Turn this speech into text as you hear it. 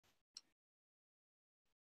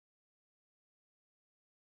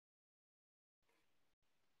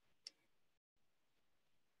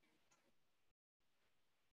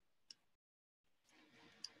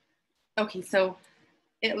Okay, so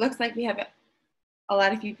it looks like we have a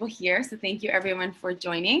lot of people here, so thank you everyone for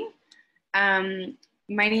joining. My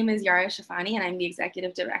name is Yara Shafani, and I'm the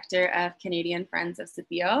Executive Director of Canadian Friends of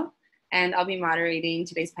Sabeel, and I'll be moderating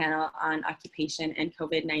today's panel on occupation and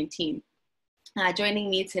COVID-19. Joining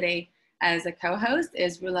me today as a co-host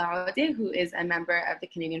is Rula Ode, who is a member of the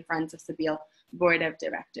Canadian Friends of Sabeel Board of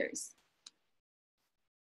Directors.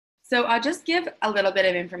 So I'll just give a little bit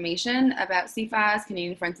of information about CFAS,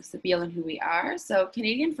 Canadian Friends of Sabeel, and who we are. So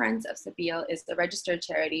Canadian Friends of Sabeel is the registered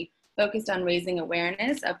charity focused on raising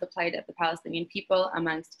awareness of the plight of the Palestinian people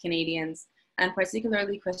amongst Canadians, and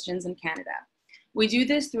particularly Christians in Canada. We do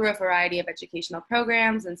this through a variety of educational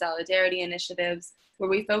programs and solidarity initiatives where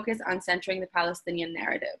we focus on centering the Palestinian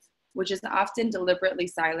narrative, which is often deliberately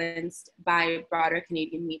silenced by broader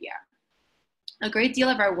Canadian media. A great deal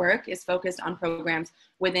of our work is focused on programs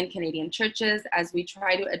within Canadian churches as we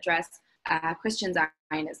try to address Christian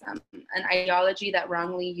Zionism, an ideology that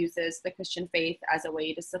wrongly uses the Christian faith as a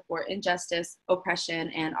way to support injustice, oppression,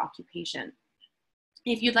 and occupation.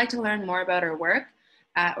 If you'd like to learn more about our work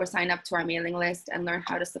or sign up to our mailing list and learn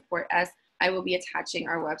how to support us, I will be attaching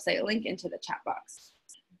our website link into the chat box.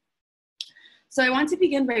 So I want to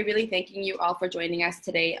begin by really thanking you all for joining us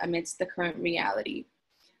today amidst the current reality.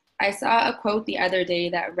 I saw a quote the other day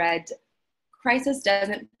that read, "Crisis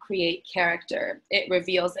doesn't create character, it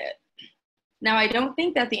reveals it." Now, I don't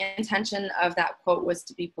think that the intention of that quote was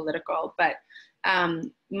to be political, but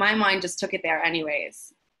my mind just took it there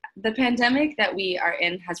anyways. The pandemic that we are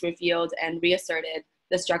in has revealed and reasserted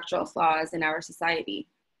the structural flaws in our society.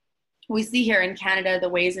 We see here in Canada the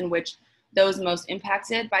ways in which those most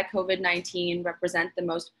impacted by COVID-19 represent the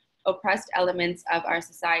most oppressed elements of our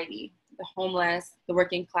society: the homeless, the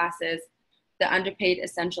working classes, the underpaid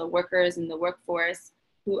essential workers in the workforce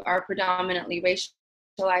who are predominantly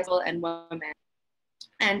racialized and women,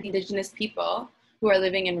 and Indigenous people who are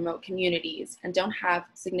living in remote communities and don't have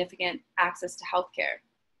significant access to healthcare.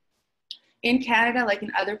 In Canada, like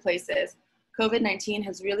in other places, COVID-19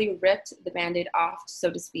 has really ripped the Band-Aid off,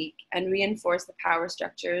 so to speak, and reinforced the power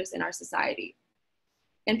structures in our society.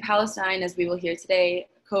 In Palestine, as we will hear today,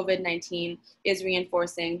 COVID-19 is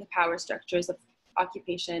reinforcing the power structures of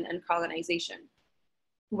occupation and colonization.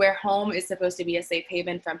 Where home is supposed to be a safe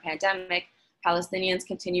haven from pandemic, Palestinians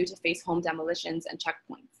continue to face home demolitions and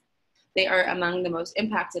checkpoints. They are among the most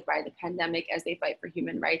impacted by the pandemic as they fight for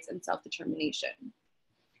human rights and self-determination.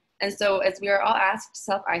 And so as we are all asked to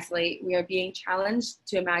self-isolate, we are being challenged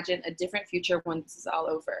to imagine a different future when this is all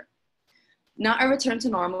over. Not a return to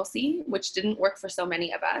normalcy, which didn't work for so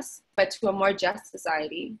many of us, but to a more just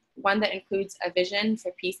society, one that includes a vision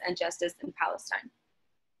for peace and justice in Palestine.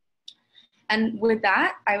 And with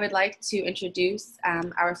that, I would like to introduce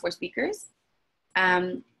our four speakers.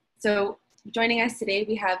 So joining us today,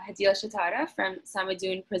 we have Hadil Shatara from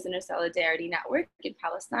Samadoun Prisoner Solidarity Network in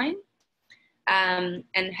Palestine. And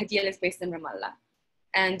Hadil is based in Ramallah.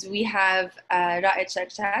 And we have Ra'ed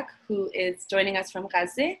Shakshak, who is joining us from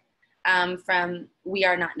Gaza, from We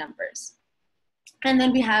Are Not Numbers. And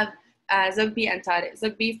then we have Zogby and Tariq.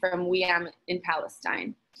 Zogby from We Am in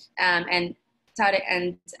Palestine. And Tariq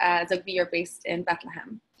and Zogby are based in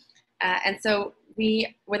Bethlehem. And so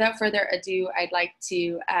without further ado, I'd like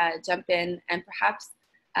to jump in, and perhaps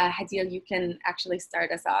Hadil, you can actually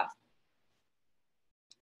start us off.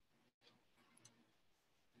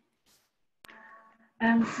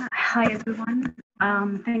 Hi everyone.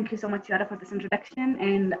 Thank you so much, Yara, for this introduction,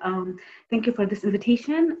 and thank you for this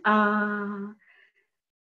invitation. I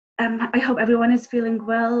hope everyone is feeling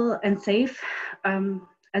well and safe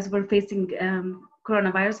as we're facing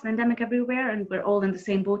coronavirus pandemic everywhere, and we're all in the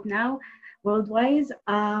same boat now, worldwide.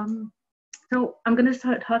 So I'm going to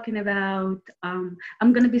start talking about, I'm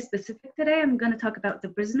going to be specific today. I'm going to talk about the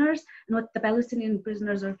prisoners and what the Palestinian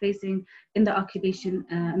prisoners are facing in the occupation,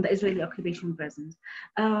 in the Israeli occupation prisons.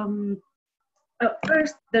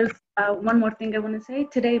 First, there's one more thing I want to say.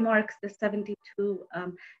 Today marks the 72nd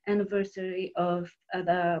anniversary of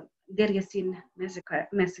the Deir Yassin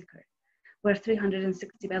massacre, where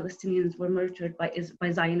 360 Palestinians were murdered by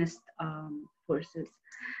Zionist forces.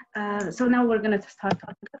 So now we're going to start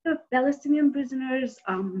talking about the Palestinian prisoners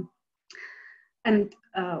and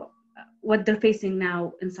what they're facing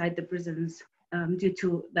now inside the prisons due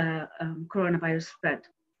to the coronavirus spread.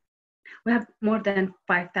 We have more than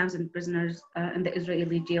 5,000 prisoners in the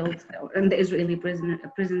Israeli jails, in the Israeli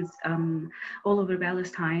prisons all over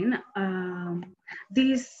Palestine. Among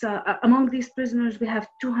these prisoners, we have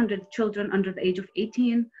 200 children under the age of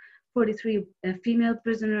 18, 43 female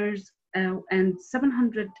prisoners, and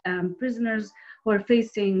 700 prisoners who are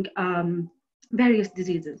facing various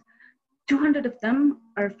diseases. 200 of them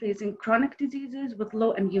are facing chronic diseases with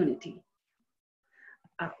low immunity.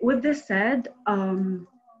 With this said,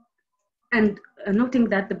 and noting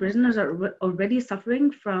that the prisoners are already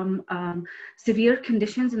suffering from severe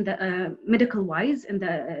conditions in the medical wise in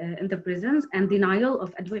the prisons, and denial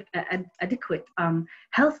of adequate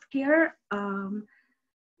health care,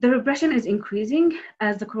 the repression is increasing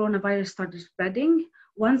as the coronavirus started spreading.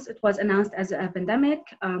 Once it was announced as a pandemic,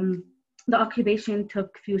 the occupation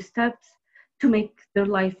took few steps to make their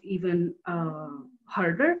life even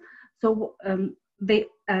harder. So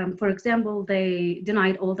for example, they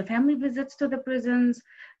denied all the family visits to the prisons.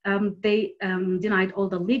 They denied all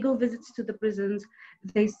the legal visits to the prisons.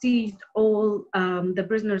 They seized all the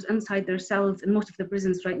prisoners inside their cells in most of the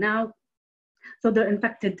prisons right now. So they're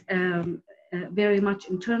infected very much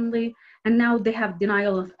internally. And now they have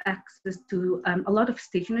denial of access to a lot of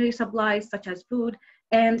stationary supplies, such as food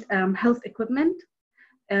and health equipment.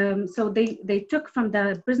 So they took from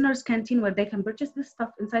the prisoners' canteen, where they can purchase this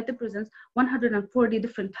stuff inside the prisons, 140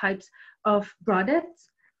 different types of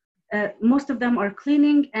products. Most of them are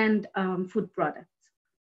cleaning and food products.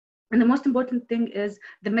 And the most important thing is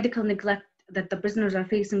the medical neglect that the prisoners are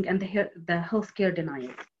facing and the healthcare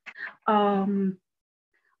denial.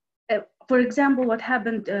 For example, what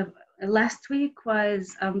happened last week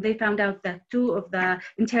was they found out that 2 of the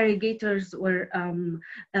interrogators were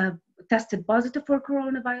tested positive for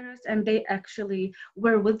coronavirus, and they actually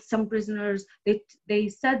were with some prisoners. They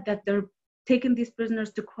said that they're taking these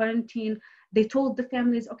prisoners to quarantine. They told the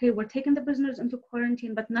families, okay, we're taking the prisoners into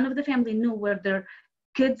quarantine, but none of the family knew where their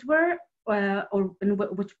kids were, or in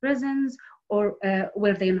which prisons, or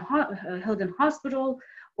were they held in hospital,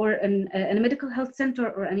 or in a medical health center,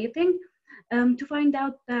 or anything. To find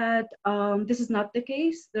out that this is not the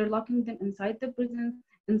case. They're locking them inside the prison,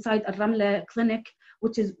 inside a Ramla clinic,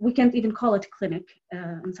 which is, we can't even call it clinic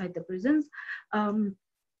inside the prisons.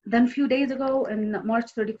 Then a few days ago, on March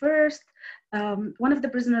 31st, one of the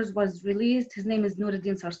prisoners was released. His name is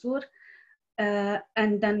Nuruddin Sarsour.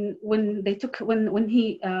 And then when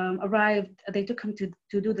he arrived, they took him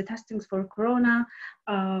to do the testings for corona.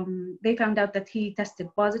 They found out that he tested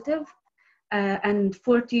positive. And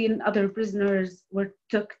 14 other prisoners were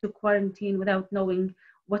took to quarantine without knowing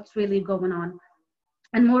what's really going on.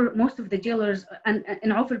 And most of the jailers, and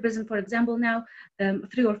in Offer prison, for example, now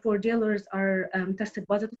 3 or 4 jailers are tested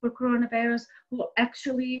positive for coronavirus, who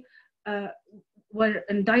actually were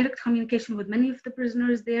in direct communication with many of the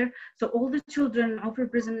prisoners there. So all the children in Offer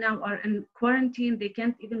prison now are in quarantine. They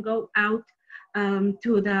can't even go out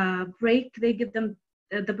to the break. They give them,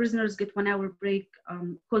 the prisoners get 1 hour break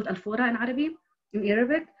called Al-Fura in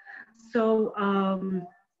Arabic. So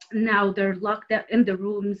now they're locked in the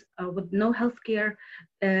rooms with no healthcare,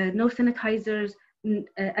 no sanitizers,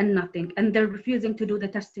 and nothing. And they're refusing to do the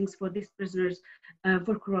testings for these prisoners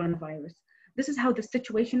for coronavirus. This is how the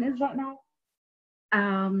situation is right now.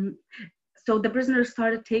 So the prisoners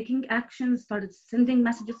started taking actions, started sending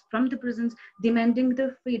messages from the prisons, demanding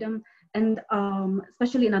their freedom. And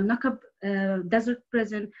especially in Al-Naqab desert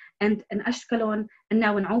prison, and in Ashkelon, and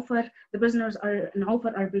now in Ofar, the prisoners in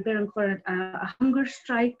Ofar are preparing for a hunger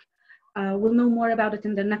strike. We'll know more about it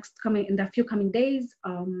in the few coming days.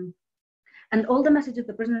 And all the messages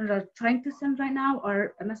the prisoners are trying to send right now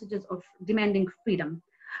are messages of demanding freedom.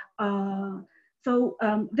 So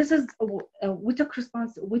this is, we took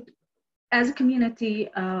response as a community,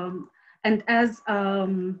 and as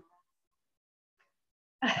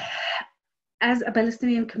a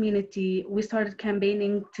Palestinian community, we started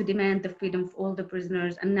campaigning to demand the freedom of all the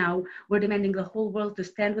prisoners, and now we're demanding the whole world to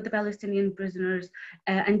stand with the Palestinian prisoners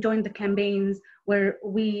and join the campaigns where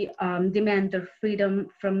we demand their freedom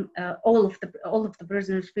from all of the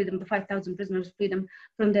prisoners' freedom, the 5,000 prisoners' freedom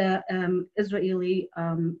from the Israeli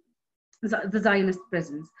the Zionist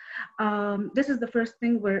prisons. This is the first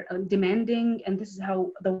thing we're demanding, and this is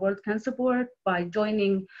how the world can support, by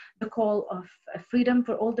joining the call of freedom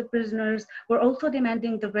for all the prisoners. We're also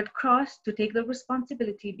demanding the Red Cross to take the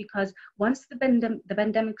responsibility, because once the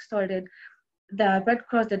pandemic started, the Red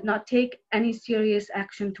Cross did not take any serious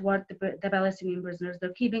action toward the Palestinian prisoners.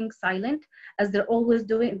 They're keeping silent, as they're always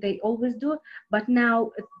doing. They always do, but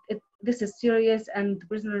now this is serious, and the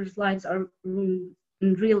prisoners' lives are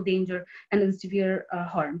in real danger and in severe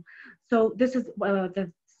harm. So this is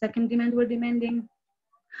the second demand we're demanding.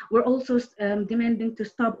 We're also demanding to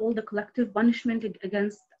stop all the collective punishment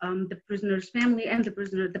against the prisoners' family and the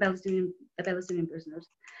Palestinian prisoners.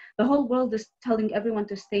 The whole world is telling everyone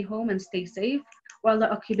to stay home and stay safe, while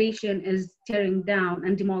the occupation is tearing down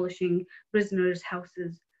and demolishing prisoners'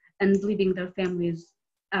 houses and leaving their families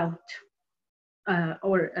out,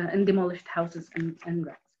 or in demolished houses and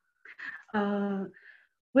wrecks.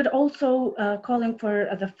 We're also calling for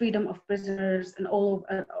the freedom of prisoners and all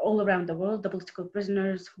around the world, the political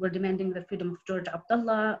prisoners. We're demanding the freedom of George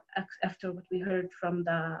Abdullah after what we heard from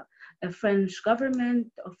the French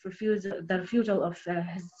government of the refusal of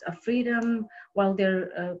his freedom while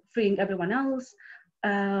they're freeing everyone else.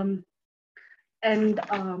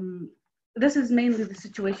 This is mainly the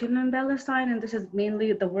situation in Palestine, and this is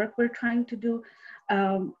mainly the work we're trying to do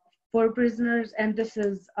for prisoners. And this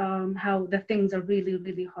is how the things are really,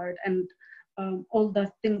 really hard. And all the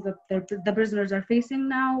things that the prisoners are facing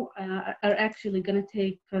now are actually going to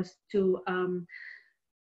take us to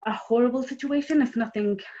a horrible situation if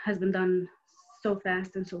nothing has been done so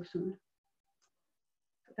fast and so soon.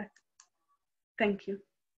 Thank you.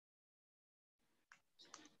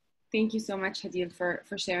 Thank you so much, Hadil,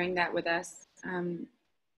 for sharing that with us.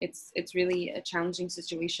 It's really a challenging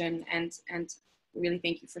situation, and really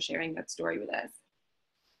thank you for sharing that story with us.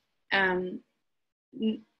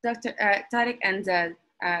 Dr. Tariq and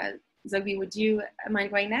Zobi, would you mind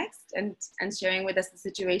going next and sharing with us the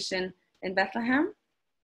situation in Bethlehem?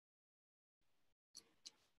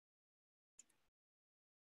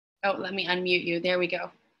 Oh, let me unmute you. There we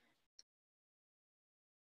go.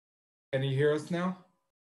 Can you hear us now?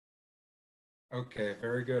 Okay,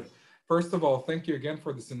 very good. First of all, thank you again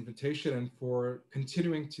for this invitation and for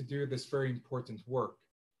continuing to do this very important work.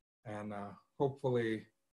 And hopefully,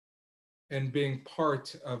 in being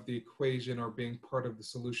part of the equation or being part of the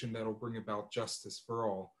solution that will bring about justice for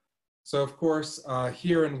all. So of course,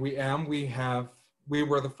 here in we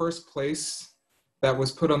were the first place that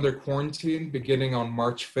was put under quarantine beginning on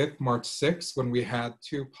March 5th, March 6th, when we had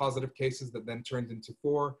 2 positive cases that then turned into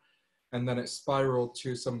 4, and then it spiraled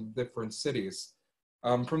to some different cities.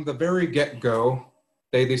 From the very get-go,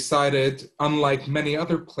 they decided, unlike many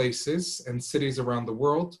other places and cities around the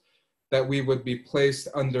world, that we would be placed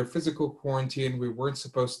under physical quarantine. We weren't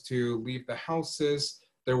supposed to leave the houses.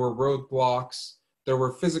 There were roadblocks, there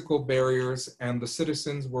were physical barriers, and the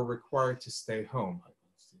citizens were required to stay home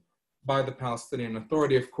by the Palestinian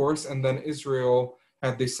Authority, of course. And then Israel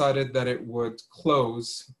had decided that it would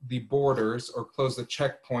close the borders or close the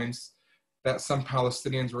checkpoints that some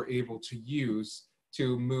Palestinians were able to use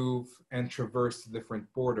to move and traverse the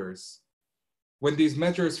different borders. When these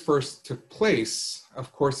measures first took place,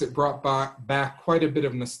 of course, it brought back quite a bit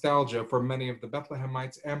of nostalgia for many of the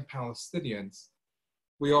Bethlehemites and Palestinians.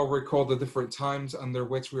 We all recall the different times under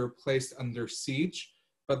which we were placed under siege,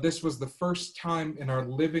 but this was the first time in our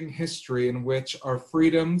living history in which our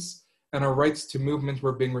freedoms and our rights to movement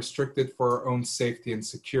were being restricted for our own safety and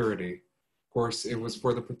security. Of course, it was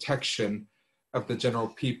for the protection of the general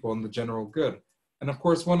people and the general good. And of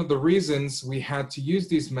course, one of the reasons we had to use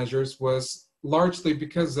these measures was largely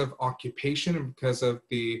because of occupation and because of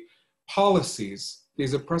the policies,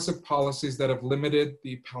 these oppressive policies that have limited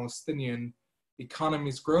the Palestinian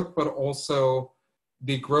economy's growth, but also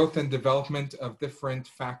the growth and development of different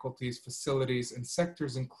faculties, facilities, and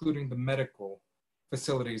sectors, including the medical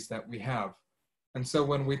facilities that we have. And so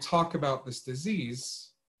when we talk about this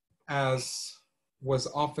disease, as was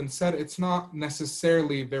often said, it's not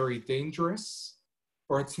necessarily very dangerous,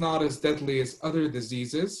 or it's not as deadly as other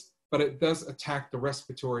diseases, but it does attack the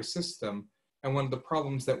respiratory system. And one of the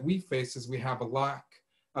problems that we face is we have a lack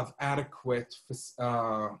of adequate,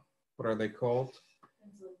 what are they called?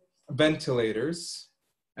 Ventilators.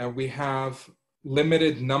 And we have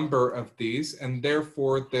limited number of these, and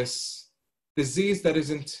therefore this disease that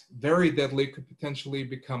isn't very deadly could potentially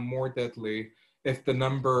become more deadly if the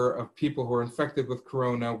number of people who are infected with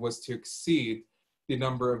corona was to exceed the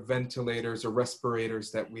number of ventilators or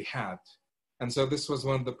respirators that we had. And so this was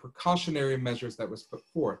one of the precautionary measures that was put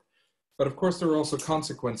forth. But of course, there are also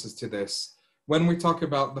consequences to this. When we talk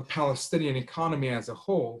about the Palestinian economy as a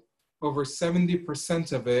whole, over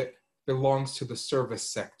 70% of it belongs to the service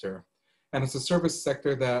sector. And it's a service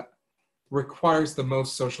sector that requires the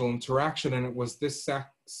most social interaction, and it was this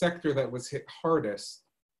sector that was hit hardest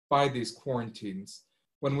by these quarantines.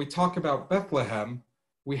 When we talk about Bethlehem,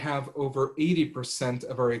 we have over 80%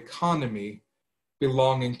 of our economy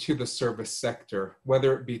belonging to the service sector,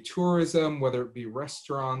 whether it be tourism, whether it be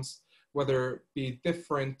restaurants, whether it be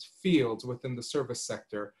different fields within the service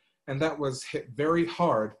sector. And that was hit very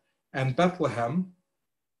hard. And Bethlehem,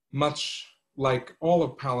 much like all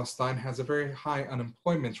of Palestine, has a very high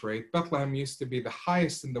unemployment rate. Bethlehem used to be the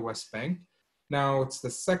highest in the West Bank. Now it's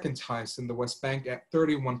the second highest in the West Bank at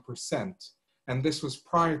 31%. And this was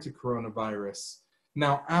prior to coronavirus.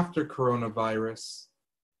 Now, after coronavirus,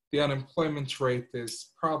 the unemployment rate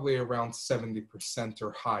is probably around 70%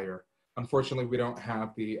 or higher. Unfortunately, we don't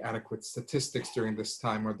have the adequate statistics during this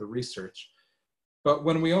time or the research. But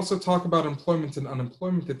when we also talk about employment and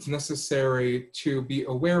unemployment, it's necessary to be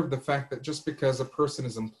aware of the fact that just because a person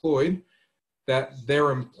is employed, that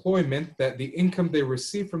their employment, that the income they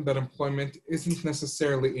receive from that employment isn't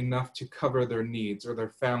necessarily enough to cover their needs or their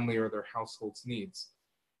family or their household's needs.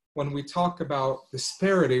 When we talk about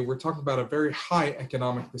disparity, we're talking about a very high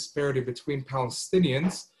economic disparity between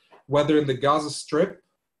Palestinians, whether in the Gaza Strip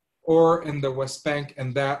or in the West Bank,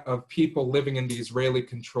 and that of people living in the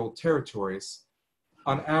Israeli-controlled territories.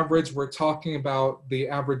 On average, we're talking about the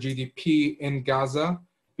average GDP in Gaza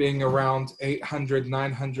being around $800,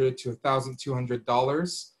 $900 to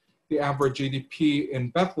 $1,200. The average GDP in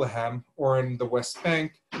Bethlehem or in the West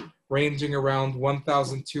Bank ranging around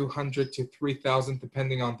 1,200 to 3,000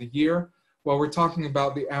 depending on the year, while we're talking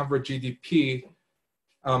about the average GDP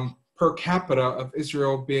per capita of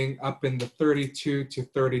Israel being up in the $32,000 to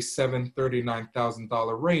 $37,000,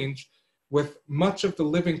 $39,000 range, with much of the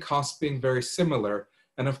living costs being very similar.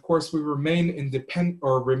 And of course, we remain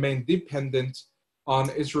dependent on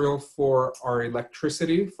Israel for our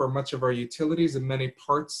electricity, for much of our utilities in many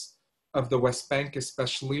parts of the West Bank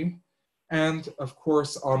especially, and of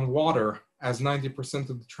course on water, as 90%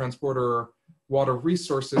 of the transporter water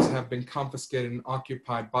resources have been confiscated and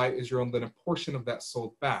occupied by Israel, and then a portion of that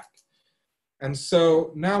sold back. And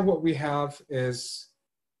so now what we have is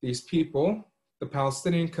these people, the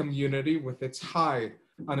Palestinian community with its high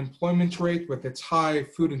unemployment rate, with its high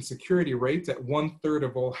food insecurity rate, at 1/3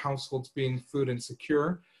 of all households being food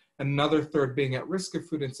insecure, another third being at risk of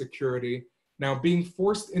food insecurity, now being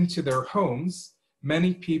forced into their homes,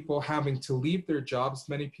 many people having to leave their jobs,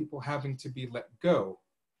 many people having to be let go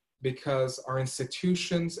because our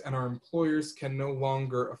institutions and our employers can no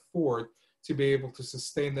longer afford to be able to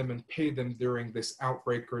sustain them and pay them during this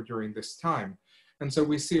outbreak or during this time. And so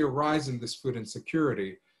we see a rise in this food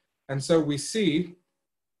insecurity. And so we see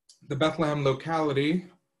the Bethlehem locality,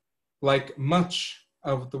 like much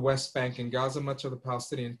of the West Bank and Gaza, much of the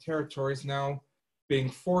Palestinian territories, now being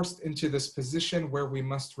forced into this position where we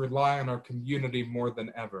must rely on our community more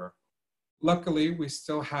than ever. Luckily, we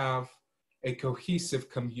still have a cohesive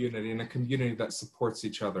community and a community that supports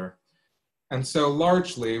each other. And so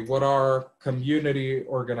largely what our community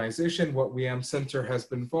organization, what WEAM Center has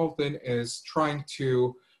been involved in, is trying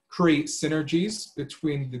to create synergies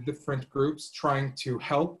between the different groups, trying to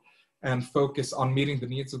help and focus on meeting the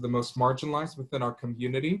needs of the most marginalized within our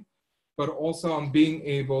community, but also on being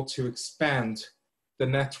able to expand the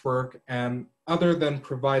network, and other than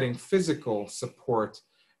providing physical support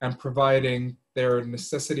and providing their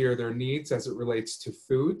necessity or their needs as it relates to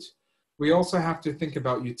food, we also have to think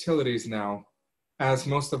about utilities now, as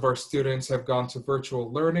most of our students have gone to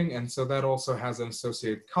virtual learning, and so that also has an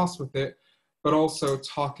associated cost with it, but also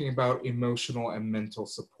talking about emotional and mental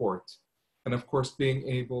support. And of course, being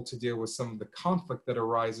able to deal with some of the conflict that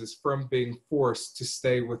arises from being forced to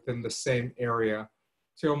stay within the same area,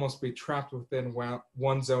 to almost be trapped within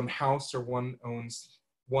one's own house or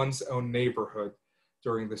one's own neighborhood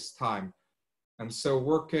during this time. And so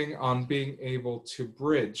working on being able to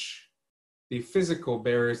bridge the physical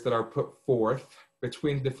barriers that are put forth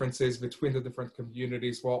between differences, between the different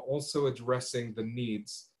communities, while also addressing the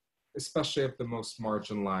needs, especially of the most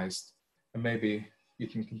marginalized. And maybe you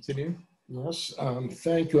can continue. Yes,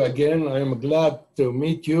 thank you again. I am glad to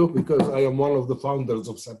meet you because I am one of the founders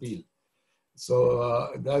of Sabil. So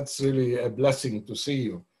that's really a blessing to see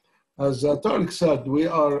you. As Tariq said, we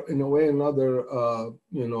are in a way or another,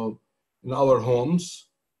 in our homes.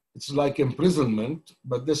 It's like imprisonment,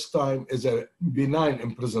 but this time is a benign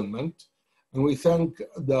imprisonment. And we thank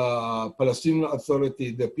the Palestinian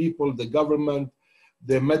Authority, the people, the government,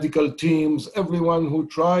 the medical teams, everyone who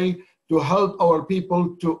try to help our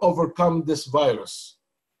people to overcome this virus,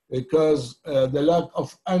 because the lack of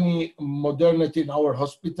any modernity in our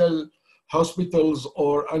hospitals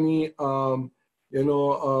or any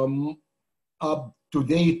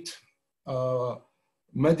up-to-date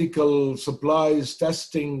medical supplies,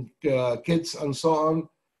 testing kits, and so on.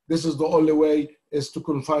 This is the only way, is to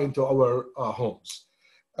confine to our homes.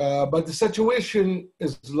 But the situation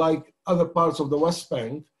is like other parts of the West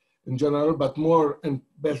Bank in general, but more in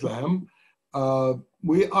Bethlehem.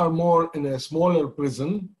 We are more in a smaller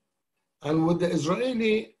prison, and with the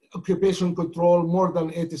Israeli occupation control, more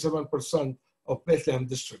than 87% of Bethlehem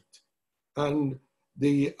district. And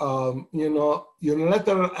the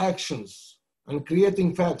unilateral actions and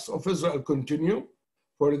creating facts of Israel continue.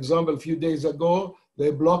 For example, a few days ago,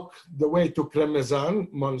 they blocked the way to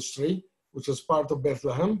Kremezan Monastery, which is part of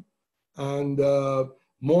Bethlehem, and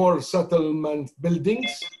more settlement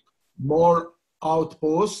buildings, more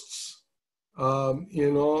outposts,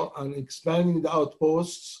 and expanding the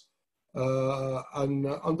outposts. And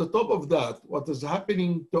on the top of that, what is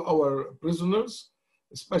happening to our prisoners,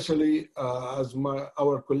 especially as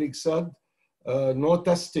our colleague said, no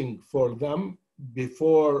testing for them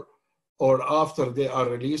before or after they are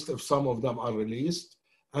released, if some of them are released,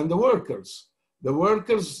 and the workers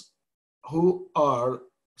who are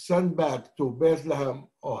sent back to Bethlehem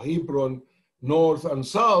or Hebron, north and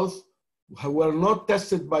south, were not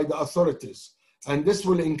tested by the authorities. And this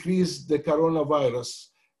will increase the coronavirus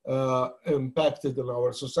impacted in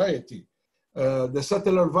our society. The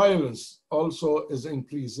settler violence also is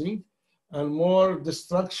increasing, and more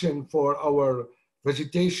destruction for our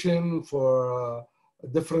vegetation, for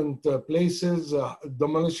different places,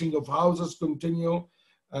 demolishing of houses continue.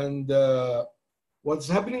 And what's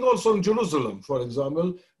happening also in Jerusalem, for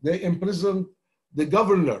example, they imprisoned the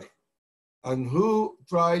governor, and who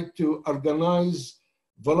tried to organize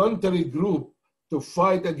voluntary group to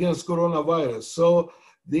fight against coronavirus. So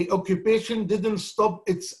the occupation didn't stop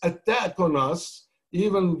its attack on us,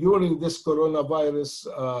 even during this coronavirus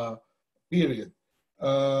period.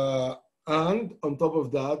 And on top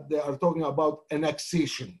of that, they are talking about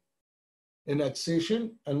annexation,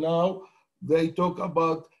 and now they talk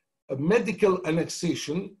about a medical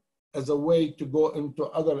annexation as a way to go into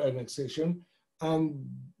other annexation. And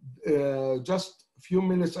just a few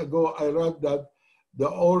minutes ago, I read that the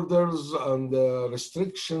orders and the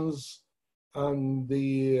restrictions and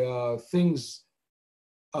the things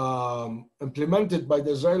implemented by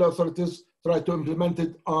the Israeli authorities try to implement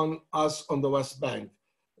it on us on the West Bank,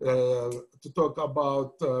 to talk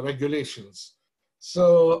about regulations.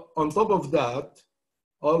 So on top of that,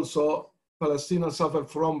 also Palestinians suffer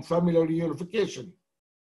from family reunification.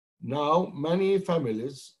 Now many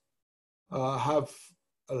families have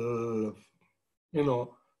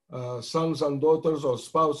sons and daughters or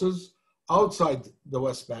spouses outside the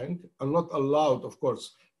West Bank, and not allowed, of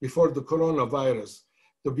course, before the coronavirus,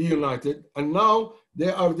 to be united. And now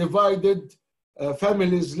they are divided,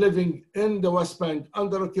 families living in the West Bank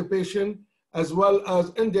under occupation, as well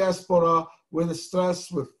as in diaspora with stress,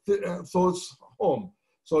 with thoughts home.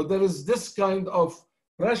 So there is this kind of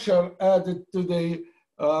pressure added to the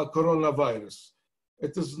coronavirus.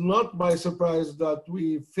 It is not by surprise that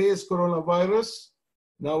we face coronavirus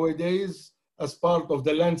nowadays as part of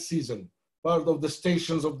the Lent season, part of the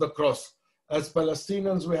Stations of the Cross. As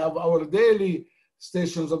Palestinians, we have our daily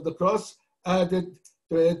Stations of the Cross, added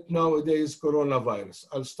to it nowadays coronavirus.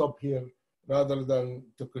 I'll stop here rather than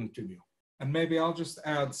to continue. And maybe I'll just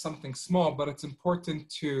add something small, but it's important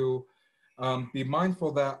to be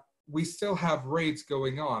mindful that we still have raids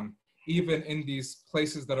going on, even in these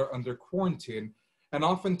places that are under quarantine. And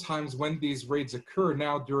oftentimes when these raids occur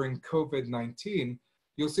now during COVID-19,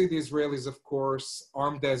 you'll see the Israelis, of course,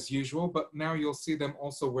 armed as usual, but now you'll see them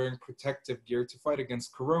also wearing protective gear to fight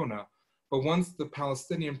against corona. But once the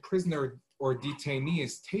Palestinian prisoner or detainee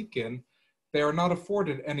is taken, they are not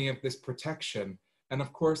afforded any of this protection. And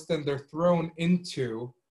of course, then they're thrown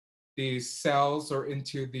into these cells or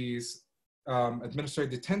into these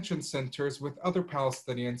administrative detention centers with other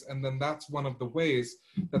Palestinians. And then that's one of the ways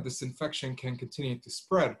that this infection can continue to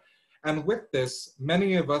spread. And with this,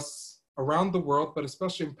 many of us around the world, but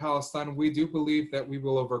especially in Palestine, we do believe that we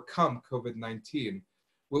will overcome COVID-19.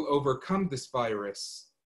 We'll overcome this virus.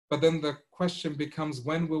 But then the question becomes,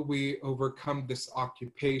 when will we overcome this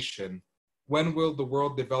occupation? When will the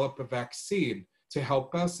world develop a vaccine to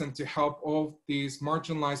help us and to help all these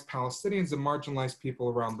marginalized Palestinians and marginalized people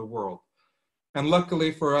around the world? And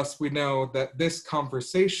luckily for us, we know that this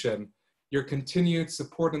conversation, your continued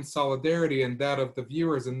support and solidarity, and that of the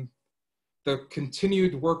viewers and the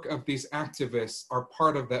continued work of these activists are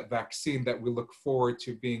part of that vaccine that we look forward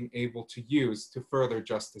to being able to use to further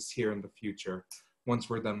justice here in the future, once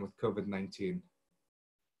we're done with COVID-19.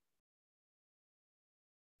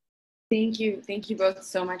 Thank you both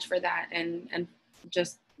so much for that, and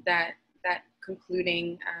just that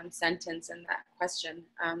concluding sentence and that question,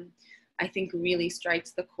 I think really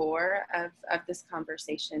strikes the core of this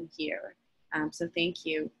conversation here. So thank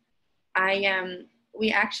you. We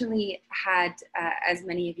actually had, as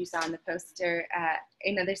many of you saw in the poster,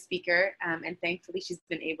 another speaker, and thankfully she's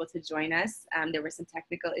been able to join us. There were some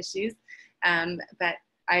technical issues, but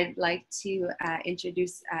I'd like to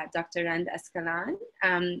introduce Dr. Rand Escalon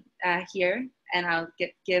here, and I'll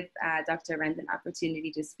give Dr. Rand an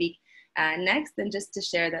opportunity to speak next. And just to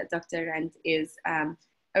share that Dr. Rand is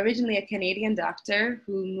originally a Canadian doctor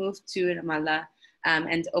who moved to Ramallah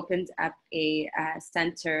and opened up a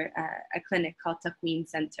center, a clinic called Taqween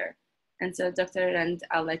Center. And so Dr. Rand,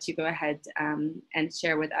 I'll let you go ahead and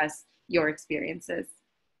share with us your experiences.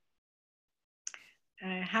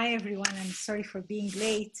 Hi everyone, I'm sorry for being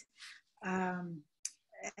late.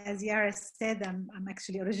 As Yara said, I'm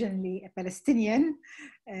actually originally a Palestinian,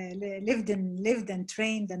 lived and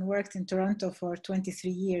trained and worked in Toronto for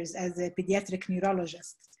 23 years as a pediatric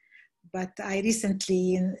neurologist. But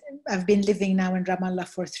I've been living now in Ramallah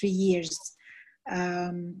for 3 years,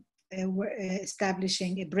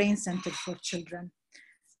 establishing a brain center for children.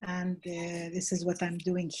 And this is what I'm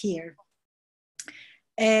doing here.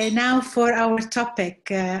 Now for our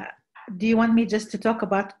topic, do you want me just to talk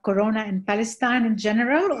about Corona in Palestine in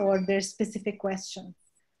general, or there's specific questions?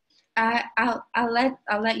 I'll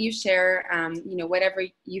let you share, whatever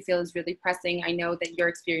you feel is really pressing. I know that your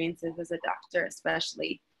experiences as a doctor,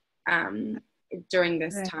 especially during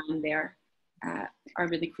this time there, are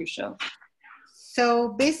really crucial. So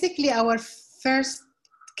basically, our first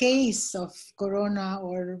case of Corona,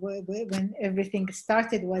 or when everything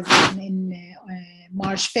started, was in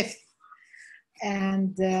March 5th.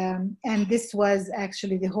 And this was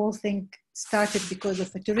actually, the whole thing started because of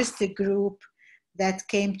a touristic group that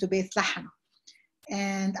came to Beit Lahem.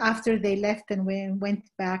 And after they left and went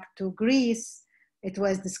back to Greece, it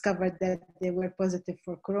was discovered that they were positive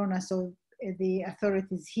for Corona. So the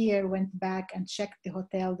authorities here went back and checked the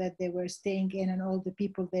hotel that they were staying in and all the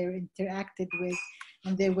people they interacted with,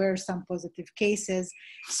 and there were some positive cases.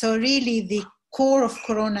 So really the core of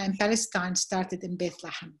Corona in Palestine started in Beit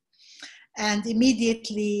Lahem. And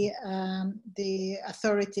immediately the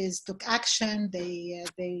authorities took action.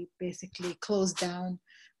 They basically closed down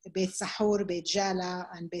Beit Sahur, Beit Jala,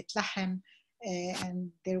 and Beit Lahem,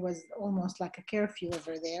 and there was almost like a curfew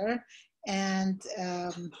over there. And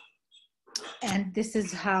this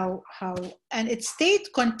is how and it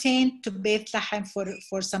stayed contained to Beit Lahem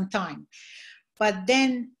for some time. But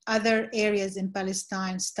then other areas in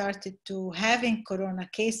Palestine started to having Corona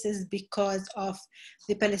cases because of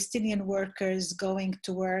the Palestinian workers going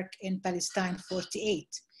to work in Palestine 48.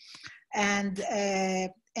 And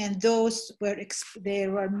those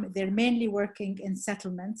they're mainly working in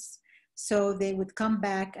settlements. So they would come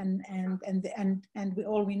back and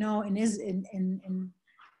we know in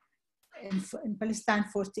Palestine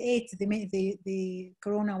 48, the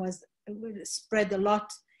Corona was spread a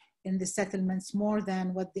lot in the settlements, more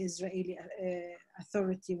than what the Israeli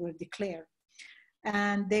authority would declare.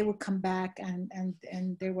 And they would come back and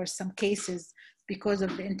there were some cases because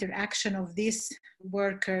of the interaction of these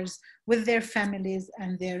workers with their families,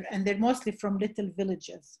 and they're mostly from little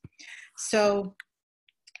villages. So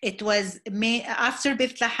it was after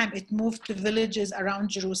Beit Lahem, it moved to villages around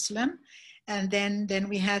Jerusalem. And then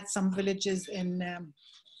we had some villages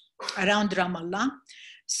around Ramallah.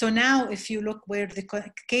 So now if you look where the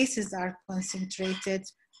cases are concentrated,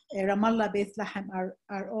 Ramallah, Beit Lahem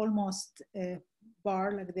are almost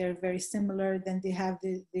bar, like they're very similar. Then they have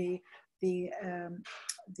the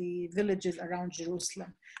villages around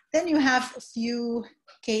Jerusalem. Then you have a few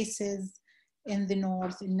cases in the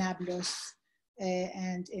north, in Nablus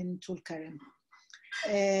and in Tulkarem.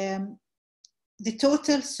 The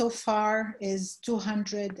total so far is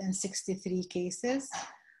 263 cases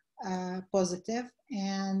positive,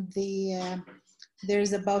 and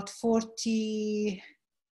there's about 40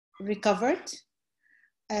 recovered.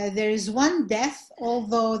 There is one death,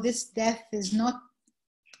 although this death is not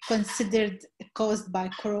considered caused by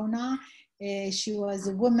Corona. She was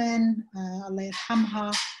a woman, Allah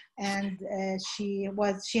yarhamha, and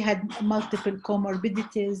she had multiple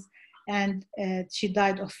comorbidities, and she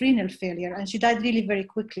died of renal failure, and she died really very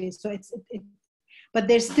quickly. So but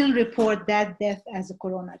they still report that death as a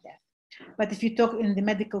Corona death. But if you talk in the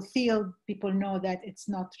medical field, people know that it's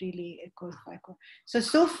not really caused by Corona.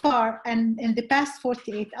 So far, and in the past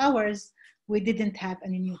 48 hours, we didn't have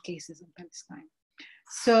any new cases in Palestine.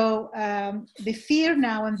 So the fear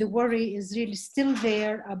now and the worry is really still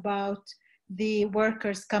there about the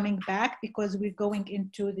workers coming back, because we're going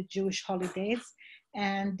into the Jewish holidays,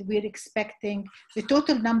 and we're expecting the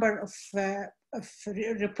total number of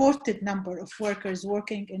reported number of workers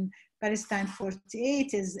working in Palestine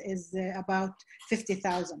 48 is about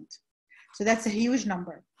 50,000. So that's a huge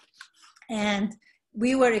number. And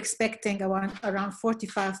we were expecting around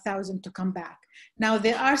 45,000 to come back. Now,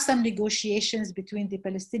 there are some negotiations between the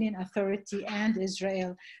Palestinian Authority and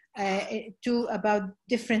Israel about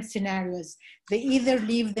different scenarios. They either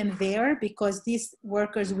leave them there because these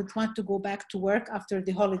workers would want to go back to work after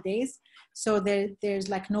the holidays. So there's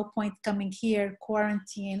like no point coming here,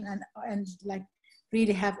 quarantine, and like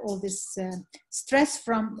really have all this stress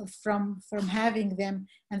from having them,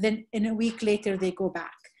 and then in a week later they go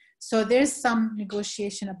back. So there's some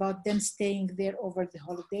negotiation about them staying there over the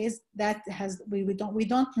holidays. That we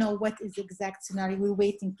don't know what is the exact scenario. We're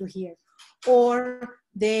waiting to hear. Or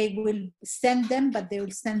they will send them, but they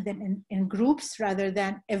will send them in groups rather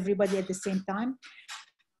than everybody at the same time.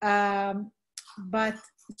 But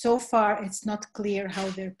so far, it's not clear how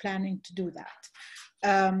they're planning to do that.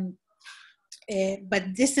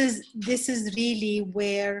 But this is really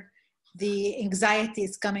where the anxiety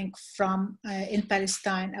is coming from in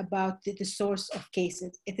Palestine about the source of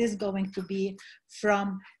cases. It is going to be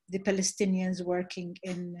from the Palestinians working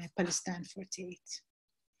in Palestine 48.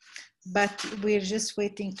 But we're just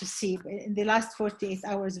waiting to see. In the last 48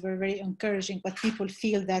 hours were very encouraging, but people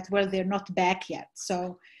feel that, well, they're not back yet.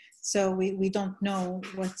 So we don't know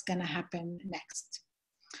what's gonna happen next.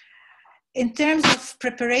 In terms of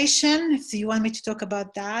preparation, if you want me to talk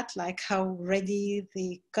about that, like how ready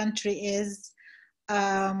the country is,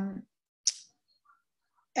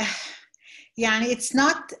 yeah, it's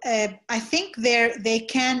not, I think they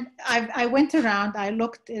can, I went around, I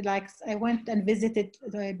looked, like, I went and visited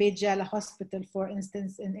the Beit Jala hospital, for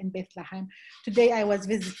instance, in Bethlehem. Today I was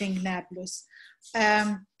visiting Nablus.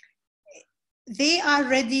 They are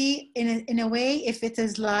ready in a way if it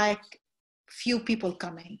is like few people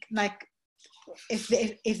coming, like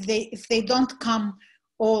if they don't come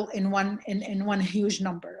all in one huge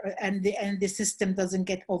number, and the system doesn't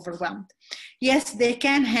get overwhelmed. Yes, they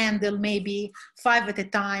can handle maybe 5 at a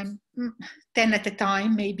time, 10 at a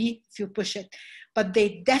time, maybe if you push it, but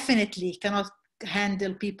they definitely cannot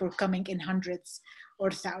handle people coming in hundreds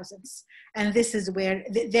or thousands. And this is where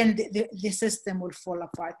then the system will fall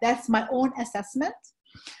apart. That's my own assessment.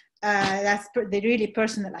 That's the really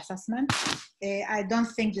personal assessment. I don't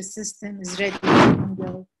think the system is ready to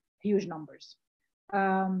handle huge numbers.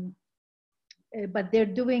 But they're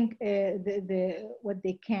doing what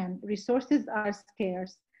they can. Resources are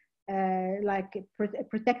scarce, like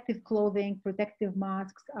protective clothing, protective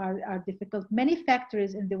masks are difficult. Many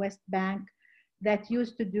factories in the West Bank that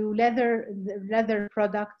used to do leather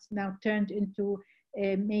products now turned into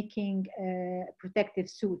making protective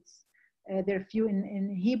suits. There are a few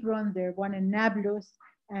in Hebron, there are one in Nablus,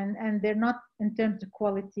 and they're not, in terms of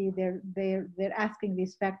quality, they're asking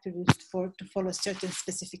these factories to follow certain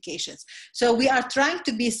specifications. So we are trying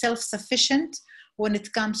to be self-sufficient when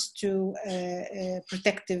it comes to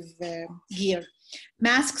protective gear.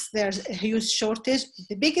 Masks, there's a huge shortage.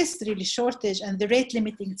 The biggest really shortage and the rate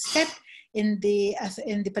limiting step in the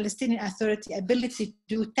Palestinian Authority ability to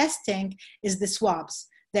do testing is the swabs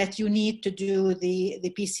that you need to do the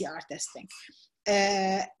PCR testing.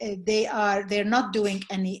 They're not doing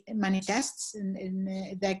many tests.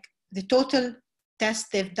 Like the total tests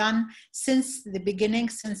they've done since the beginning,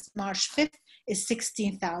 since March 5th, is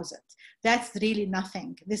 16,000. That's really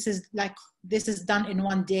nothing. This is done in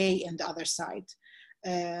one day in the other side.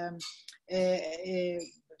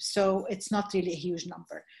 So it's not really a huge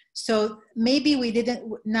number. So maybe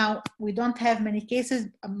now we don't have many cases.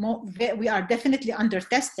 We are definitely under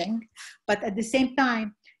testing, but at the same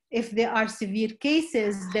time, if there are severe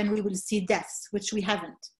cases, then we will see deaths, which we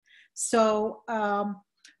haven't. So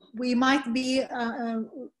we might be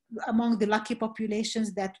among the lucky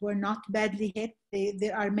populations that were not badly hit.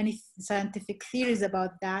 There are many scientific theories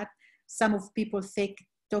about that. Some of people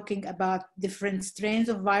talking about different strains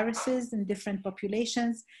of viruses in different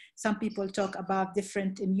populations. Some people talk about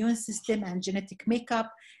different immune system and genetic makeup,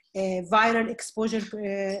 viral exposure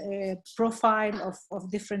profile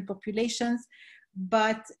of different populations.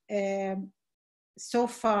 But so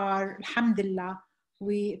far, alhamdulillah,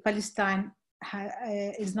 Palestine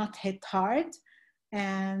is not hit hard,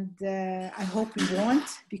 and I hope we won't,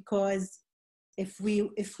 because if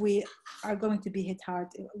we are going to be hit hard,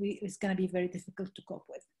 it's going to be very difficult to cope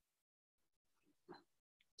with.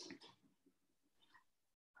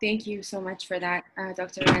 Thank you so much for that,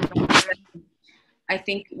 Dr. Randall. I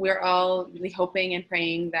think we're all really hoping and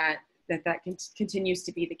praying that continues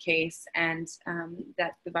to be the case, and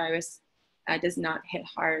that the virus does not hit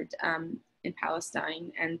hard in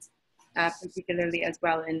Palestine, and particularly as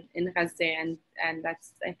well in Gaza. And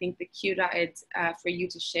that's, I think, the cue, Raed, for you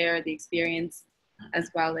to share the experience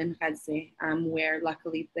as well in Gaza, where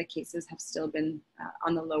luckily the cases have still been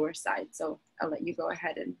on the lower side. So I'll let you go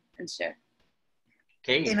ahead and share.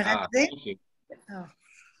 Okay, thank you. Oh.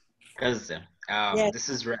 Gaza, Yes. This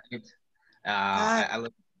is Raed.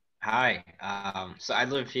 Hi. So I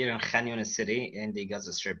live here in Khan Yunis city in the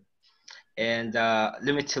Gaza Strip. And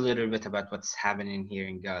let me tell you a little bit about what's happening here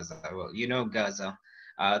in Gaza. Well, you know, Gaza,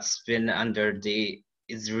 it's been under the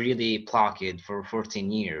Israeli blockade for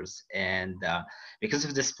 14 years. And because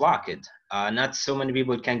of this blockade, not so many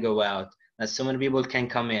people can go out, not so many people can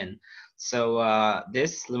come in. So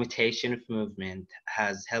this limitation of movement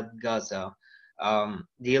has helped Gaza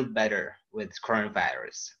deal better with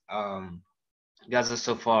coronavirus. Gaza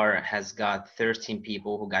so far has got 13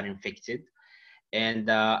 people who got infected. And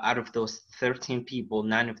out of those 13 people,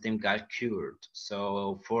 9 of them got cured.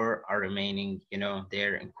 So 4 are remaining,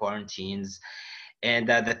 they're in quarantines. And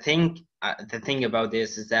the thing about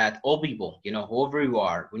this is that all people, whoever you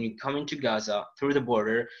are, when you come into Gaza through the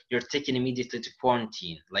border, you're taken immediately to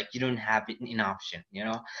quarantine. Like you don't have an option.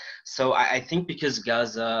 So I think because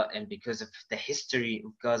Gaza and because of the history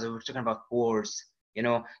of Gaza, we're talking about wars.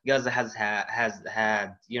 Gaza has had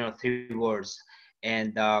 3 wars,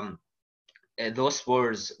 and those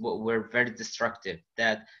wars were very destructive,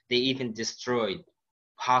 that they even destroyed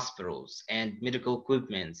hospitals and medical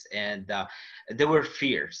equipments, and they were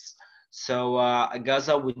fierce. So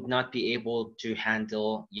Gaza would not be able to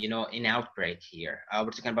handle, an outbreak here.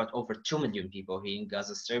 We're talking about over 2 million people here in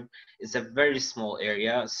Gaza Strip. It's a very small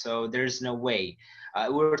area, so there's no way.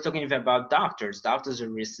 We're talking even about doctors. Doctors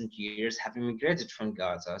in recent years have immigrated from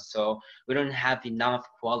Gaza, so we don't have enough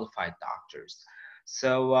qualified doctors.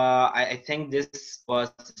 So I think this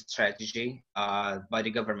was a strategy by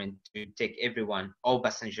the government to take everyone, all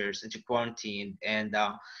passengers, into quarantine. And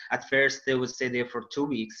at first, they would stay there for 2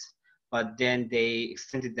 weeks, but then they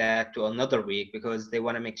extended that to another week because they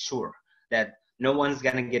want to make sure that no one's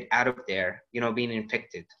gonna get out of there, being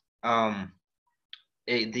infected. Um,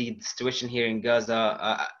 the situation here in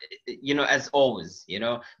Gaza, as always,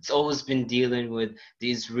 it's always been dealing with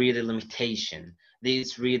these really limitation,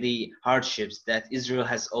 these really hardships that Israel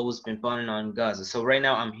has always been putting on Gaza. So right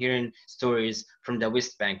now I'm hearing stories from the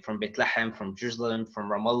West Bank, from Bethlehem, from Jerusalem, from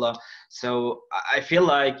Ramallah. So I feel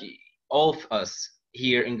like all of us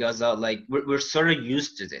here in Gaza, like we're sort of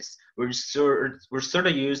used to this. We're sort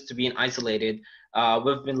of used to being isolated.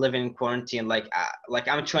 We've been living in quarantine. Like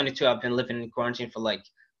I'm 22. I've been living in quarantine for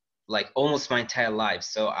like almost my entire life.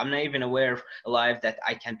 So I'm not even aware of a life that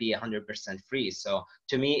I can be 100% free. So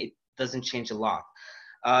to me, it doesn't change a lot.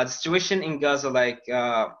 The situation in Gaza,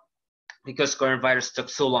 because coronavirus took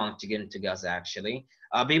so long to get into Gaza, actually,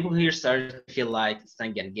 people here started to feel like it's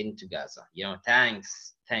not gonna get into Gaza.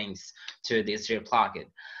 Thanks to the Israel blockade.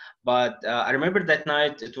 But I remember that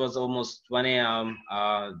night, it was almost 1 a.m.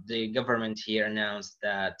 The government here announced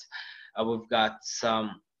that we've got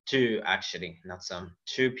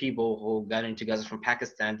two people who got into Gaza from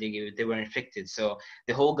Pakistan. They were infected. So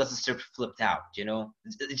the whole Gaza Strip flipped out,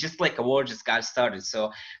 It's just like a war just got started.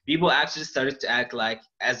 So people actually started to act like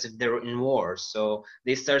as if they were in war. So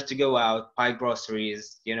they started to go out, buy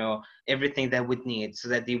groceries, everything that would need so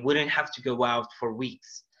that they wouldn't have to go out for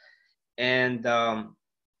weeks. And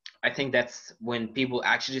I think that's when people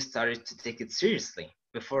actually started to take it seriously.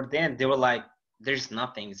 Before then, they were like, there's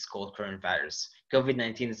nothing, it's called coronavirus.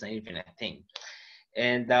 COVID-19 is not even a thing.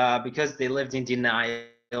 And because they lived in denial,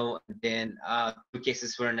 and then 2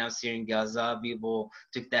 cases were announced here in Gaza, people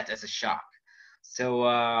took that as a shock. So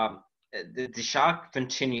the shock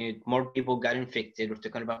continued. More people got infected. We're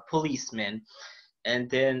talking about policemen. And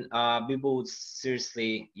then people would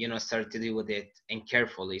seriously, start to deal with it and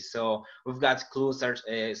carefully. So we've got schools are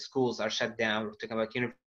shut down. We're talking about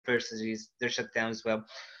universities, they're shut down as well.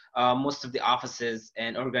 Most of the offices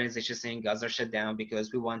and organizations in Gaza are shut down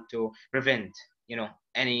because we want to prevent,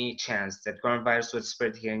 any chance that coronavirus would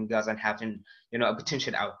spread here in Gaza and having, a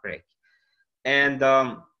potential outbreak. And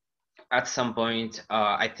at some point,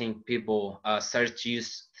 I think people started to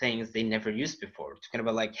use things they never used before, talking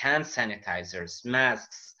about like hand sanitizers,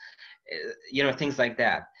 masks, things like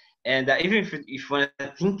that. And even if you want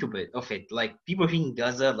to think of it, like people here in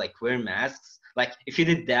Gaza, like wear masks. Like if you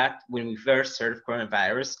did that when we first heard of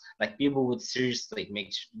coronavirus, like people would seriously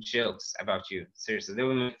make jokes about you. Seriously, they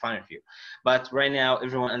would make fun of you. But right now,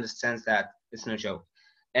 everyone understands that it's no joke.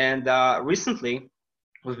 And recently,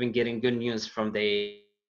 we've been getting good news from the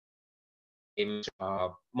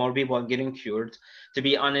more people are getting cured. To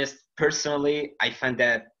be honest, personally, I find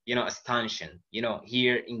that astonishing.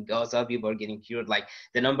 Here in Gaza, people are getting cured. Like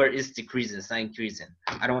the number is decreasing, it's not increasing.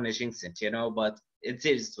 I don't want to jinx it, but it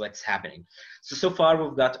is what's happening. So far,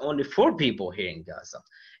 we've got only 4 people here in Gaza,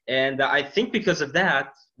 and I think because of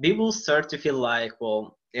that, people start to feel like,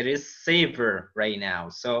 well, it is safer right now.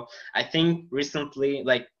 So I think recently,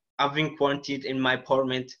 like I've been quarantined in my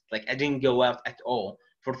apartment. Like I didn't go out at all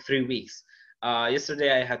for 3 weeks.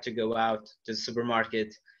 Yesterday I had to go out to the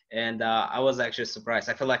supermarket, and I was actually surprised.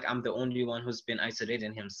 I feel like I'm the only one who's been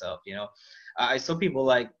isolating himself. I saw people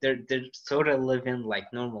like they're sort of living like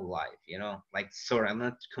normal life. Like sort of,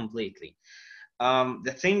 not completely.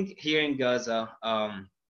 The thing here in Gaza,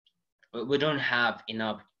 we don't have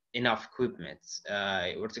enough equipment.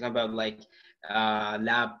 We're talking about like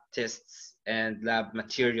lab tests and lab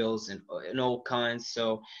materials and all kinds.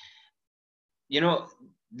 So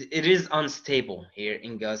it is unstable here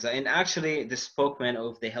in Gaza. And actually, the spokesman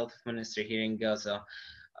of the health minister here in Gaza,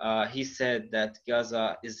 he said that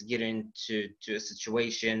Gaza is getting to a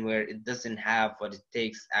situation where it doesn't have what it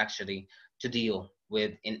takes actually to deal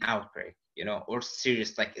with an outbreak, you know, or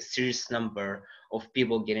serious, like a serious number of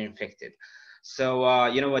people getting infected. So,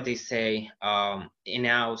 you know what they say, an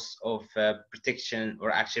ounce of protection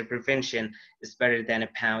or actually prevention is better than a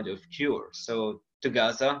pound of cure. So to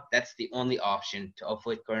Gaza, that's the only option to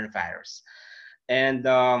avoid coronavirus. And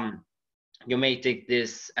you may take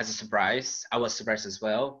this as a surprise. I was surprised as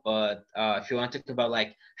well. But if you want to talk about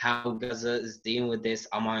like how Gaza is dealing with this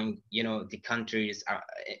among, you know, the countries,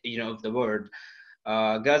 you know, of the world,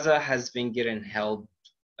 Gaza has been getting help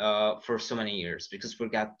for so many years because we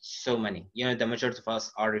got so many. You know, the majority of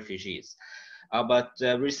us are refugees. But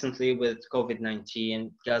recently with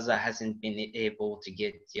COVID-19, Gaza hasn't been able to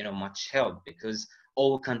get, you know, much help because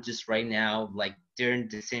all countries right now, like they're in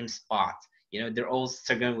the same spot. You know, they're all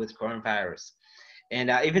struggling with coronavirus. And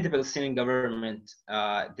even the Palestinian government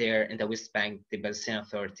there in the West Bank, the Palestinian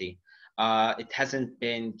Authority, it hasn't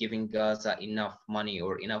been giving Gaza enough money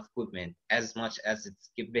or enough equipment as much as it's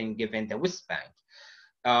been given the West Bank.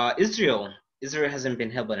 Israel hasn't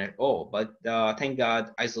been helping at all, but thank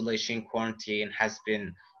God isolation quarantine has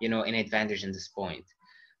been, you know, an advantage in this point.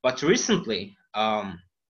 But recently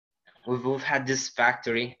we've had this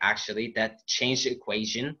factory actually that changed the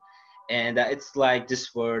equation, and it's like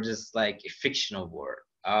this word is like a fictional word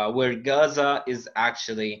where Gaza is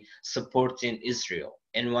actually supporting Israel.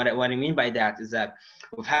 And what I mean by that is that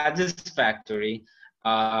we've had this factory.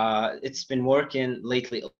 It's been working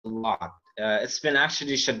lately a lot. It's been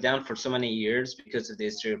actually shut down for so many years because of the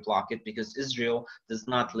Israel blockade, because Israel does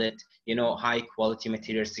not let, you know, high quality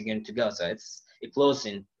materials to get into Gaza. It's a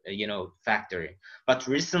closing, you know, factory. But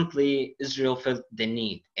recently, Israel felt the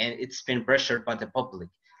need, and it's been pressured by the public.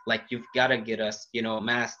 Like, you've got to get us, you know,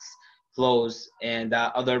 masks, clothes, and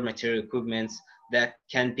other material equipments that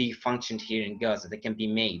can be functioned here in Gaza, that can be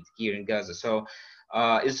made here in Gaza. So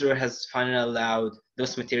Israel has finally allowed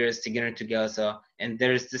those materials to get into Gaza, and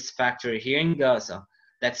there's this factory here in Gaza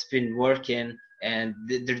that's been working, and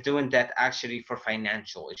they're doing that actually for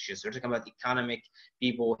financial issues. We're talking about economic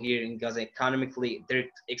people here in Gaza. Economically, they're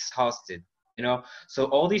exhausted, you know. So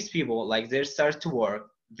all these people, like, they start to work.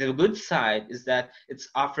 The good side is that it's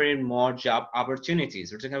offering more job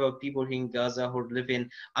opportunities. We're talking about people here in Gaza who are living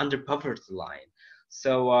under poverty line.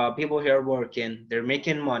 So people here are working, they're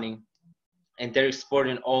making money, and they're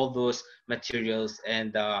exporting all those materials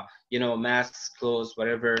and you know, masks, clothes,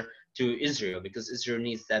 whatever, to Israel, because Israel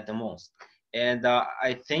needs that the most. And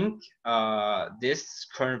I think this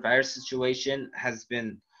coronavirus situation has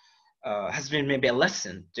been maybe a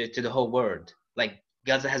lesson to the whole world. Like,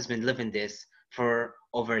 Gaza has been living this for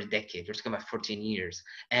over a decade. We're talking about 14 years.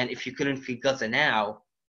 And if you couldn't feel Gaza now,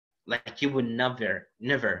 like, you would never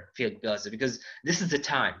feel Gaza, because this is the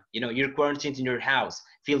time, you know, you're quarantined in your house,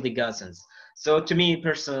 feel the Gazans. So to me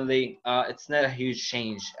personally, it's not a huge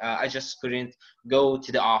change. I just couldn't go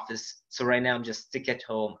to the office. So right now I'm just stick at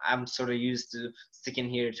home. I'm sort of used to sticking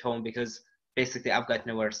here at home because basically I've got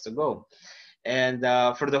nowhere else to go. And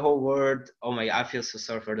for the whole world, oh my, I feel so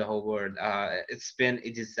sorry for the whole world. It's been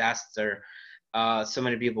a disaster. So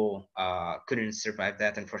many people couldn't survive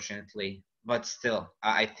that, unfortunately. But still,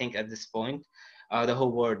 I think at this point, the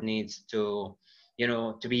whole world needs to, you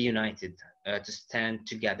know, to be united, to stand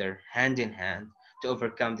together, hand in hand, to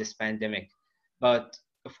overcome this pandemic. But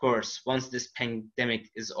of course, once this pandemic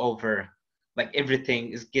is over, like,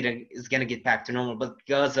 everything is gonna get back to normal. But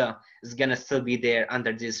Gaza is gonna still be there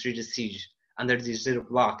under the Israeli siege, under the Israeli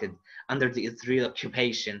blockade, under the Israeli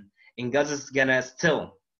occupation, and Gaza is gonna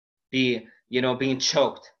still be, you know, being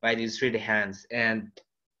choked by the Israeli hands. And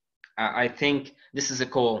I think this is a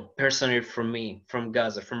call, personally, from me, from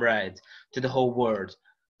Gaza, from Riyadh, to the whole world,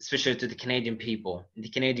 especially to the Canadian people, the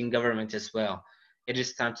Canadian government as well. It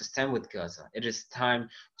is time to stand with Gaza. It is time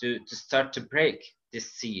to start to break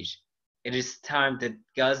this siege. It is time that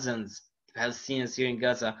Gazans, Palestinians here in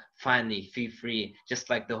Gaza, finally feel free, just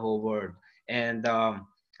like the whole world. And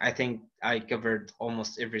I think I covered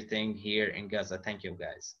almost everything here in Gaza. Thank you,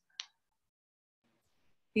 guys.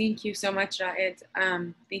 Thank you so much, Raed.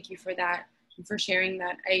 Thank you for that and for sharing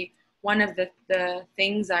that. One of the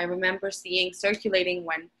things I remember seeing circulating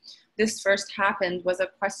when this first happened was a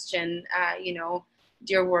question, you know,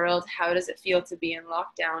 dear world, how does it feel to be in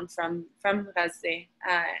lockdown from Gaza?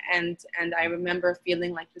 And I remember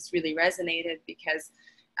feeling like this really resonated because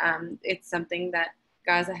it's something that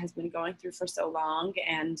Gaza has been going through for so long,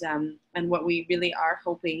 and what we really are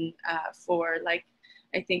hoping for, like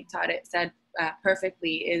I think Tariq said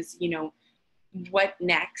perfectly, is, you know, what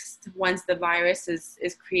next once the virus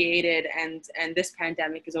is created and this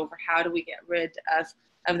pandemic is over? How do we get rid of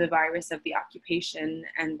the virus, of the occupation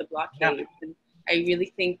and the blockade? Yeah. And I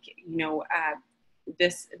really think, you know,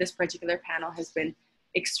 this particular panel has been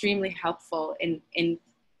extremely helpful in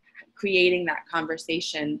creating that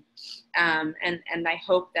conversation. And I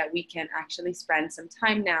hope that we can actually spend some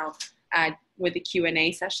time now with the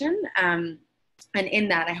Q&A session. And in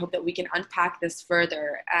that, I hope that we can unpack this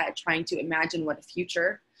further, trying to imagine what a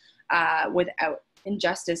future without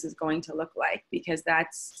injustice is going to look like, because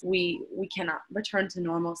we cannot return to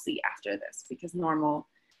normalcy after this, because normal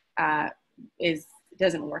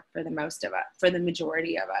doesn't work for the most of us, for the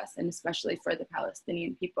majority of us, and especially for the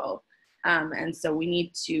Palestinian people. And so we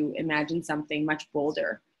need to imagine something much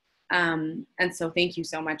bolder. And so thank you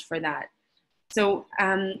so much for that. So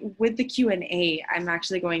with the Q&A, I'm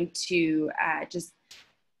actually going to just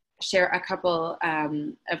share a couple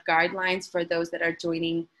of guidelines for those that are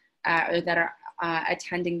joining or that are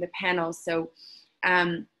attending the panel. So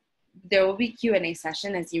there will be Q&A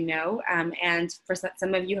session, as you know, and for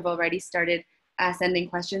some of you have already started sending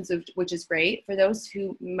questions, which is great. For those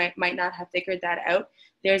who might not have figured that out,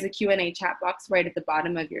 there's a Q&A chat box right at the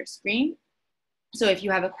bottom of your screen. So if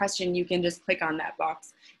you have a question, you can just click on that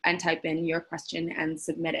box and type in your question and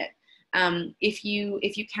submit it. If you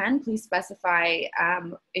can, please specify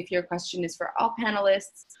if your question is for all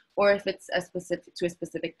panelists or if it's to a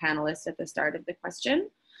specific panelist at the start of the question.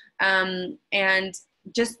 And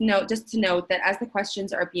just to note that as the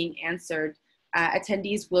questions are being answered,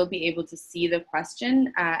 attendees will be able to see the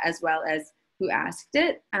question as well as who asked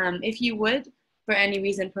it. If you would, for any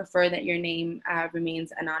reason, prefer that your name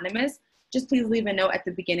remains anonymous, just please leave a note at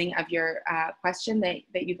the beginning of your question that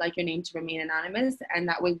you'd like your name to remain anonymous, and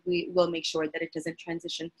that way we will make sure that it doesn't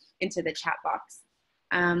transition into the chat box.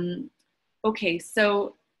 Okay,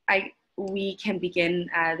 so we can begin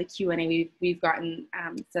the Q&A. We've gotten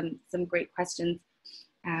some great questions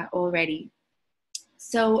already.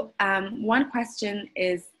 So one question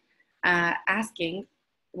is asking,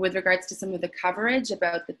 with regards to some of the coverage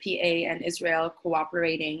about the PA and Israel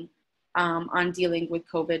cooperating on dealing with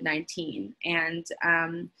COVID-19. And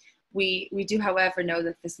we do, however, know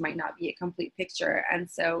that this might not be a complete picture. And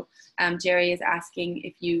so Jerry is asking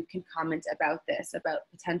if you can comment about this, about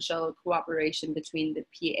potential cooperation between the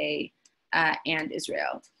PA and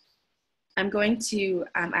Israel. I'm going to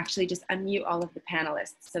actually just unmute all of the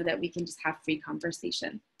panelists so that we can just have free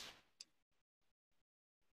conversation.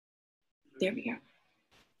 There we go.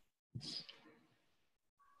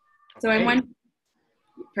 So okay. I'm wondering,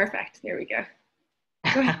 perfect, there we go.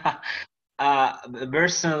 Go ahead.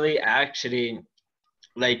 Personally, actually,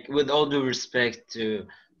 like with all due respect to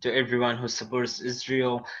everyone who supports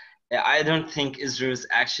Israel, I don't think Israel is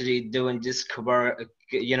actually doing this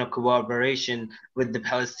cooperation with the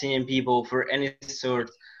Palestinian people for any sort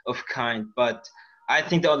of kind. But I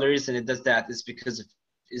think the only reason it does that is because of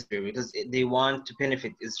Israel, because they want to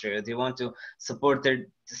benefit Israel. They want to support their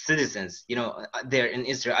citizens, there in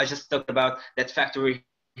Israel. I just talked about that factory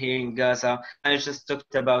here in Gaza. I just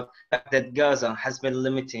talked about that Gaza has been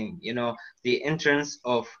limiting, the entrance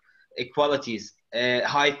of equalities,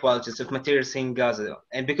 high qualities of materials in Gaza.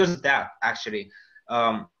 And because of that, actually,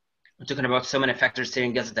 we're talking about so many factories here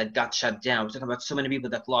in Gaza that got shut down. We're talking about so many people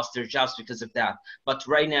that lost their jobs because of that. But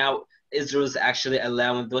right now, Israel is actually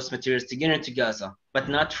allowing those materials to get into Gaza, but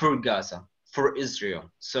not for Gaza, for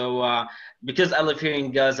Israel. So because I live here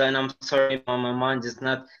in Gaza, and I'm sorry, my mind is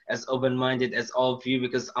not as open-minded as all of you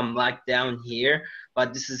because I'm locked down here,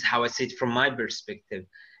 but this is how I see it from my perspective.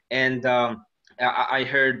 And I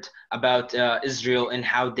heard about Israel and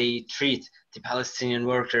how they treat the Palestinian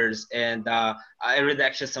workers, and I read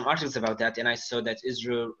actually some articles about that, and I saw that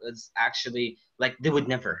Israel is actually, like, they would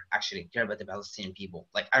never actually care about the Palestinian people.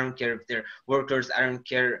 Like, I don't care if they're workers, I don't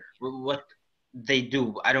care what they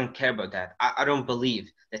do, I don't care about that. I don't believe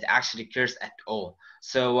that actually cares at all.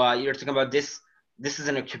 So you're talking about this is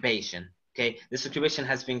an occupation, okay? This occupation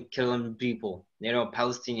has been killing people,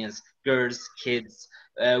 Palestinians, girls, kids,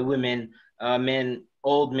 women, men,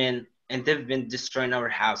 old men, and they've been destroying our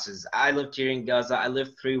houses. I lived here in Gaza. I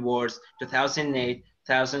lived 3 wars, 2008,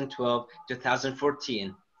 2012,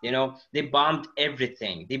 2014. They bombed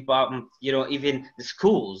everything. They bombed, even the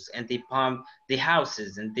schools, and they bombed the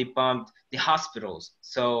houses, and they bombed the hospitals.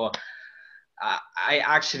 So I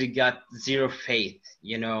actually got zero faith,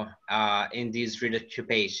 in this real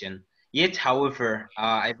occupation. Yet, however,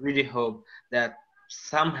 I really hope that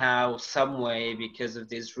somehow, some way, because of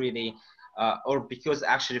this really, or because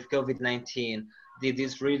actually of COVID-19,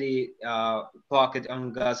 this really pocket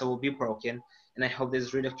on Gaza will be broken, and I hope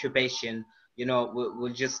this real occupation,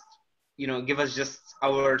 will just, give us just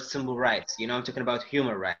our simple rights. I'm talking about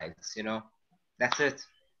human rights. That's it.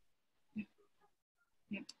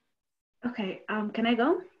 Okay, can I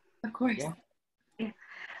go? Of course. Yeah.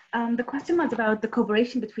 The question was about the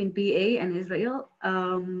cooperation between BA and Israel.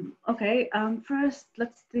 First,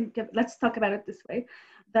 let's talk about it this way.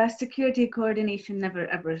 The security coordination never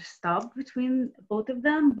ever stopped between both of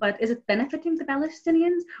them, but is it benefiting the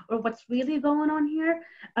Palestinians, or what's really going on here?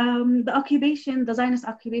 The Zionist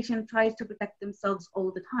occupation tries to protect themselves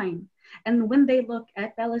all the time. And when they look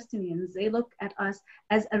at Palestinians, they look at us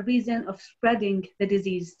as a reason of spreading the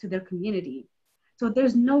disease to their community. So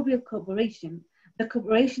there's no real cooperation. The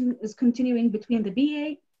cooperation is continuing between the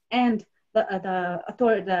BA and the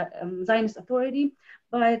Zionist authority,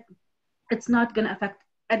 but it's not going to affect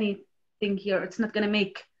anything here. It's not going to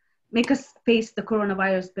make us face the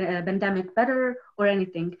coronavirus pandemic better or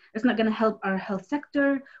anything. It's not going to help our health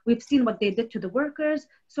sector. We've seen what they did to the workers.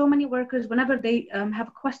 So many workers, whenever they have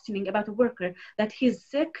a questioning about a worker that he's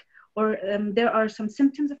sick or there are some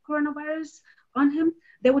symptoms of coronavirus on him,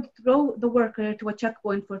 they would throw the worker to a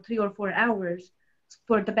checkpoint for 3 or 4 hours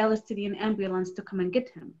for the Palestinian ambulance to come and get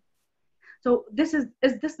him. So is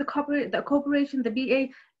this the cooperation the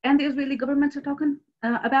BA and the Israeli governments are talking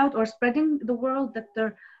about, or spreading the world that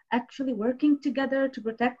they're actually working together to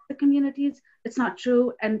protect the communities? It's not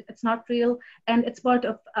true, and it's not real, and it's part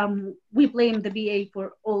of we blame the BA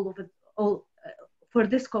for for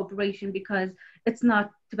this cooperation because it's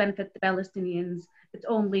not to benefit the Palestinians. It's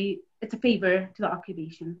a favor to the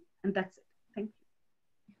occupation, and that's it. Thank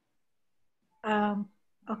you.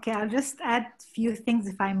 Okay, I'll just add a few things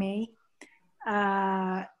if I may.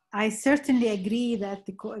 I certainly agree that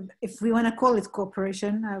if we want to call it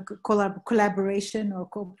cooperation, collaboration or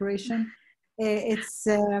cooperation, it's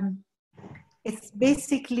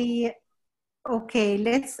basically okay.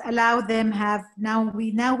 Let's allow them have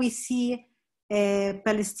now we see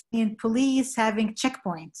Palestinian police having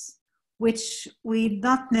checkpoints, which we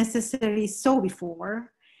not necessarily saw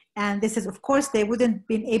before. And this is, of course, they wouldn't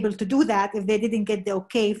been able to do that if they didn't get the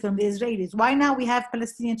okay from the Israelis. Why now we have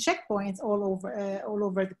Palestinian checkpoints all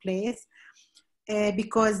over the place?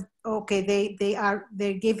 Because okay, they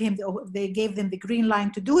gave them the green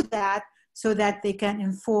line to do that, so that they can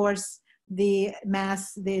enforce the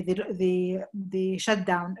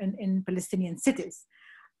shutdown in Palestinian cities.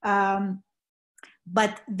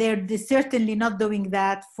 But they're certainly not doing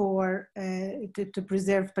that to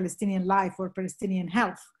preserve Palestinian life or Palestinian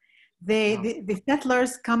health. The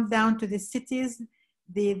settlers come down to the cities.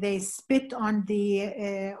 They spit on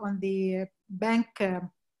the bank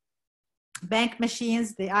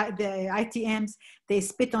machines, the ITMs. They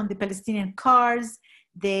spit on the Palestinian cars.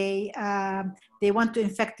 They want to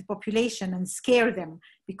infect the population and scare them,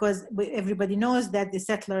 because everybody knows that the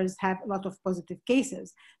settlers have a lot of positive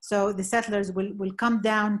cases. So the settlers will come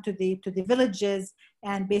down to the villages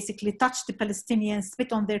and basically touch the Palestinians,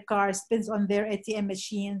 spit on their cars, spit on their ATM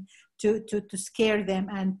machine to scare them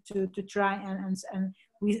and to try and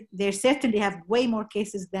they certainly have way more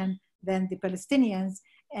cases than the Palestinians,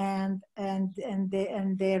 and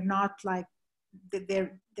they're not like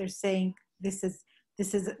they're saying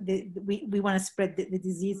we want to spread the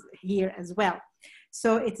disease here as well.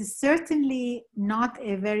 So it is certainly not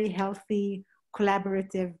a very healthy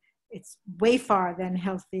collaborative. It's way far than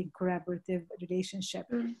healthy collaborative relationship.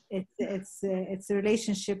 It's a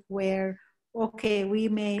relationship where, okay, we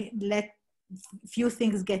may let few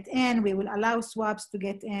things get in. We will allow swabs to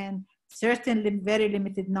get in, certainly very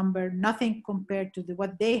limited number, nothing compared to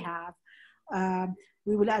what they have.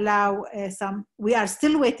 We will allow some. We are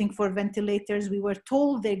still waiting for ventilators. We were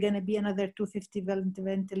told there are going to be another 250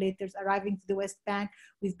 ventilators arriving to the West Bank.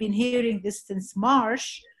 We've been hearing this since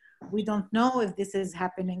March. We don't know if this is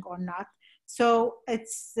happening or not. So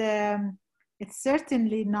it's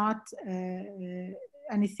certainly not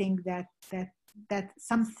anything that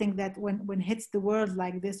something that when hits the world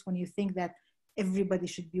like this, when you think that everybody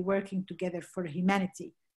should be working together for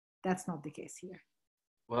humanity, that's not the case here.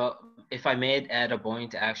 Well, if I may add a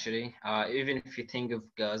point, actually, even if you think of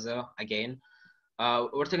Gaza again,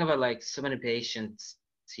 we're talking about like so many patients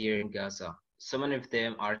here in Gaza. So many of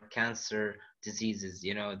them are cancer diseases,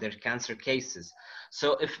 they're cancer cases.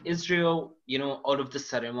 So if Israel, all of the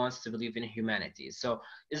sudden wants to believe in humanity, so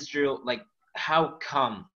Israel, like, how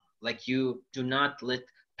come, like, you do not let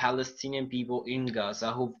Palestinian people in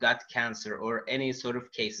Gaza who've got cancer or any sort of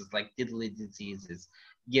cases like deadly diseases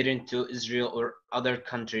get into Israel or other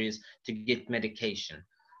countries to get medication?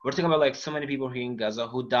 We're talking about like so many people here in Gaza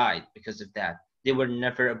who died because of that. They were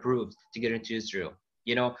never approved to get into Israel.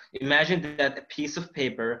 Imagine that a piece of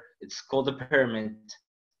paper, it's called a permit,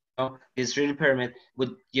 the Israeli permit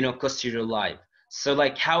would, cost you your life. So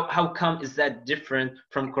like, how come is that different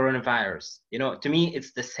from coronavirus? To me,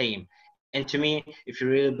 it's the same. And to me, if you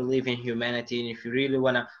really believe in humanity and if you really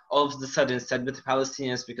want to all of a sudden stand with the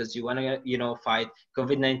Palestinians because you want to, fight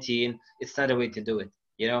COVID-19, it's not a way to do it.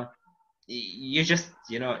 You just,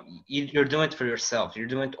 you're doing it for yourself. You're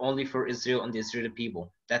doing it only for Israel and the Israeli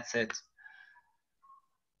people. That's it.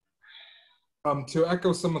 To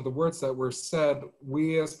echo some of the words that were said,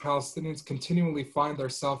 we as Palestinians continually find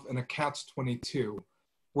ourselves in a catch-22.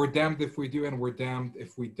 We're damned if we do and we're damned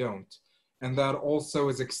if we don't. And that also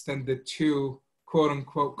is extended to quote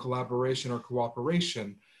unquote collaboration or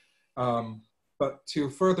cooperation. But to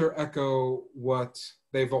further echo what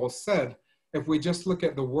they've all said, if we just look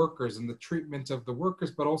at the workers and the treatment of the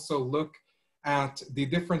workers, but also look at the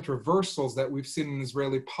different reversals that we've seen in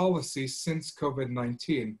Israeli policy since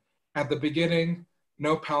COVID-19. At the beginning,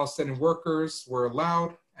 no Palestinian workers were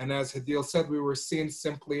allowed. And as Hadil said, we were seen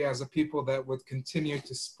simply as a people that would continue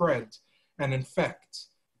to spread and infect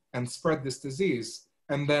and spread this disease.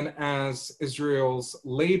 And then as Israel's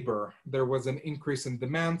labor, there was an increase in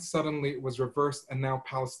demand. Suddenly it was reversed and now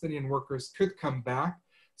Palestinian workers could come back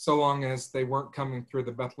so long as they weren't coming through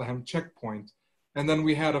the Bethlehem checkpoint. And then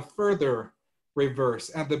we had a further reverse.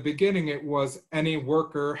 At the beginning, it was any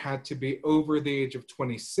worker had to be over the age of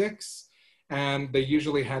 26, and they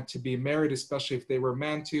usually had to be married, especially if they were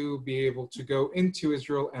man, to be able to go into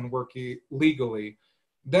Israel and work legally.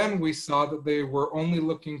 Then we saw that they were only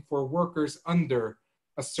looking for workers under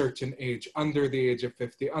a certain age, under the age of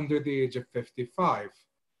 50, under the age of 55.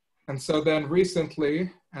 And so then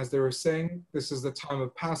recently, as they were saying, this is the time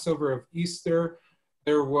of Passover, of Easter,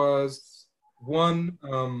 there was one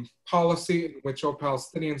policy in which all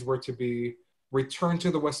Palestinians were to be returned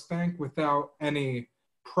to the West Bank without any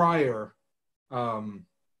prior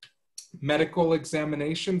medical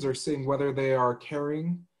examinations or seeing whether they are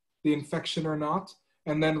carrying the infection or not.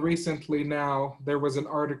 And then recently now, there was an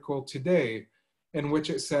article today in which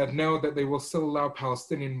it said, no, that they will still allow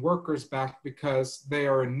Palestinian workers back because they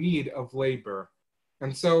are in need of labor.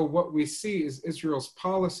 And so what we see is Israel's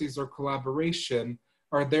policies or collaboration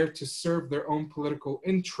are there to serve their own political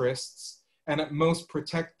interests and at most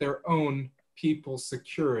protect their own people's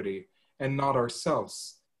security and not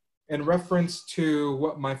ourselves. In reference to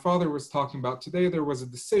what my father was talking about today, there was a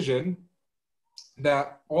decision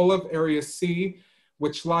that all of Area C,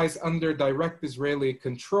 which lies under direct Israeli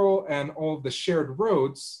control, and all of the shared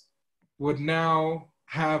roads would now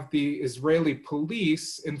have the Israeli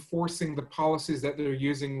police enforcing the policies that they're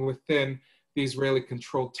using within the Israeli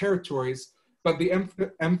controlled territories. But the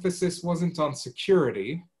emphasis wasn't on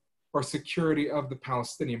security or security of the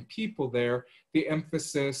Palestinian people there. The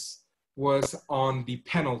emphasis was on the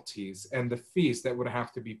penalties and the fees that would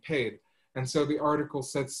have to be paid. And so the article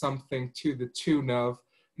said something to the tune of,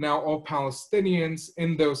 now all Palestinians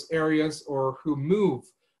in those areas or who move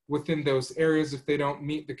within those areas, if they don't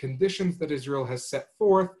meet the conditions that Israel has set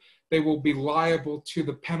forth, they will be liable to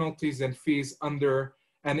the penalties and fees under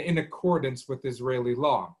and in accordance with Israeli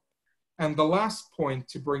law. And the last point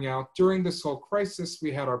to bring out, during this whole crisis,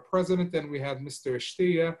 we had our president and we had Mr.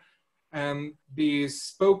 Ishtiya and the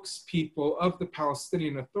spokespeople of the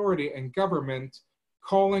Palestinian Authority and government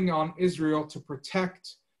calling on Israel to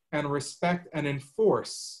protect and respect and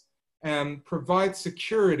enforce and provide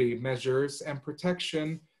security measures and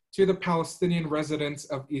protection to the Palestinian residents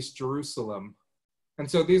of East Jerusalem.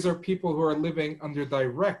 And so these are people who are living under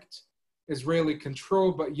direct Israeli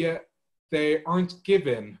control, but yet they aren't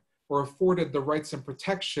given or afforded the rights and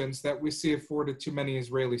protections that we see afforded to many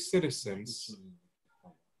Israeli citizens.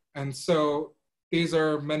 And so these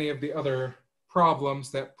are many of the other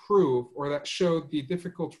problems that prove or that show the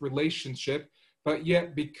difficult relationship, but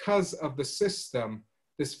yet because of the system,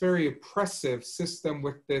 this very oppressive system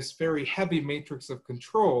with this very heavy matrix of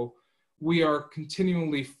control, we are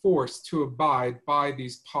continually forced to abide by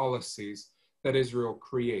these policies that Israel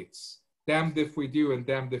creates. Damned if we do and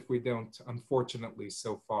damned if we don't, unfortunately,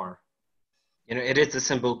 so far. It is a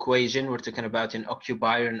simple equation. We're talking about an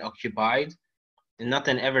occupier and occupied, and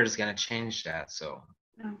nothing ever is going to change that. So,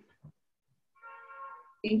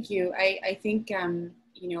 thank you. I think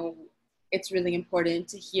it's really important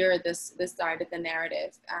to hear this side of the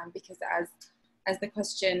narrative because as the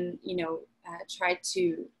question tried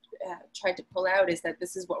to pull out, is that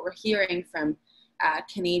this is what we're hearing from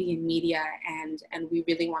Canadian media, and we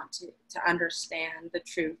really want to understand the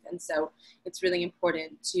truth. And so it's really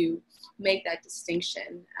important to make that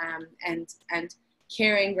distinction and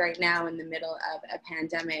caring right now in the middle of a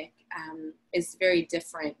pandemic is very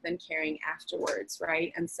different than caring afterwards,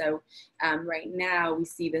 right? And so right now we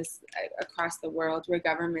see this across the world where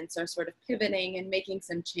governments are sort of pivoting and making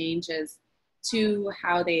some changes to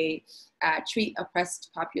how they treat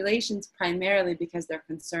oppressed populations, primarily because they're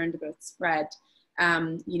concerned about spread.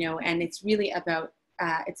 You know, and it's really about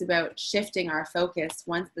shifting our focus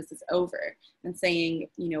once this is over and saying,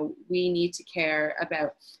 you know, we need to care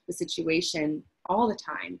about the situation all the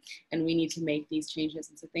time, and we need to make these changes.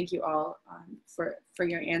 And so thank you all for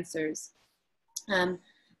your answers.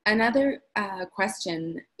 Another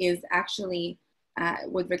question is actually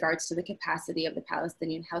with regards to the capacity of the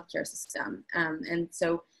Palestinian healthcare system. And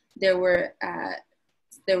so there was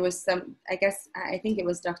some, I think it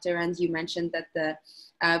was Dr. Renz, you mentioned that the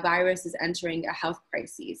virus is entering a health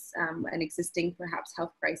crisis, an existing perhaps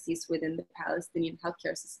health crisis within the Palestinian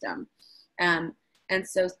healthcare system. And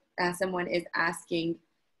so someone is asking,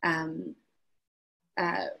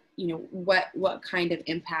 you know, what kind of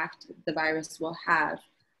impact the virus will have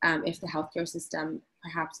if the healthcare system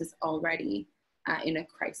perhaps is already in a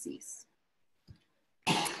crisis.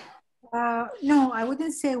 No, I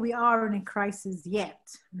wouldn't say we are in a crisis yet.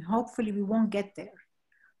 Hopefully we won't get there.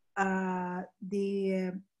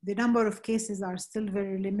 The number of cases are still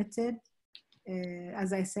very limited.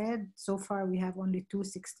 As I said, so far we have only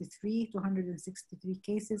 263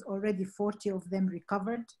 cases, already 40 of them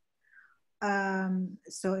recovered.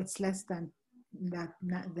 So it's less than that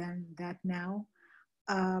now.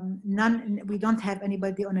 We don't have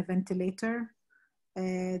anybody on a ventilator.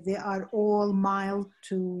 They are all mild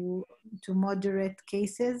to moderate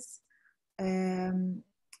cases. They're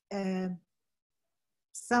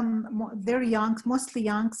young, mostly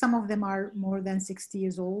young. Some of them are more than 60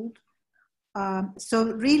 years old.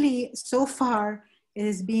 So really, so far, it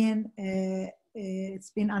has been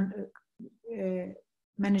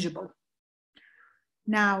manageable.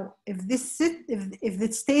 Now, if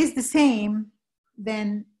it stays the same,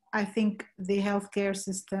 then I think the healthcare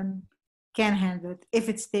system can handle it. If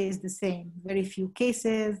it stays the same, very few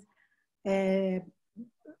cases.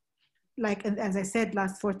 Like, as I said,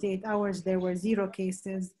 last 48 hours, there were 0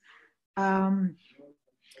 cases.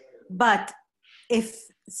 But if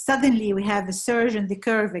suddenly we have a surge in the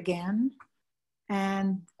curve again,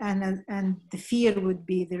 and the fear would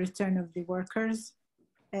be the return of the workers,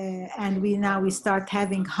 and we start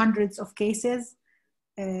having hundreds of cases,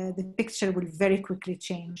 the picture will very quickly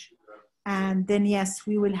change. And then, yes,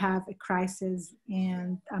 we will have a crisis,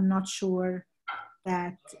 and I'm not sure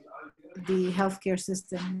that the healthcare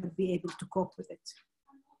system will be able to cope with it.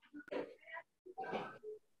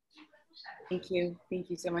 Thank you.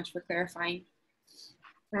 Thank you so much for clarifying.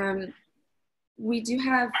 We do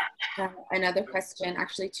have another question,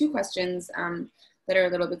 actually 2 questions that are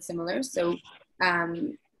a little bit similar. So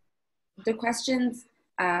the questions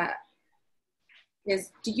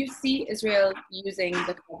is, do you see Israel using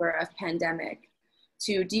the cover of pandemic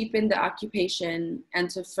to deepen the occupation and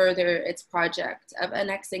to further its project of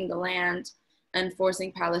annexing the land and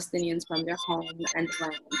forcing Palestinians from their home and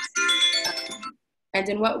land? And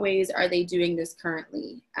in what ways are they doing this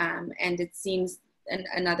currently? And it seems, and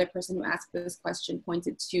another person who asked this question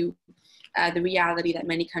pointed to the reality that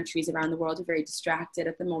many countries around the world are very distracted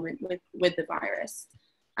at the moment with the virus.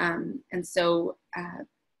 And so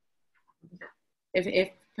if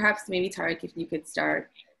perhaps maybe Tariq, if you could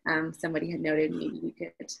start, somebody had noted, maybe you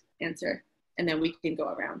could answer, and then we can go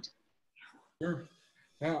around. Sure.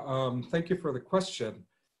 Yeah, thank you for the question.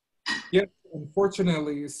 Yes,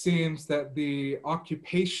 unfortunately, it seems that the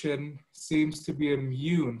occupation seems to be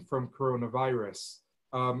immune from coronavirus.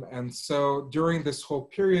 And so during this whole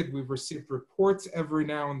period, we've received reports every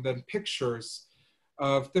now and then, pictures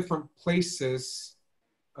of different places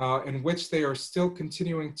in which they are still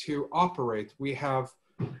continuing to operate. We have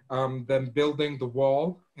them building the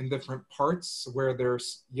wall in different parts where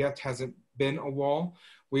there's yet hasn't been a wall.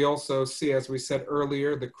 We also see, as we said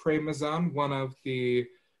earlier, the Kremazan, one of the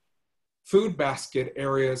food basket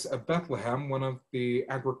areas of Bethlehem, one of the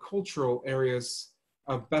agricultural areas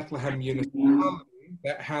of Bethlehem municipality,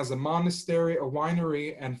 that has a monastery, a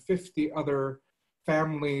winery, and 50 other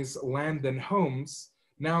families' land and homes.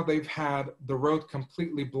 Now they've had the road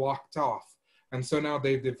completely blocked off. And so now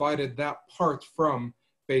they've divided that part from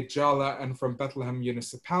Beit Jala and from Bethlehem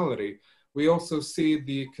municipality. We also see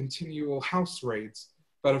the continual house raids.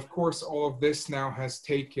 But of course, all of this now has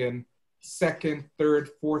taken 2nd, 3rd,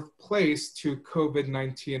 4th place to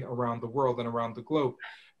COVID-19 around the world and around the globe.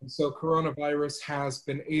 And so coronavirus has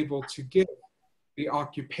been able to give the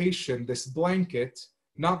occupation this blanket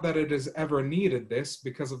Not that it has ever needed this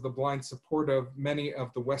because of the blind support of many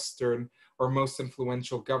of the Western or most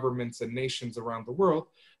influential governments and nations around the world,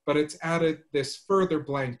 but it's added this further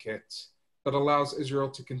blanket that allows Israel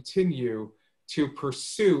to continue to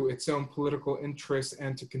pursue its own political interests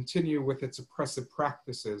and to continue with its oppressive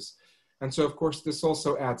practices. And so, of course, this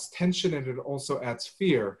also adds tension and it also adds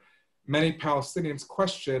fear. Many Palestinians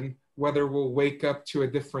question whether we'll wake up to a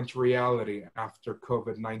different reality after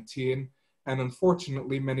COVID-19. And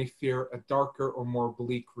unfortunately, many fear a darker or more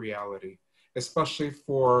bleak reality, especially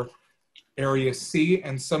for Area C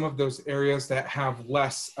and some of those areas that have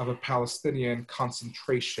less of a Palestinian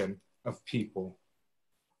concentration of people.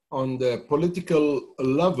 On the political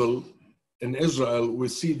level in Israel, we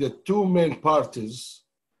see the two main parties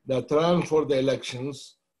that ran for the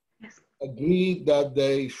elections agreed that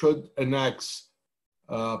they should annex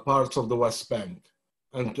parts of the West Bank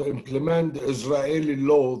and to implement Israeli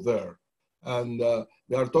law there. And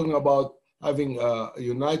they are talking about having a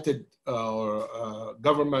united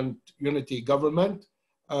government, unity government,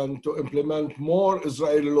 and to implement more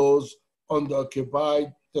Israeli laws on the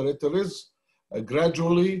occupied territories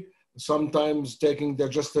gradually, sometimes taking the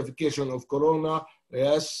justification of Corona.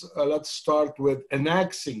 Yes, let's start with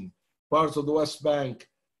annexing parts of the West Bank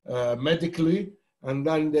medically, and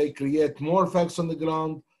then they create more facts on the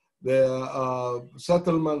ground. The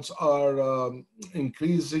settlements are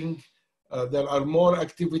increasing. There are more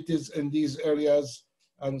activities in these areas,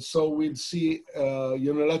 and so we'll see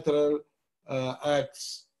unilateral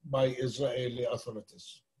acts by Israeli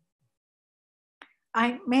authorities.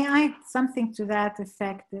 May I add something to that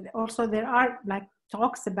effect? That also there are like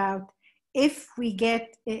talks about if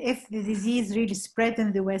the disease really spread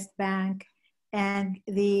in the West Bank and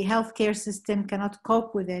the healthcare system cannot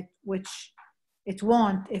cope with it, which it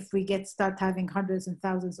won't if we start having hundreds and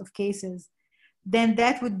thousands of cases, then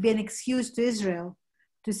that would be an excuse to Israel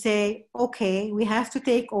to say, okay, we have to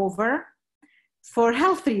take over for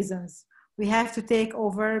health reasons. We have to take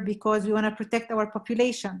over because we want to protect our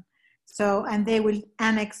population. So, and they will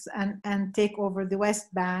annex and take over the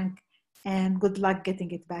West Bank, and good luck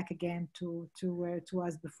getting it back again to where it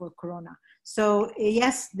was before Corona. So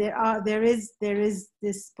yes, there is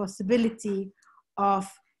this possibility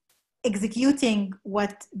of executing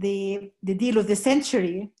what the deal of the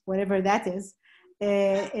century, whatever that is,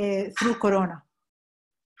 through Corona.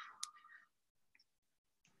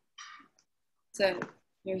 So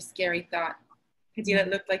your scary thought. Hadila, it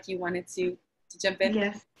looked like you wanted to jump in.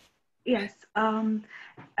 Yes.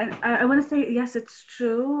 I want to say, yes, it's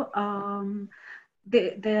true.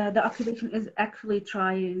 The occupation is actually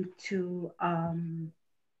trying to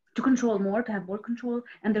control more, to have more control,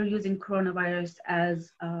 and they're using coronavirus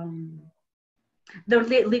as they're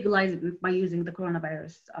legalizing it by using the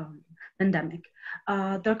coronavirus pandemic.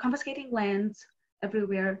 They're confiscating lands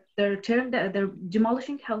everywhere. They're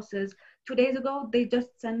demolishing houses. 2 days ago, they just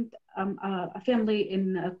sent a family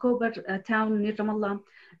in Kobar, a town near Ramallah,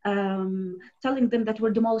 telling them that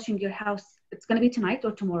we're demolishing your house. It's going to be tonight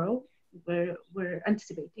or tomorrow. We're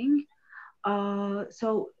anticipating.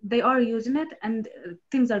 So they are using it, and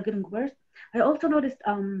things are getting worse. I also noticed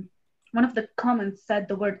one of the comments said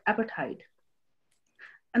the word apartheid.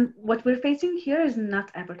 And what we're facing here is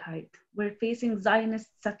not apartheid. We're facing Zionist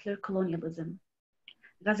settler colonialism.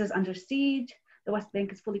 Gaza is under siege. The West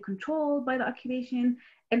Bank is fully controlled by the occupation.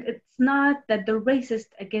 And it's not that they're racist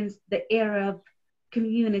against the Arab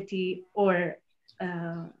community or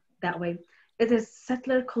that way. It is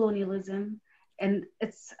settler colonialism, and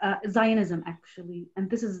it's Zionism, actually. And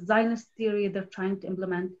this is Zionist theory they're trying to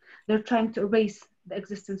implement. They're trying to erase the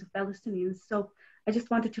existence of Palestinians. So I just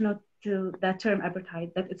wanted to note to that term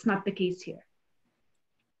apartheid, that it's not the case here.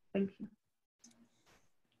 Thank you.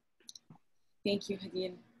 Thank you,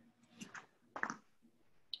 Hadid.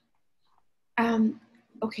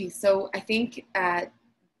 Okay, so I think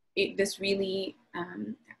this really,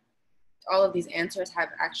 all of these answers have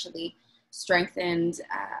actually strengthened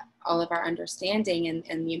all of our understanding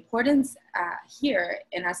and the importance here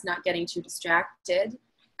in us not getting too distracted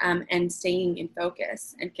and staying in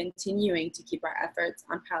focus and continuing to keep our efforts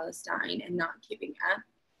on Palestine and not giving up,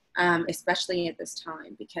 especially at this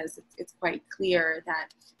time, because it's quite clear that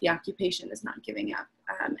the occupation is not giving up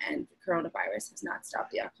and the coronavirus has not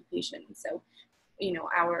stopped the occupation. So, you know,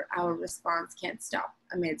 our response can't stop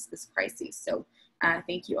amidst this crisis. So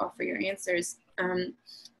thank you all for your answers.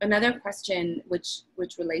 Another question which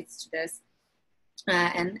relates to this,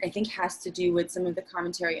 and I think has to do with some of the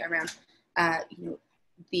commentary around, you know,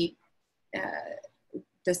 the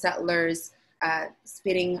settlers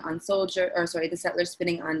spitting on the settlers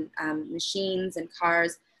spitting on machines and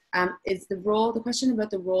cars, is the question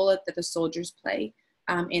about the role that the soldiers play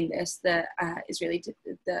in this, the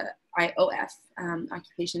the IOF,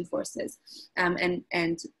 occupation forces,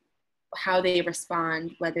 and how they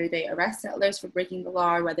respond, whether they arrest settlers for breaking the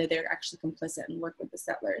law or whether they're actually complicit and work with the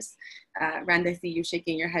settlers. Rand, I see you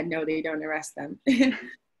shaking your head. No, they don't arrest them.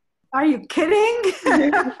 Are you kidding?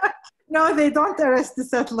 No, they don't arrest the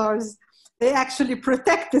settlers. They actually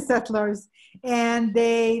protect the settlers, and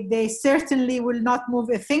they certainly will not move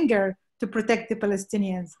a finger to protect the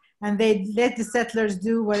Palestinians, and they let the settlers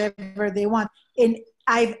do whatever they want.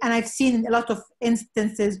 I've seen a lot of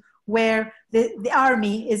instances where the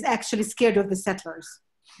army is actually scared of the settlers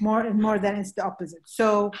more than it's the opposite.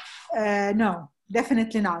 So no,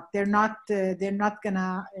 definitely not. They're not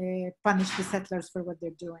gonna punish the settlers for what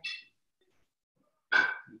they're doing.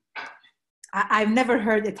 I've never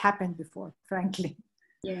heard it happen before, frankly.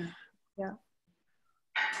 Yeah. Yeah.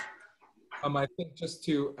 I think just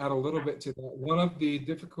to add a little bit to that, one of the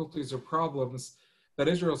difficulties or problems that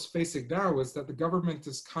Israel's facing now is that the government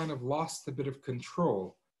has kind of lost a bit of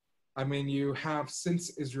control. I mean, you have,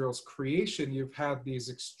 since Israel's creation, you've had these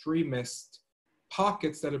extremist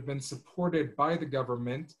pockets that have been supported by the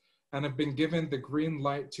government and have been given the green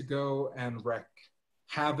light to go and wreak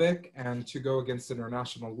havoc and to go against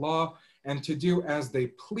international law and to do as they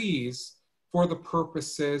please for the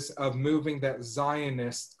purposes of moving that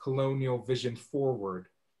Zionist colonial vision forward.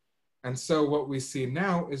 And so what we see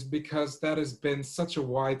now is because that has been such a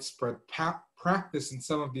widespread practice in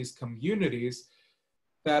some of these communities,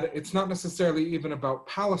 that it's not necessarily even about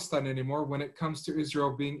Palestine anymore when it comes to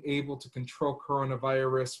Israel being able to control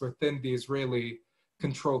coronavirus within the Israeli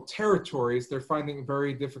controlled territories. They're finding it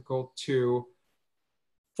very difficult to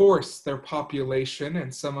force their population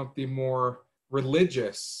and some of the more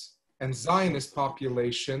religious and Zionist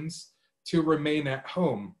populations to remain at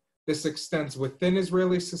home. This extends within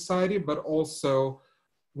Israeli society, but also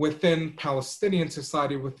within Palestinian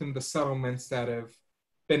society, within the settlements that have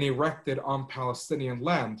been erected on Palestinian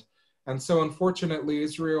land. And so unfortunately,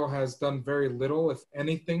 Israel has done very little, if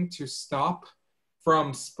anything, to stop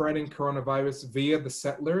from spreading coronavirus via the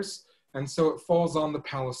settlers. And so it falls on the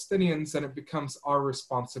Palestinians and it becomes our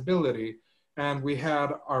responsibility. And we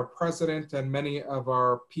had our president and many of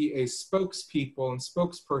our PA spokespeople and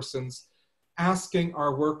spokespersons asking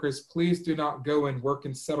our workers, please do not go and work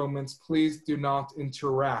in settlements, please do not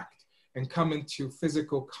interact and come into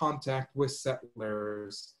physical contact with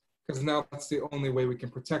settlers, because now that's the only way we can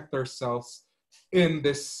protect ourselves in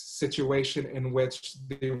this situation in which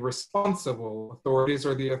the responsible authorities,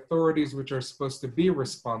 or the authorities which are supposed to be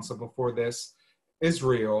responsible for this,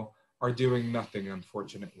 Israel, are doing nothing,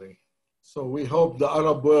 unfortunately. So we hope the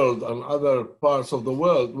Arab world and other parts of the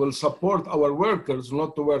world will support our workers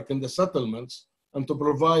not to work in the settlements and to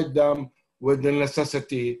provide them with the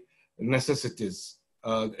necessities.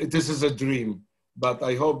 This is a dream, but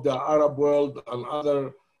I hope the Arab world and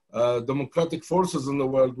other democratic forces in the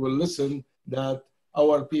world will listen that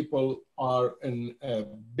our people are in a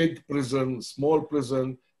big prison, small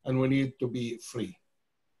prison, and we need to be free.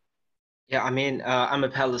 Yeah, I mean, I'm a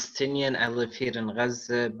Palestinian. I live here in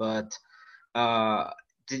Gaza, but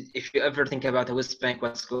if you ever think about the West Bank,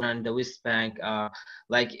 what's going on in the West Bank,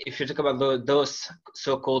 like if you talk about those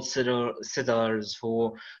so-called settlers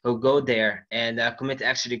who go there and commit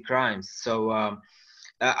actually crimes. So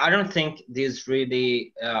I don't think the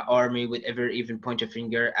Israeli army would ever even point a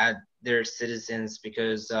finger at their citizens,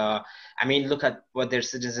 because I mean, look at what their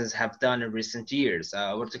citizens have done in recent years.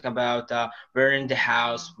 We're talking about burning the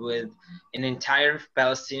house with an entire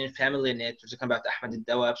Palestinian family in it. We're talking about Ahmed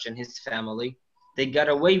al-Dawabsh and his family. They got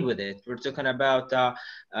away with it. We're talking about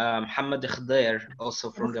Mohammed Khadir,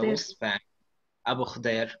 also from the West Bank. Abu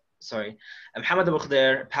Khadir, sorry. Mohammed Abu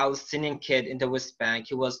Khadir, Palestinian kid in the West Bank,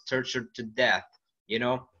 he was tortured to death, you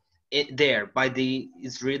know, there by the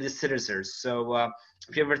Israeli citizens. So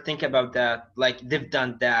if you ever think about that, like they've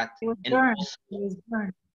done that. He was and burned. also, He was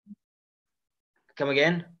burned. come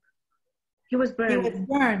again? He was burned. He was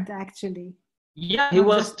burned, actually. Yeah, he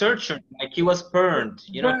was tortured, like he was burned,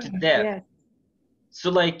 you know, to death. Yes. So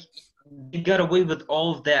like he got away with all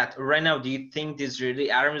of that. Right now, do you think the Israeli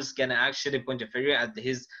army is gonna actually point a finger at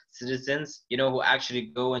his citizens, you know, who actually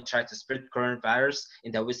go and try to spread coronavirus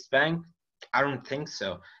in the West Bank? I don't think so.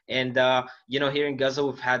 And you know, here in Gaza,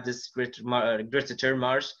 we've had this Great Return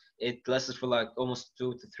March. It lasted for like almost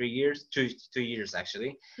 2 to 3 years, two years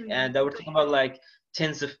actually. And we're talking about like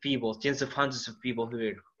tens of people, tens of hundreds of people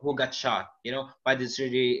who got shot, you know, by the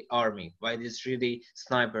Israeli army, by the Israeli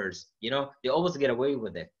snipers. You know, they always get away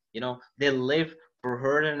with it. You know, they live for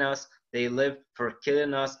hurting us. They live for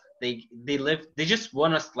killing us. They just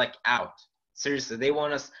want us like out. Seriously, they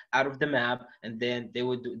want us out of the map, and then they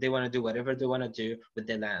want to do whatever they want to do with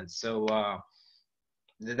the land. So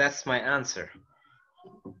that's my answer.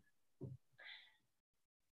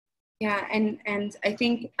 Yeah, and I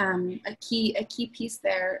think a key piece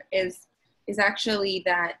there is actually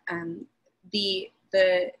that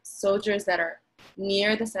the soldiers that are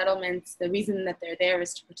near the settlements, the reason that they're there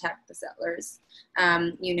is to protect the settlers,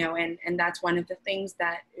 you know, and that's one of the things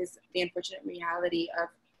that is the unfortunate reality of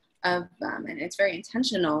and it's very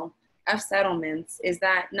intentional, of settlements, is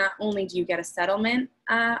that not only do you get a settlement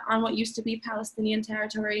on what used to be Palestinian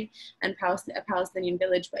territory and a Palestinian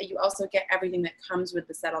village, but you also get everything that comes with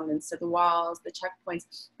the settlements, so the walls, the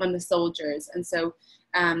checkpoints, and the soldiers. And so,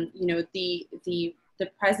 you know, the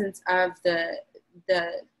presence of the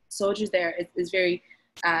soldiers there is very,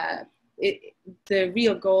 the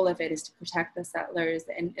real goal of it is to protect the settlers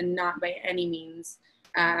and not by any means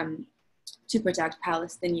to protect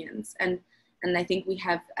Palestinians. And I think we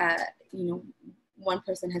have, you know, one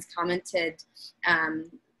person has commented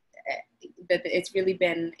that it's really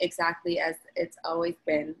been exactly as it's always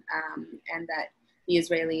been, and that the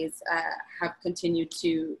Israelis have continued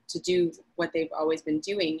to do what they've always been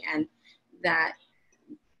doing, and that,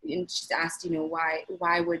 and she's asked, you know,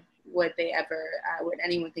 why would they ever, would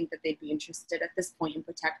anyone think that they'd be interested at this point in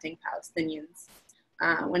protecting Palestinians,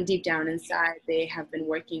 when deep down inside they have been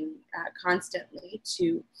working constantly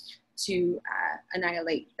to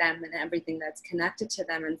annihilate them and everything that's connected to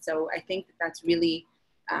them. And so I think that's really,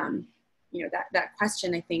 you know, that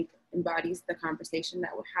question, I think, embodies the conversation that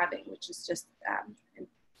we're having, which is just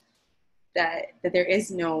that there is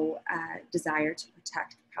no desire to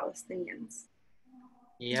protect Palestinians.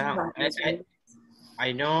 Yeah,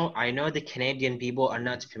 I know the Canadian people are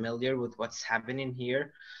not familiar with what's happening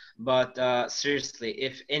here, but seriously,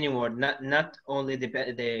 if anyone, not only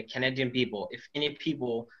the Canadian people, if any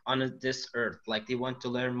people on this earth, like they want to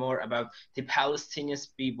learn more about the Palestinian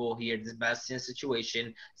people here, the Palestinian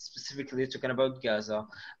situation, specifically talking about Gaza,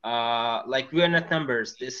 like We Are Not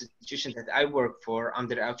Numbers, the institution that I work for, I'm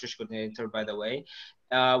the outreach coordinator, by the way.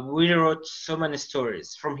 We wrote so many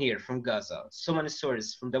stories from here, from Gaza, so many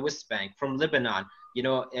stories from the West Bank, from Lebanon, you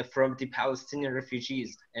know, from the Palestinian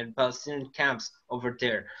refugees and Palestinian camps over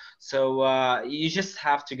there. So you just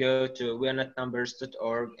have to go to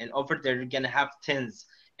wearenotnumbers.org, and over there you're gonna have tens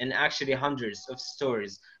and actually hundreds of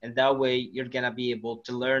stories, and that way you're gonna be able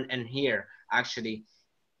to learn and hear actually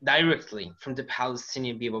directly from the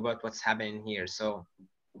Palestinian people about what's happening here. So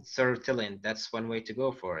storytelling, that's one way to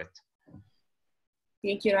go for it.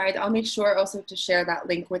 Thank you, Raed. I'll make sure also to share that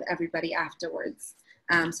link with everybody afterwards,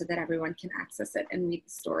 so that everyone can access it and read the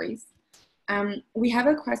stories. We have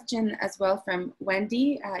a question as well from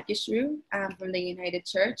Wendy Gishru from the United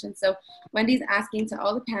Church. And so Wendy's asking to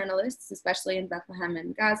all the panelists, especially in Bethlehem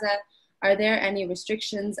and Gaza, are there any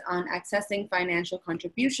restrictions on accessing financial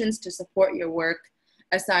contributions to support your work,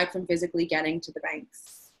 aside from physically getting to the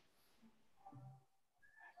banks?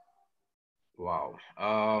 Wow.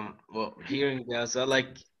 Well, here in Gaza,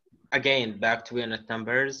 like, again, back to We Are Not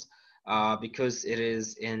Numbers, because it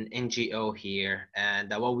is an NGO here,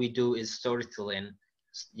 and what we do is storytelling.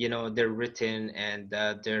 You know, they're written and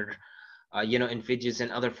they're, you know, in videos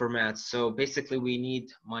and other formats. So basically, we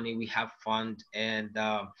need money, we have fund, and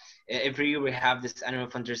every year we have this annual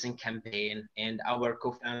fundraising campaign, and our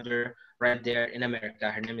co-founder right there in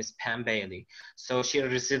America, her name is Pam Bailey. So she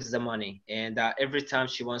receives the money, and every time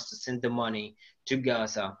she wants to send the money to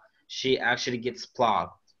Gaza, she actually gets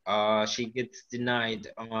blocked. She gets denied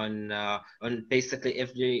on basically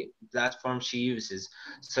every platform she uses.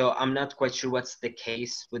 So I'm not quite sure what's the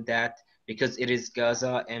case with that, because it is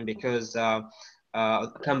Gaza, and because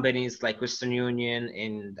companies like Western Union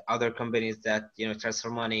and other companies that, you know,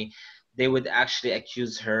 transfer money, they would actually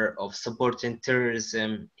accuse her of supporting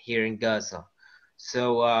terrorism here in Gaza.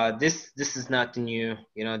 So this is not new.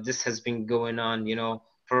 You know, this has been going on, you know,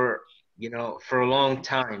 for a long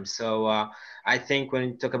time. So I think when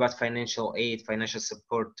you talk about financial aid, financial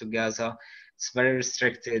support to Gaza, it's very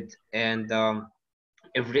restricted, and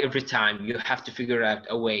every time you have to figure out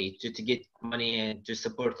a way to get money and to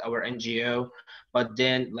support our NGO. But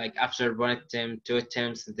then, like, after one attempt, two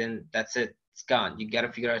attempts, then that's it. It's gone. You got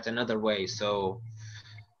to figure out another way. So,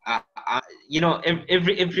 you know,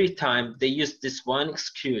 every time they use this one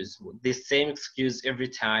excuse, the same excuse every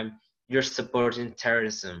time, you're supporting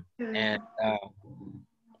terrorism, and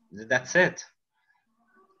that's it.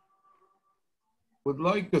 Would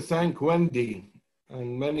like to thank Wendy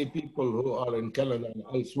and many people who are in Canada and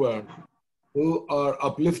elsewhere who are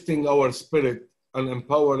uplifting our spirit and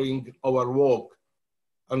empowering our walk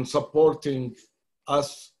and supporting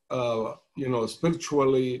us, you know,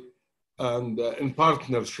 spiritually and in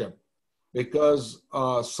partnership, because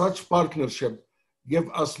such partnership give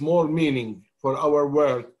us more meaning for our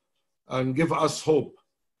work and give us hope.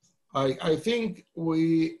 I think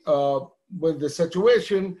we, with the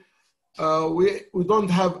situation, we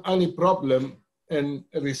don't have any problem in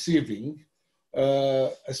receiving,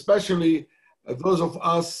 especially those of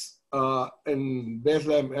us in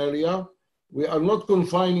Bethlehem area. We are not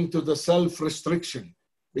confining to the self-restriction,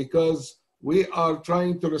 because we are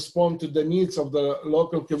trying to respond to the needs of the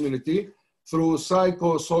local community through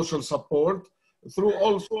psychosocial support, through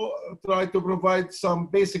also try to provide some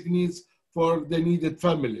basic needs for the needed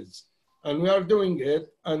families. And we are doing it.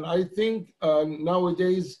 And I think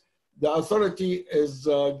nowadays the authority is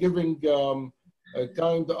giving a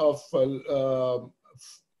kind of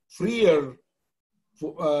freer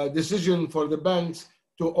decision for the banks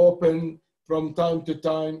to open from time to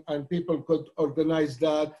time, and people could organize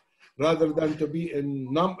that rather than to be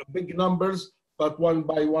in big numbers, but one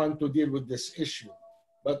by one to deal with this issue.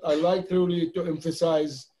 But I like really to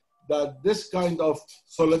emphasize that this kind of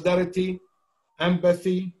solidarity,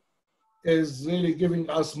 empathy is really giving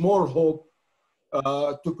us more hope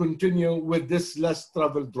to continue with this less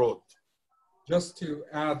traveled road. Just to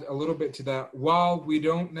add a little bit to that, while we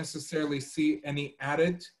don't necessarily see any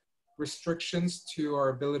added restrictions to our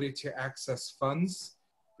ability to access funds,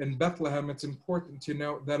 in Bethlehem, it's important to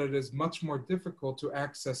note that it is much more difficult to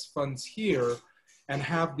access funds here and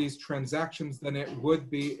have these transactions than it would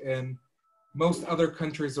be in most other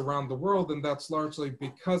countries around the world. And that's largely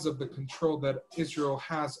because of the control that Israel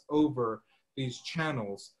has over these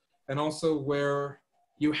channels. And also where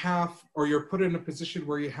you have, or you're put in a position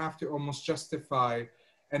where you have to almost justify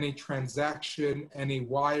any transaction, any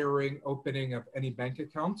wiring, opening of any bank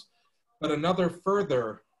account. But another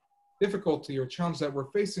further difficulty or challenge that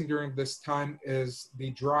we're facing during this time is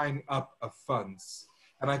the drying up of funds.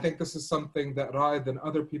 And I think this is something that Raed and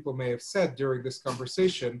other people may have said during this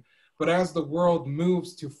conversation, but as the world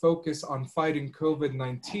moves to focus on fighting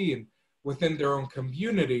COVID-19 within their own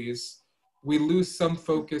communities, we lose some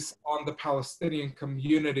focus on the Palestinian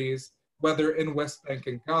communities, whether in West Bank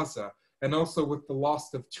and Gaza, and also with the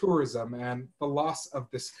loss of tourism and the loss of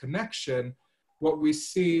this connection, what we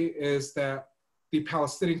see is that the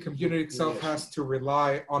Palestinian community itself has to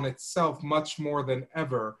rely on itself much more than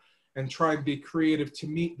ever and try and be creative to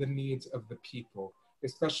meet the needs of the people,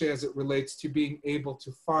 especially as it relates to being able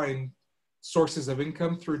to find sources of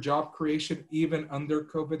income through job creation, even under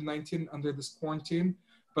COVID-19, under this quarantine,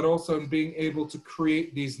 but also in being able to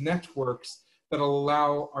create these networks that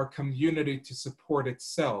allow our community to support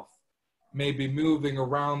itself, maybe moving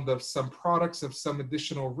around of some products, of some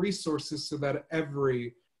additional resources so that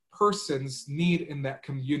every person's need in that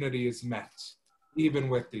community is met, even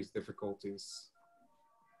with these difficulties.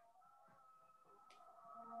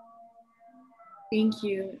 Thank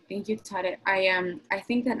you, Tariq. I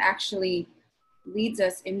think that actually leads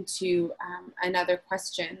us into another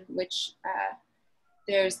question, which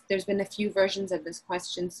there's been a few versions of this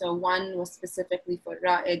question. So one was specifically for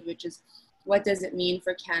Raed, which is, what does it mean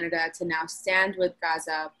for Canada to now stand with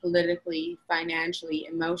Gaza politically, financially,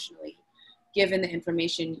 emotionally? Given the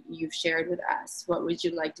information you've shared with us, what would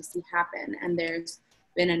you like to see happen? And there's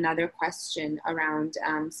been another question around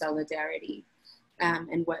solidarity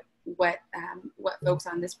and what folks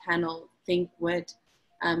on this panel think would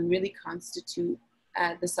really constitute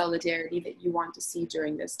the solidarity that you want to see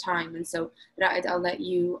during this time. And so, Raed, I'll let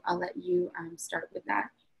you start with that.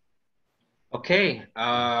 Okay,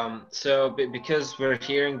 so because we're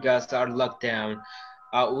here in Gaza, our lockdown,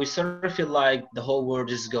 we sort of feel like the whole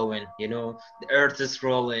world is going, you know, the earth is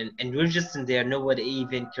rolling, and we're just in there. Nobody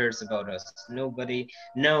even cares about us. Nobody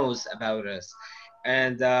knows about us.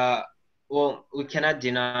 And, well, we cannot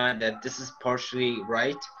deny that this is partially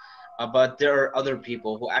right, but there are other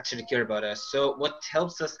people who actually care about us. So what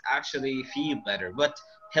helps us actually feel better? What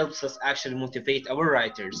helps us actually motivate our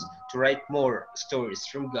writers to write more stories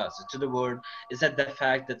from Gaza to the world is that the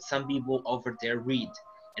fact that some people over there read.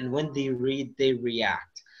 And when they read, they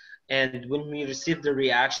react. And when we receive the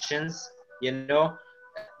reactions, they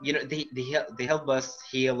help us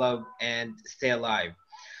heal up and stay alive.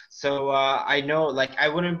 So I know, like, I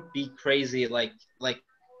wouldn't be crazy, like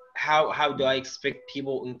how do I expect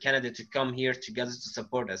people in Canada to come here to Gaza to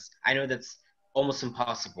support us? I know that's almost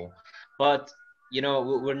impossible, but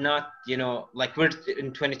we're not, like, we're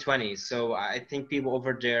in 2020, so I think people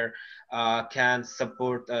over there can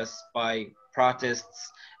support us by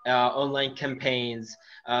protests, online campaigns,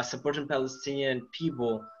 supporting Palestinian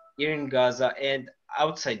people here in Gaza and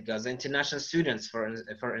outside Gaza, international students, for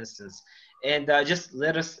instance. And just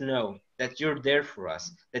let us know that you're there for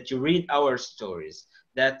us, that you read our stories,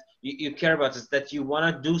 that you care about, is that you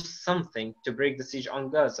want to do something to break the siege on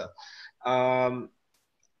Gaza.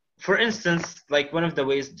 For instance, like one of the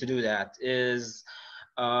ways to do that is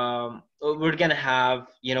we're gonna have,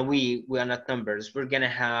 we are not numbers. We're gonna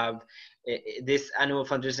have this annual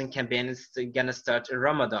fundraising campaign is gonna start in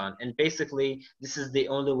Ramadan, and basically this is the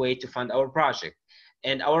only way to fund our project.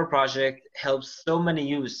 And our project helps so many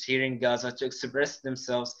youths here in Gaza to express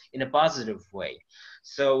themselves in a positive way.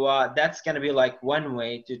 So that's going to be like one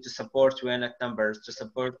way to support WNET numbers, to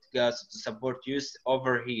support Gaza, to support youth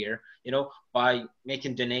over here, by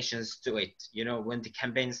making donations to it, when the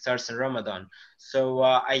campaign starts in Ramadan. So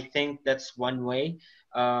I think that's one way.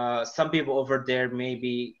 Some people over there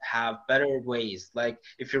maybe have better ways, like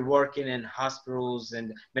if you're working in hospitals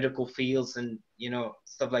and medical fields and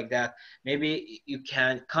stuff like that, maybe you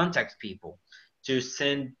can contact people to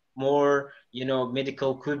send more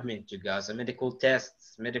medical equipment to Gaza, medical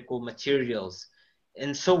tests, medical materials,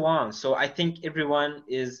 and so on. So I think everyone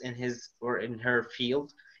is in his or in her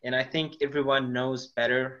field, and I think everyone knows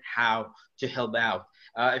better how to help out.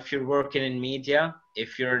 If you're working in media,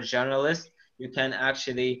 if you're a journalist, you can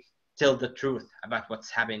actually tell the truth about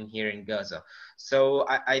what's happening here in Gaza. So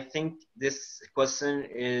I think this question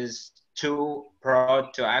is too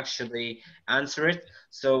broad to actually answer it.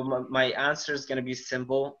 So my answer is going to be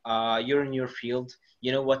simple. You're in your field,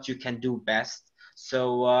 you know what you can do best.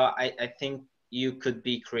 So I think you could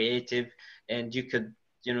be creative, and you could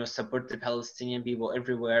support the Palestinian people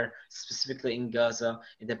everywhere, specifically in Gaza,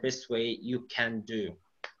 in the best way you can do.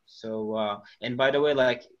 So and by the way,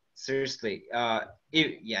 like seriously,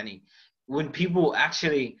 when people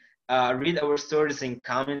actually read our stories and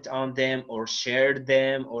comment on them or share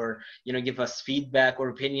them or give us feedback or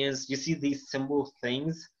opinions, you see these simple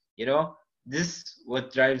things, this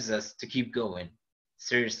what drives us to keep going,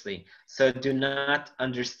 seriously. So do not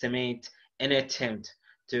underestimate any attempt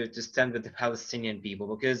to stand with the Palestinian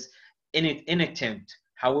people, because in attempt,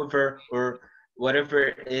 however or whatever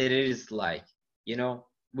it is, like,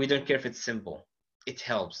 we don't care if it's simple, it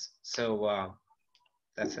helps. So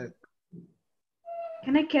that's it.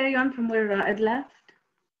 Can I carry on from where Ed left?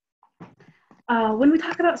 When we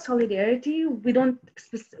talk about solidarity, we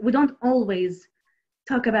don't always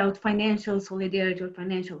talk about financial solidarity or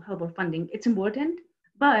financial help or funding. It's important,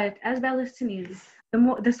 but as Palestinians,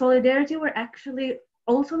 the solidarity we're actually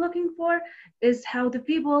also looking for is how the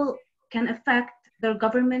people can affect their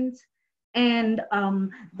governments and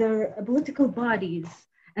their political bodies,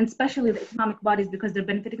 and especially the economic bodies, because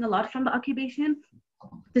they're benefiting a lot from the occupation,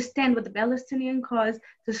 to stand with the Palestinian cause,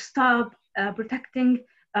 to stop protecting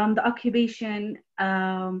the occupation.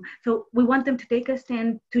 So we want them to take a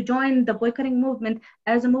stand, to join the boycotting movement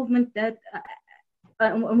as a movement that,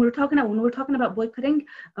 when we're talking about boycotting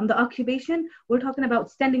the occupation, we're talking about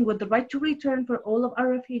standing with the right to return for all of our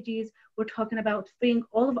refugees. We're talking about freeing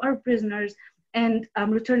all of our prisoners and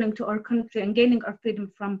returning to our country and gaining our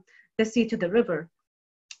freedom from the sea to the river.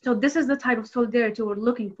 So this is the type of solidarity we're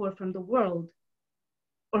looking for from the world,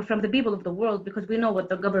 or from the people of the world, because we know what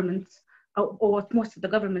the governments, or what most of the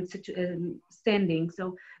governments standing.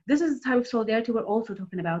 So this is the type of solidarity we're also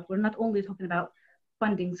talking about. We're not only talking about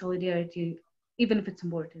funding solidarity, even if it's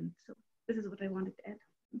important. So this is what I wanted to add.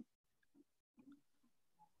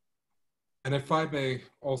 And if I may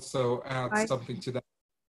also add something to that.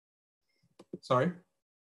 Sorry?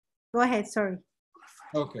 Go ahead, sorry.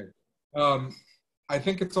 Okay. I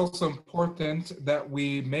think it's also important that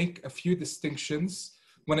we make a few distinctions.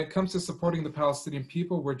 When it comes to supporting the Palestinian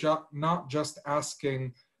people, we're not just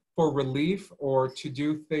asking for relief or to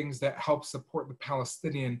do things that help support the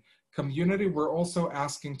Palestinian community. We're also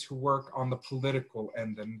asking to work on the political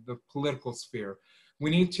end and the political sphere.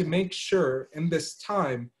 We need to make sure in this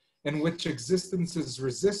time in which existence is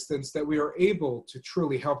resistance that we are able to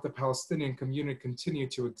truly help the Palestinian community continue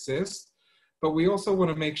to exist. But we also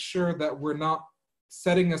want to make sure that we're not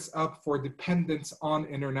setting us up for dependence on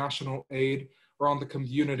international aid or on the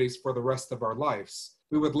communities for the rest of our lives.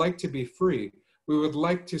 We would like to be free. We would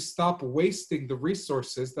like to stop wasting the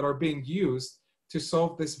resources that are being used to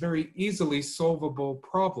solve this very easily solvable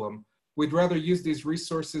problem. We'd rather use these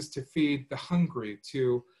resources to feed the hungry,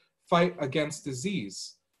 to fight against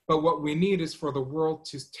disease. But what we need is for the world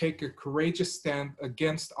to take a courageous stand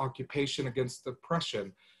against occupation, against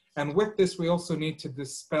oppression. And with this, we also need to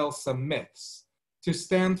dispel some myths. To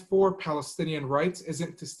stand for Palestinian rights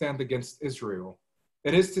isn't to stand against Israel.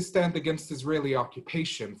 It is to stand against Israeli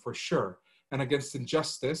occupation, for sure, and against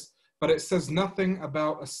injustice, but it says nothing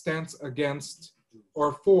about a stance against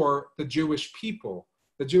or for the Jewish people.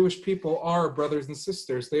 The Jewish people are brothers and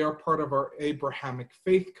sisters. They are part of our Abrahamic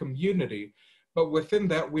faith community. But within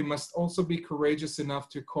that, we must also be courageous enough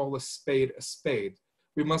to call a spade a spade.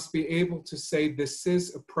 We must be able to say this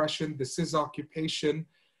is oppression, this is occupation,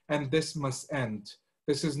 and this must end.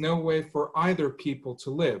 This is no way for either people to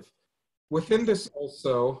live. Within this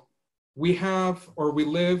also, we have, or we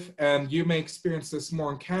live, and you may experience this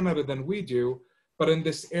more in Canada than we do, but in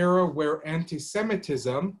this era where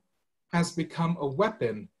anti-Semitism has become a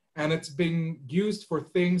weapon, and it's being used for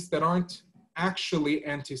things that aren't actually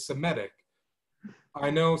anti-Semitic. I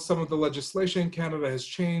know some of the legislation in Canada has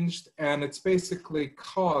changed, and it's basically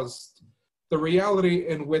caused the reality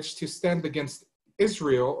in which to stand against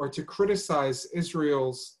Israel or to criticize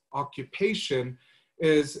Israel's occupation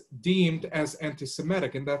is deemed as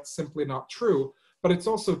anti-Semitic, and that's simply not true. But it's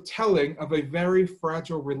also telling of a very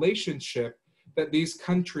fragile relationship that these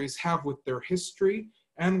countries have with their history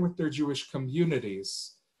and with their Jewish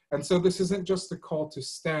communities. And so this isn't just a call to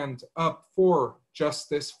stand up for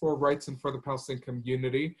justice, for rights, and for the Palestinian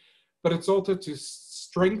community, but it's also to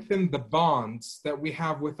strengthen the bonds that we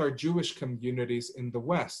have with our Jewish communities in the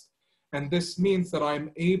West. And this means that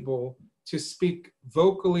I'm able to speak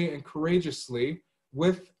vocally and courageously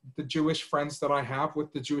with the Jewish friends that I have,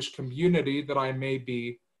 with the Jewish community that I may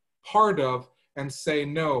be part of, and say,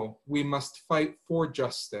 no, we must fight for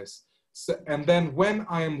justice. So, and then when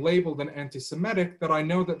I am labeled an anti-Semitic, that I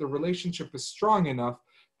know that the relationship is strong enough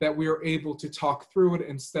that we are able to talk through it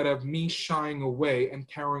instead of me shying away and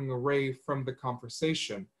carrying away from the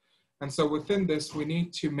conversation. And so within this, we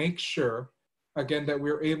need to make sure, again, that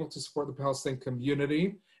we're able to support the Palestinian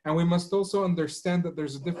community. And we must also understand that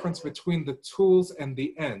there's a difference between the tools and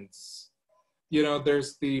the ends. You know,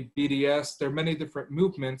 there's the BDS, there are many different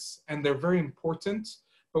movements, and they're very important,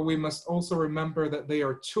 but we must also remember that they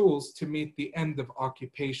are tools to meet the end of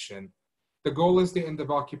occupation. The goal is the end of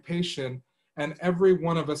occupation, and every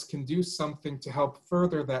one of us can do something to help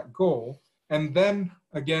further that goal. And then,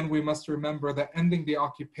 again, we must remember that ending the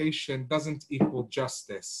occupation doesn't equal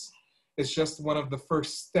justice. It's just one of the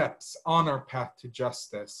first steps on our path to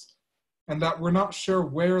justice. And that we're not sure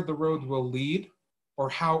where the road will lead or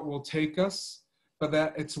how it will take us, but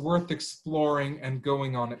that it's worth exploring and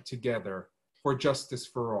going on it together for justice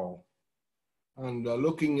for all. And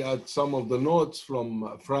looking at some of the notes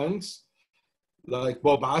from friends, like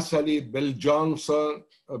Bob Asali, Bill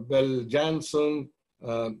Johnson,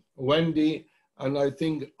 Wendy, and I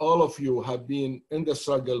think all of you have been in the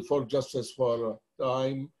struggle for justice for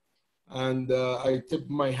time. And I tip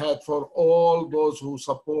my hat for all those who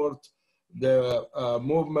support the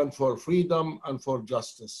movement for freedom and for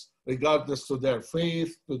justice, regardless to their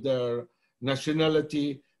faith, to their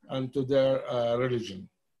nationality, and to their religion.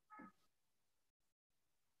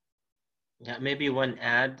 Yeah, maybe one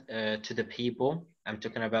add to the people. I'm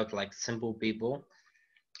talking about like simple people.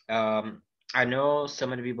 I know so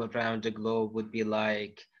many people around the globe would be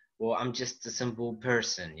like, well, I'm just a simple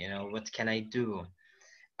person, you know, what can I do?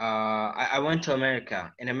 I went to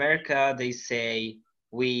America. In America, they say,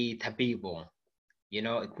 we the people. You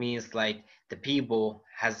know, it means like the people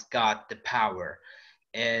has got the power.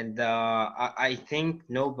 And I think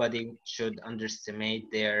nobody should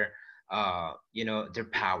underestimate their, you know, their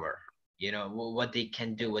power, you know, what they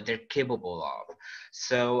can do, what they're capable of.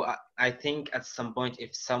 So I think at some point,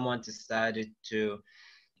 if someone decided to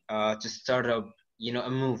start a, you know,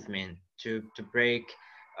 a movement to break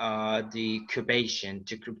the occupation,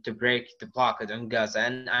 to break the blockade on Gaza,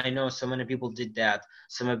 and I know so many people did that.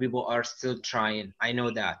 So many people are still trying. I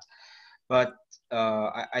know that. But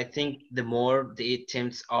I think the more the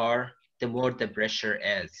attempts are, the more the pressure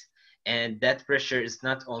is. And that pressure is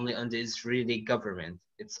not only on the Israeli government,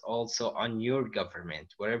 it's also on your government,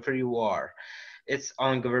 wherever you are. It's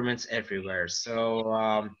on governments everywhere.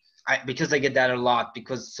 So because I get that a lot,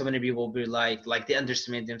 because so many people will be like they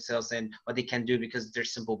underestimate themselves and what they can do because they're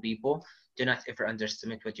simple people. Do not ever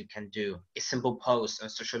underestimate what you can do. A simple post on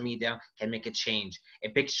social media can make a change. A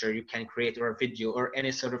picture you can create, or a video, or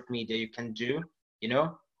any sort of media you can do, you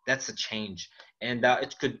know, that's a change. And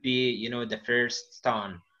it could be, you know, the first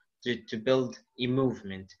stone to build a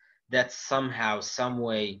movement that somehow, some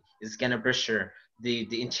way is gonna pressure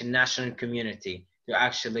the international community to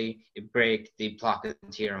actually break the blockade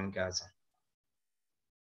here on Gaza.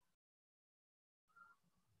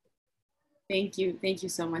 Thank you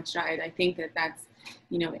so much, Raed. I think that that's,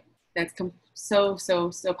 you know, that's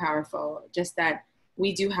so powerful. Just that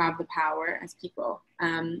we do have the power as people,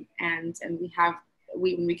 and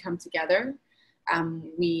when we come together,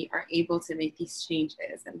 we are able to make these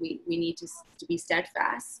changes, and we need to be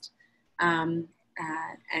steadfast, and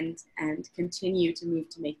continue to move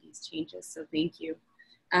to make these changes. So thank you.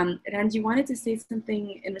 Rand, you wanted to say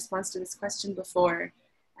something in response to this question before.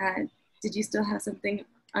 did you still have something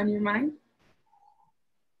on your mind?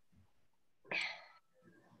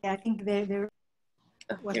 Yeah, I think they're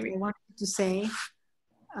what I wanted to say.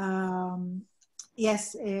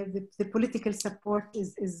 Yes, the political support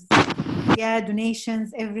is yeah,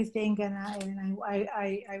 donations, everything, and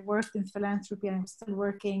I worked in philanthropy, and I'm still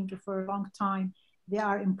working for a long time. They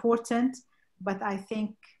are important, but I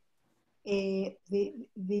think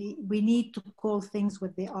we need to call things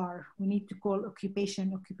what they are. We need to call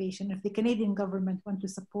occupation. If the Canadian government want to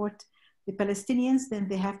support the Palestinians, then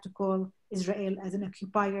they have to call Israel as an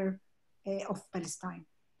occupier of Palestine.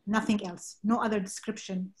 Nothing else. No other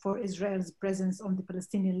description for Israel's presence on the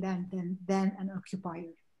Palestinian land than an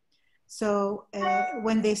occupier. So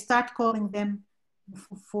when they start calling them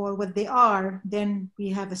for what they are, then we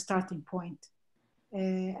have a starting point.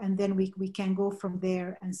 And then we can go from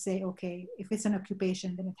there and say, okay, if it's an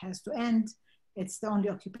occupation, then it has to end. It's the only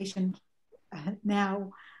occupation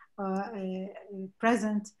now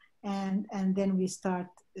present. And then we start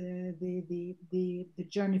the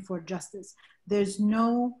journey for justice. There's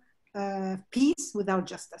no peace without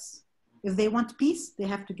justice. If they want peace, they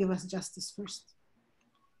have to give us justice first.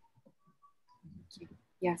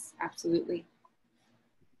 Yes, absolutely.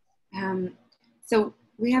 So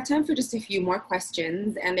we have time for just a few more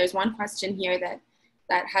questions. And there's one question here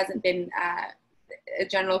that hasn't been a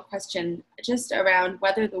general question, just around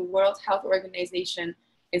whether the World Health Organization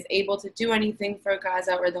is able to do anything for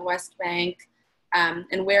Gaza or the West Bank,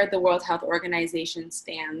 and where the World Health Organization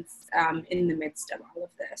stands in the midst of all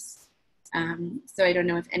of this. So I don't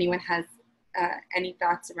know if anyone has any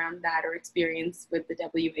thoughts around that or experience with the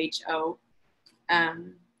WHO.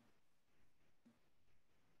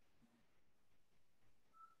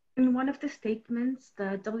 In one of the statements,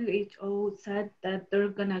 the WHO said that they're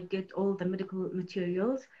gonna get all the medical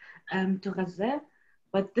materials to Gaza,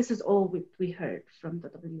 but this is all we heard from the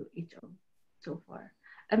WHO so far.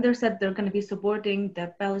 And they said they're gonna be supporting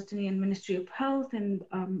the Palestinian Ministry of Health and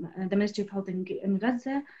the Ministry of Health in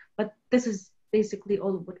Gaza, but this is basically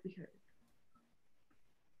all of what we heard.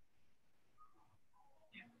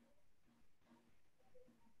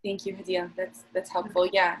 Thank you, Hadia. That's helpful.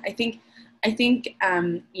 Yeah, I think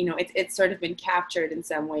you know, it's sort of been captured in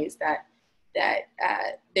some ways that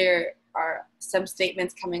there are some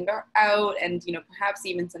statements coming out, and you know, perhaps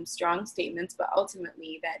even some strong statements, but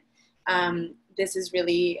ultimately that this is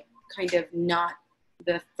really kind of not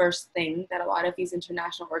the first thing that a lot of these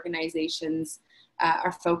international organizations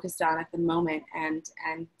are focused on at the moment, and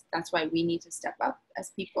that's why we need to step up as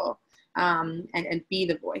people. And be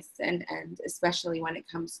the voice, and especially when it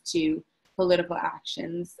comes to political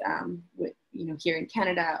actions, with, you know, here in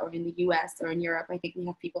Canada or in the US or in Europe. I think we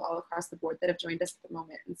have people all across the board that have joined us at the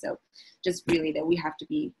moment, and so just really that we have to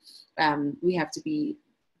be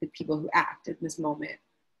the people who act at this moment.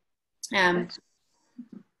 And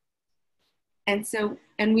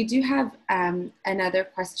we do have another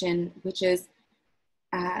question, which is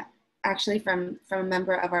actually from a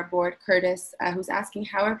member of our board, Curtis, who's asking,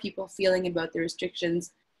 how are people feeling about the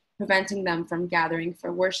restrictions preventing them from gathering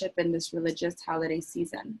for worship in this religious holiday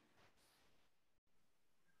season?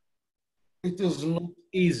 It is not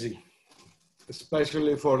easy,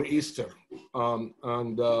 especially for Easter.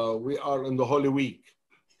 We are in the Holy Week.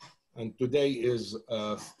 And today is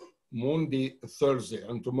Monday, Thursday,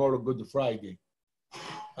 and tomorrow Good Friday.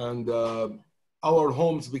 And our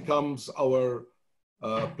homes becomes our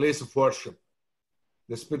place of worship.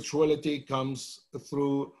 The spirituality comes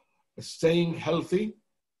through staying healthy,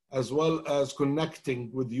 as well as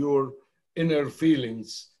connecting with your inner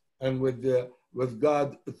feelings and with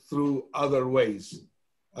God through other ways.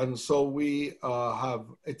 And so we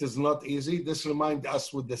it is not easy. This reminds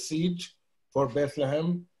us with the siege for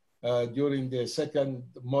Bethlehem during the second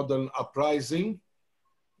modern uprising,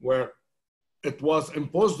 where it was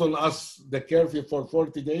imposed on us, the curfew for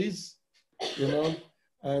 40 days, you know,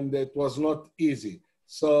 and it was not easy.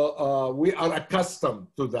 So we are accustomed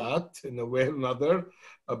to that in a way or another,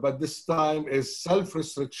 but this time is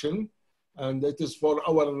self-restriction, and it is for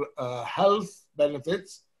our health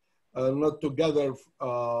benefits, not to gather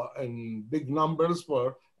in big numbers.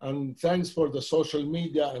 And thanks for the social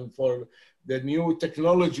media and for the new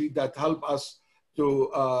technology that help us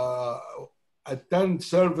to attend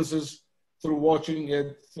services through watching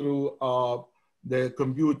it through the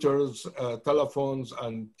computers, telephones,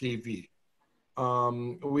 and TV.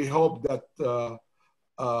 We hope that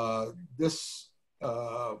this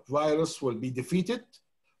virus will be defeated,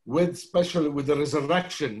 especially with the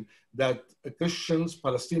resurrection that Christians,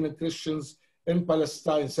 Palestinian Christians in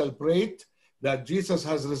Palestine celebrate, that Jesus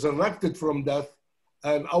has resurrected from death,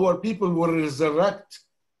 and our people will resurrect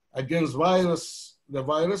against the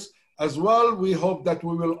virus, As well, we hope that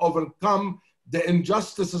we will overcome the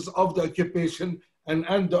injustices of the occupation and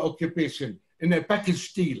end the occupation in a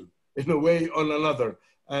package deal, in a way or another.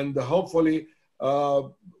 And hopefully,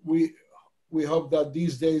 we hope that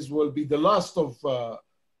these days will be the last of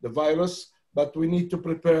the virus, but we need to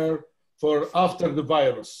prepare for after the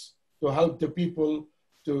virus to help the people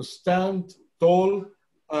to stand tall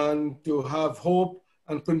and to have hope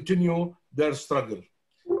and continue their struggle.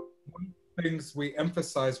 One of the things we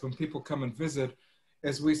emphasize when people come and visit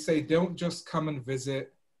is we say, don't just come and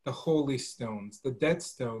visit the holy stones, the dead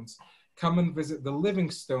stones. Come and visit the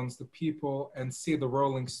living stones, the people, and see the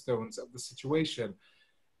rolling stones of the situation.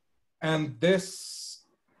 And this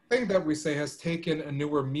thing that we say has taken a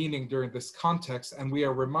newer meaning during this context, and we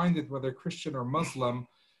are reminded, whether Christian or Muslim,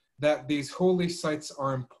 that these holy sites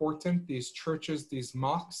are important, these churches, these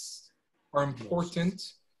mosques are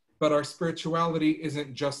important, but our spirituality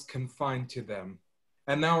isn't just confined to them.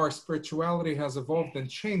 And now our spirituality has evolved and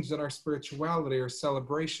changed, and our spirituality, our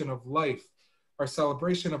celebration of life, our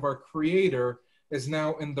celebration of our Creator is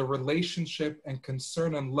now in the relationship and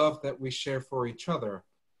concern and love that we share for each other.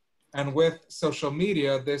 And with social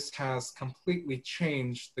media, this has completely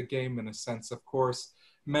changed the game in a sense. Of course,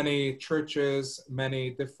 many churches,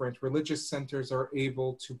 many different religious centers are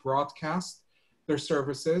able to broadcast their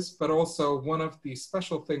services, but also one of the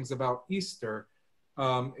special things about Easter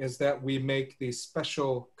is that we make these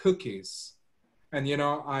special cookies. And, you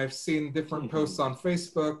know, I've seen different posts on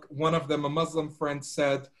Facebook. One of them, a Muslim friend,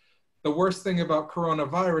 said, the worst thing about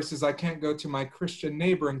coronavirus is I can't go to my Christian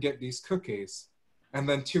neighbor and get these cookies. And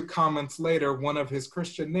then 2 comments later, one of his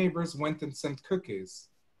Christian neighbors went and sent cookies.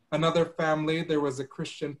 Another family, there was a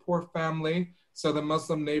Christian poor family. So the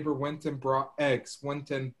Muslim neighbor went and brought eggs,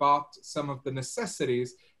 went and bought some of the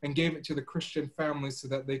necessities and gave it to the Christian family so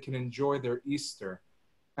that they can enjoy their Easter.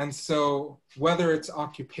 And so whether it's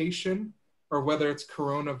occupation or whether it's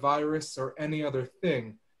coronavirus or any other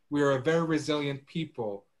thing, we are a very resilient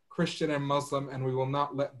people, Christian and Muslim, and we will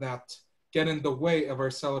not let that get in the way of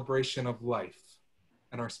our celebration of life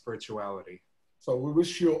and our spirituality. So we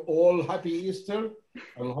wish you all happy Easter,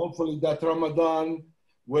 and hopefully that Ramadan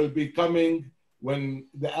will be coming when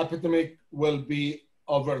the epidemic will be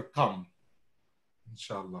overcome.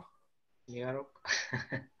 Inshallah. Ya Rab.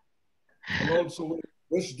 And also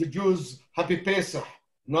wish the Jews happy Pesach,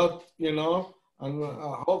 not, you know, and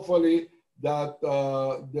hopefully that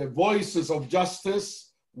the voices of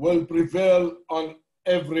justice will prevail on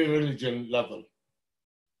every religion level.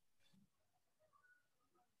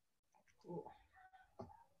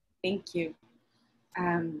 Thank you.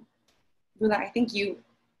 Rula, I think you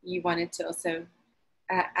wanted to also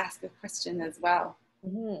ask a question as well.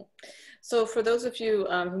 Mm-hmm. So for those of you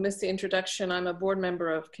who missed the introduction, I'm a board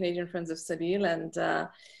member of Canadian Friends of Sabil, and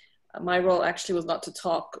my role actually was not to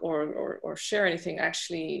talk or share anything.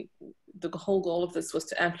 Actually, the whole goal of this was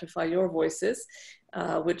to amplify your voices,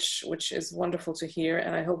 which is wonderful to hear,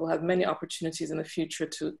 and I hope we'll have many opportunities in the future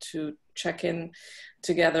to check in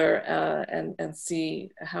together and see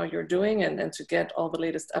how you're doing and to get all the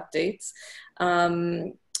latest updates.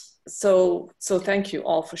 So thank you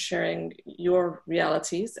all for sharing your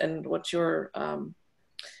realities and what you're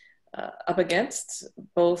up against,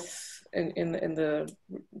 both in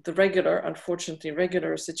the regular, unfortunately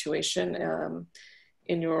regular situation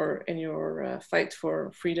in your fight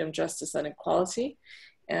for freedom, justice, and equality.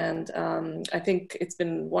 And I think it's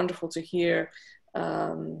been wonderful to hear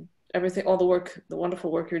everything, all the work, the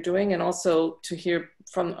wonderful work you're doing, and also to hear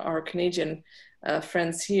from our Canadian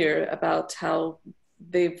friends here about how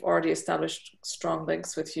they've already established strong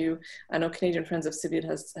links with you. I know Canadian Friends of Sabil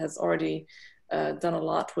has already done a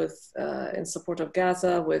lot with in support of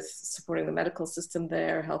Gaza, with supporting the medical system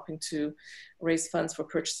there, helping to raise funds for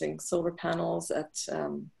purchasing solar panels at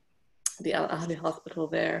the Al Ahli hospital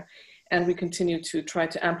there. And we continue to try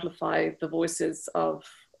to amplify the voices of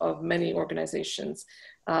many organizations,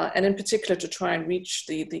 and in particular to try and reach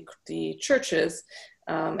the churches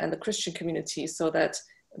and the Christian community so that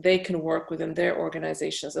they can work within their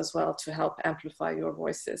organizations as well to help amplify your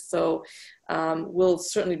voices. So we'll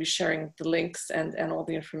certainly be sharing the links and all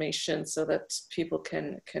the information so that people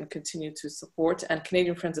can continue to support. And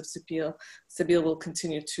Canadian Friends of Sabil will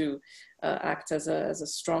continue to act as a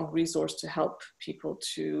strong resource to help people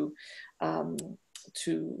to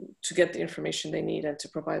get the information they need and to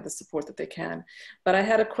provide the support that they can. But I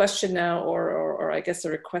had a question now, or I guess a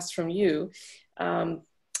request from you.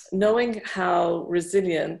 Knowing how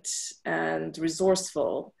resilient and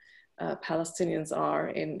resourceful Palestinians are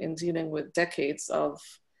in dealing with decades of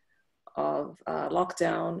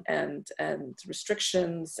lockdown and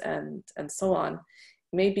restrictions and so on,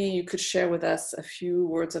 maybe you could share with us a few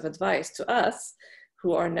words of advice to us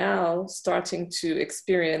who are now starting to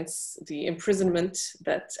experience the imprisonment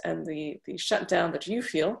and the shutdown that you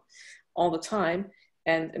feel all the time.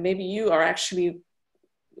 And maybe you are actually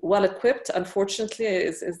well equipped, unfortunately,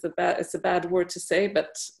 it's a bad word to say,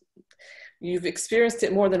 but you've experienced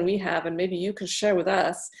it more than we have. And maybe you can share with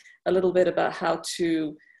us a little bit about how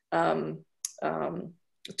to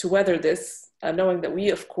weather this, knowing that we,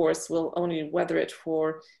 of course, will only weather it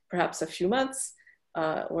for perhaps a few months,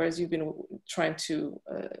 whereas you've been trying to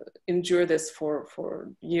endure this for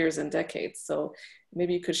years and decades. So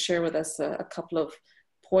maybe you could share with us a couple of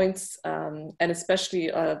points, and especially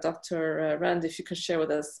Dr. Rand, if you could share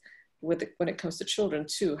with us when it comes to children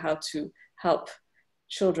too, how to help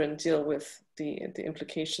children deal with the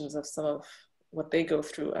implications of some of what they go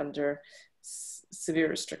through under severe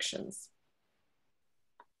restrictions.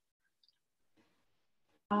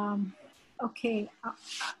 Okay,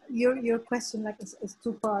 your question is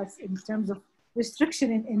two parts in terms of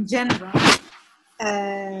restriction in general.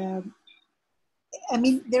 I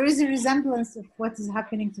mean, there is a resemblance of what is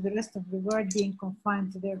happening to the rest of the world being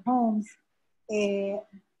confined to their homes. It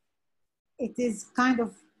is kind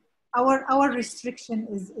of, our restriction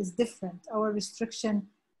is different. Our restriction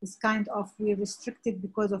is kind of, we're restricted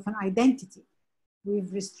because of an identity.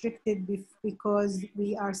 We've restricted because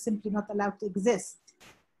we are simply not allowed to exist.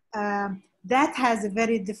 That has a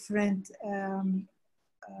very different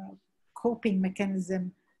coping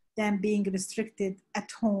mechanism than being restricted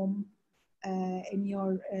at home in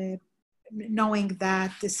your knowing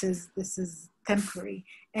that this is temporary,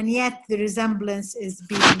 and yet the resemblance is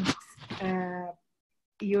being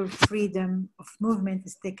your freedom of movement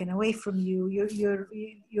is taken away from you.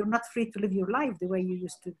 You're not free to live your life the way you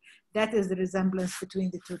used to. That is the resemblance between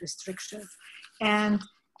the two restrictions, and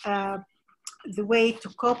the way to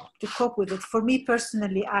cope with it. For me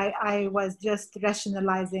personally, I was just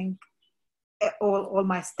rationalizing all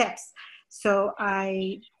my steps. So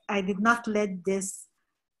I did not let this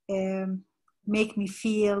make me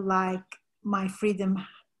feel like my freedom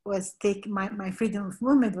was taken, my freedom of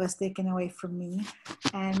movement was taken away from me,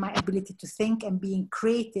 and my ability to think and being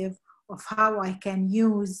creative of how I can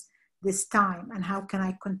use this time and how can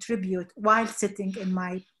I contribute while sitting in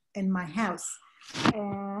my house.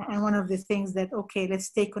 And one of the things that, okay, let's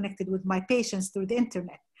stay connected with my patients through the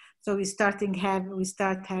internet. So we start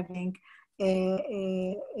having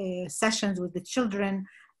sessions with the children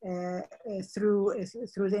through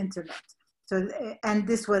the internet. So, and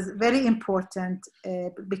this was very important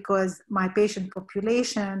because my patient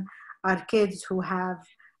population are kids who have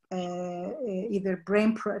either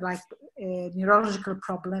neurological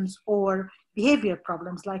problems or behavior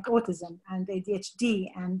problems like autism and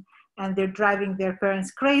ADHD, and they're driving their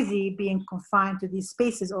parents crazy being confined to these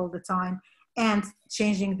spaces all the time and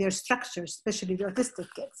changing their structures, especially the autistic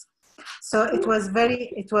kids. So it was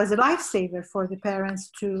a lifesaver for the parents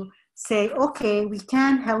to say, okay, we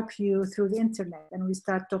can help you through the internet. And we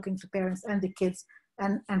start talking to parents and the kids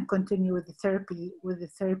and continue with the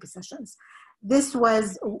therapy sessions. This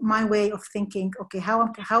was my way of thinking, okay, how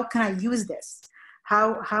can I use this?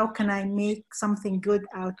 How can I make something good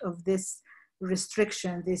out of this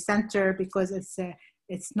restriction? The center, because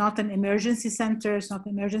it's not an emergency center, it's not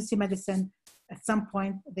emergency medicine. At some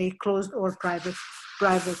point they closed all private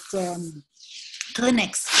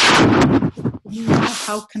clinics.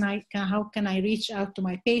 How can I reach out to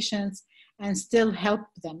my patients and still help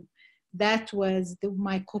them? That was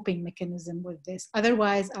my coping mechanism with this.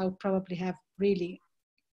 Otherwise, I would probably have really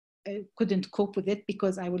couldn't cope with it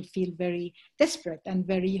because I will feel very desperate and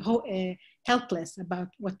very helpless about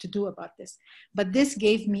what to do about this. But this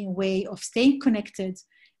gave me a way of staying connected.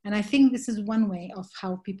 And I think this is one way of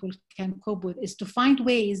how people can cope with, is to find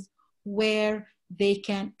ways where they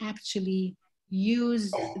can actually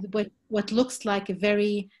use what looks like a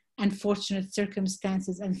very unfortunate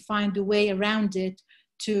circumstances and find a way around it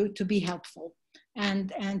to be helpful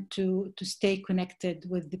and to stay connected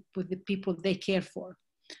with the people they care for.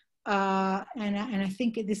 And I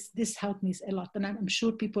think this helped me a lot. And I'm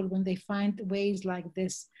sure people, when they find ways like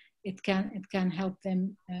this, it can help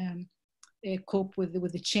them cope with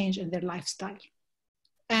the change in their lifestyle.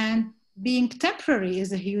 And being temporary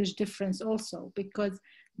is a huge difference also, because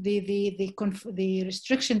the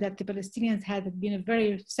restriction that the Palestinians had been a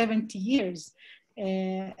very 70 years.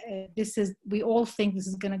 We all think this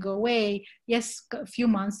is going to go away. Yes, a few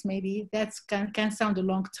months maybe. That can sound a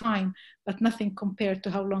long time, but nothing compared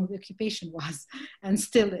to how long the occupation was and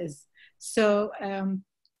still is. So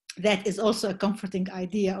that is also a comforting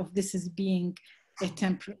idea of this as being a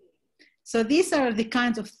temporary. So these are the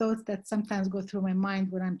kinds of thoughts that sometimes go through my mind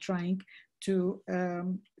when I'm trying to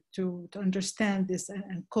understand this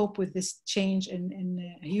and cope with this change and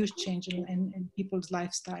a huge change in people's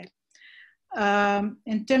lifestyle.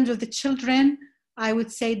 In terms of the children, I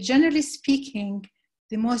would say, generally speaking,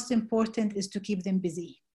 the most important is to keep them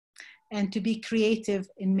busy and to be creative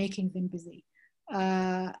in making them busy.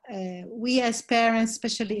 We as parents,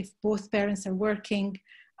 especially if both parents are working,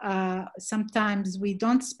 sometimes we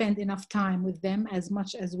don't spend enough time with them as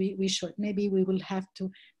much as we should. Maybe we will have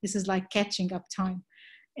to, this is like catching up time.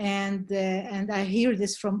 And I hear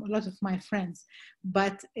this from a lot of my friends,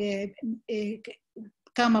 but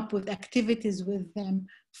come up with activities with them,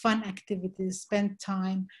 fun activities, spend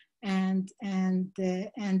time, and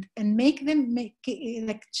make them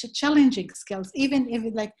like challenging skills. Even if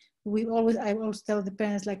like I always tell the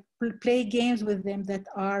parents, like play games with them that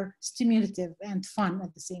are stimulative and fun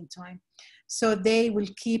at the same time, so they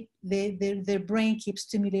will keep their brain keeps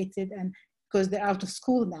stimulated, and because they're out of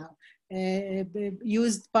school now,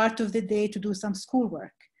 use part of the day to do some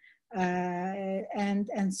schoolwork.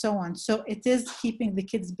 And so on. So it is keeping the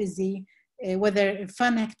kids busy, whether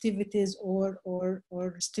fun activities or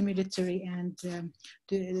stimulatory and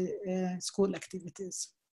school activities.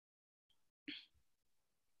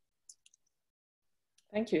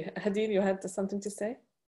 Thank you. Hadid, you had something to say?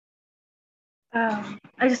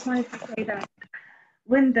 I just wanted to say that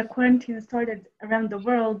when the quarantine started around the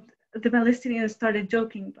world, the Palestinians started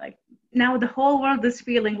joking, like, now the whole world is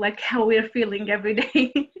feeling like how we're feeling every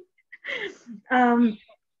day.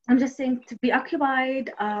 I'm just saying to be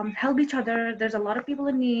occupied, help each other. There's a lot of people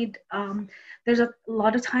in need. There's a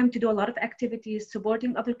lot of time to do a lot of activities,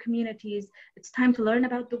 supporting other communities. It's time to learn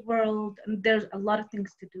about the world, and there's a lot of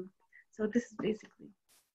things to do. So this is basically.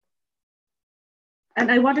 And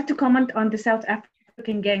I wanted to comment on the South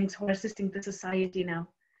African gangs who are assisting the society now.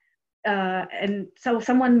 And so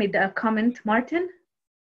someone made a comment, Martin.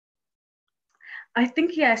 I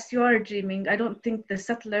think, yes, you are dreaming. I don't think the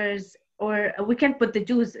settlers, or we can't put the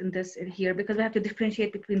Jews in here because we have to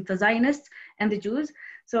differentiate between the Zionists and the Jews.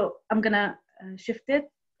 So I'm gonna shift it.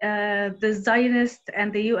 The Zionists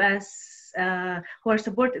and the US, who are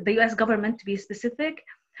supporting the US government to be specific,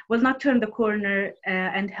 will not turn the corner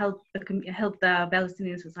and help the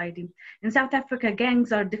Palestinian society. In South Africa,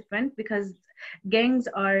 gangs are different because gangs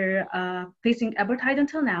are facing apartheid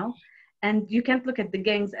until now, and you can't look at the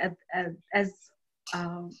gangs as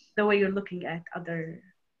the way you're looking at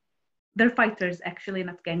they're fighters actually,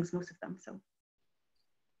 not gangs, most of them. So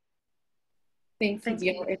thank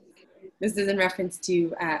you. This is in reference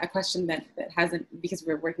to a question that hasn't, because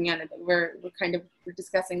we're working on it, but we're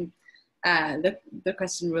discussing the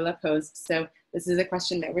question Rula posed. So this is a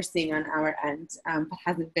question that we're seeing on our end, but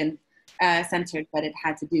hasn't been centered, but it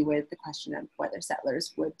had to do with the question of whether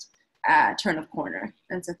settlers would turn a corner.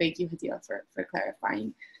 And so thank you, Hadil, for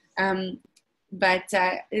clarifying. But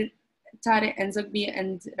Tariq and Zogbi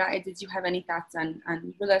and Raed, did you have any thoughts on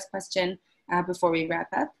Rula's question before we wrap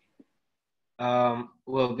up?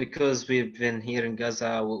 Well, because we've been here in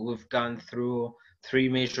Gaza, we've gone through 3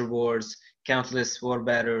 major wars, countless war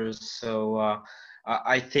battles. So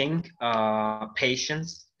I think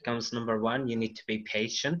patience comes number 1. You need to be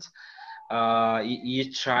patient.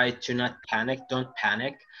 You try to not panic, don't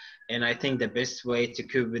panic. And I think the best way to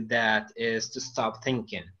cope with that is to stop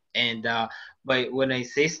thinking. And but when I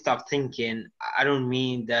say stop thinking, I don't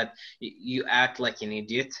mean that you act like an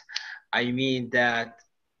idiot. I mean that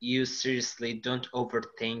you seriously don't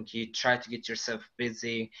overthink. You try to get yourself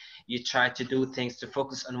busy. You try to do things to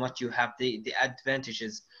focus on what you have, the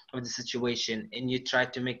advantages of the situation, and you try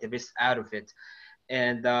to make the best out of it.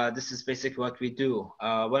 And this is basically what we do.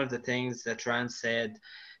 One of the things that Ran said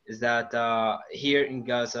is that here in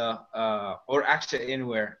Gaza, or actually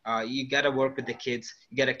anywhere, you gotta work with the kids.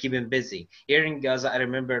 You gotta keep them busy. Here in Gaza, I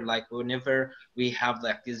remember like whenever we have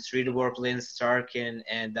like these really war planes darken,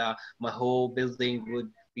 and my whole building would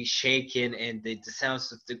be shaken, and the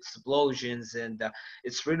sounds of the explosions, and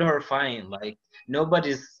it's really horrifying. Like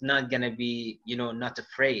nobody's not gonna be, not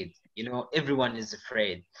afraid. Everyone is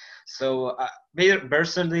afraid. So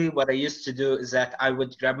personally, what I used to do is that I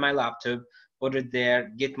would grab my laptop, put it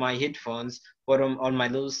there, get my headphones, put them on my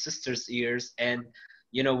little sister's ears, and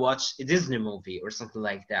watch a Disney movie or something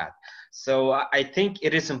like that. So I think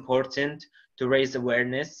it is important to raise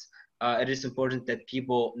awareness. It is important that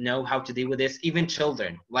people know how to deal with this, even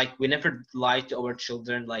children. Like we never lie to our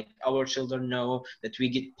children. Like our children know that we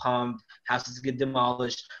get pumped, houses get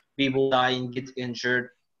demolished, people die and get injured.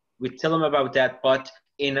 We tell them about that, but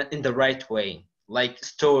in the right way. Like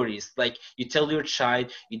stories, like you tell your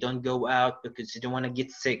child you don't go out because you don't want to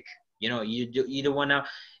get sick. You don't want to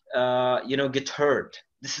get hurt.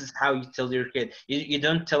 This is how you tell your kid. You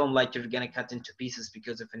don't tell them like you're gonna cut into pieces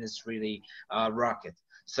because of an Israeli rocket.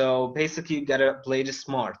 So basically, you gotta play it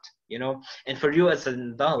smart, And for you as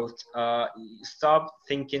an adult, stop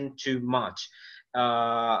thinking too much.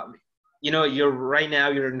 You're right now.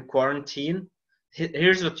 You're in quarantine.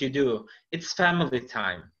 Here's what you do. It's family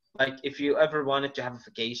time. Like if you ever wanted to have a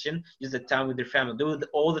vacation, use the time with your family. Do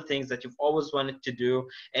all the things that you've always wanted to do.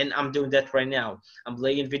 And I'm doing that right now. I'm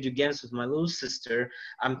playing video games with my little sister.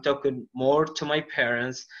 I'm talking more to my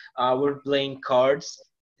parents. We're playing cards.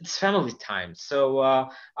 It's family time. So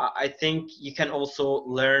I think you can also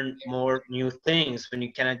learn more new things when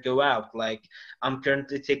you cannot go out. Like I'm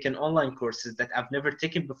currently taking online courses that I've never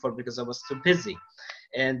taken before because I was too busy.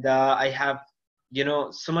 And I have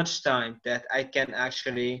so much time that I can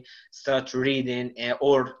actually start reading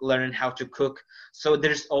or learn how to cook. So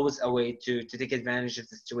there's always a way to take advantage of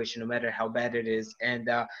the situation, no matter how bad it is, and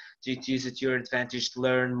to use it to your advantage, to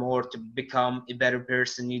learn more, to become a better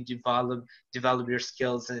person. You develop your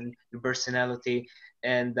skills and your personality,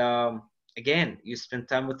 and again, you spend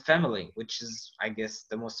time with family, which is, I guess,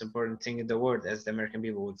 the most important thing in the world, as the American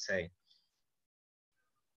people would say.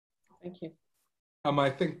 Thank you. I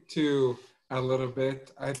think too, a little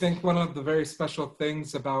bit. I think one of the very special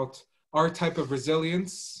things about our type of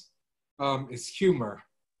resilience is humor.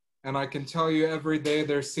 And I can tell you every day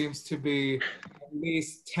there seems to be at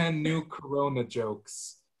least 10 new Corona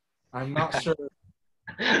jokes. I'm not sure,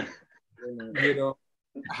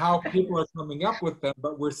 how people are coming up with them,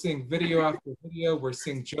 but we're seeing video after video, we're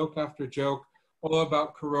seeing joke after joke, all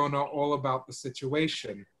about Corona, all about the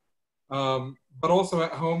situation. But also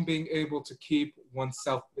at home, being able to keep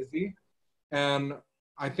oneself busy. And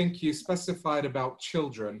I think you specified about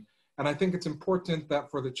children. And I think it's important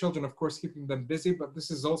that for the children, of course, keeping them busy, but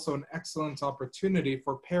this is also an excellent opportunity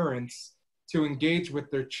for parents to engage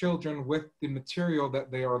with their children with the material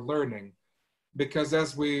that they are learning. Because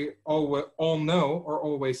as we all know or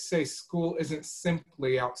always say, school isn't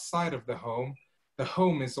simply outside of the home. The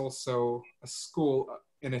home is also a school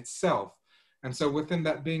in itself. And so within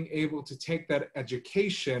that, being able to take that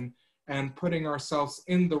education and putting ourselves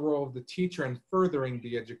in the role of the teacher and furthering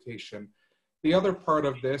the education. The other part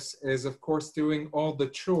of this is, of course, doing all the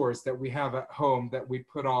chores that we have at home that we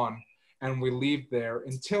put on and we leave there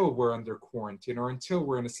until we're under quarantine or until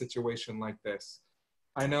we're in a situation like this.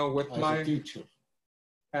 I know with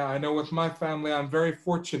my family, I'm very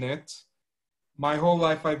fortunate. My whole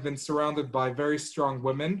life, I've been surrounded by very strong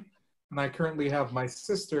women. And I currently have my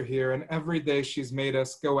sister here, and every day she's made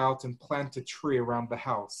us go out and plant a tree around the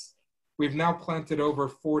house. We've now planted over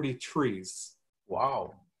 40 trees.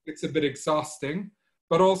 Wow. It's a bit exhausting,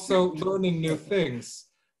 but also learning new things.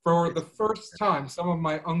 For the first time, some of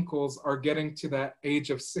my uncles are getting to that age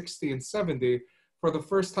of 60 and 70. For the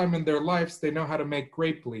first time in their lives, they know how to make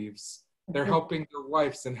grape leaves. They're helping their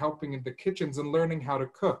wives and helping in the kitchens and learning how to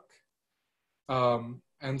cook.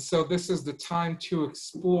 And so this is the time to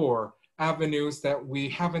explore avenues that we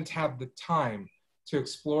haven't had the time to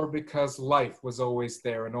explore because life was always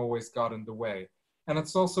there and always got in the way. And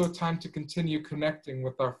it's also a time to continue connecting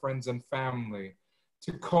with our friends and family,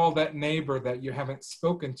 to call that neighbor that you haven't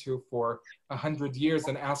spoken to for 100 years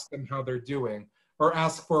and ask them how they're doing, or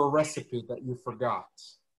ask for a recipe that you forgot.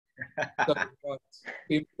 So,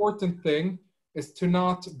 the important thing is to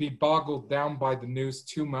not be boggled down by the news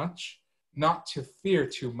too much, not to fear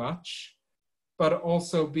too much, but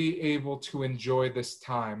also be able to enjoy this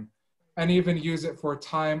time and even use it for a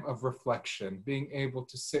time of reflection, being able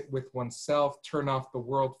to sit with oneself, turn off the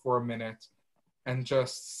world for a minute, and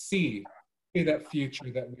just see that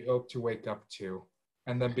future that we hope to wake up to,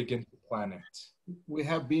 and then begin to plan it. We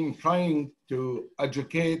have been trying to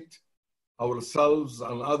educate ourselves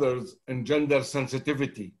and others in gender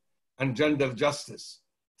sensitivity and gender justice.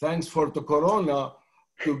 Thanks for the Corona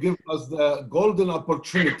to give us the golden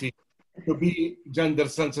opportunity to be gender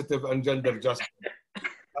sensitive and gender justice.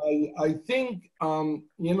 I think,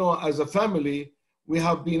 as a family, we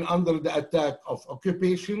have been under the attack of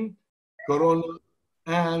occupation, Corona,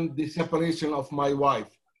 and the separation of my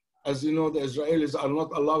wife. As you know, the Israelis are not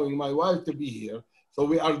allowing my wife to be here. So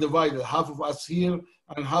we are divided, half of us here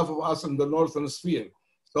and half of us in the northern sphere.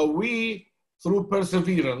 So we, through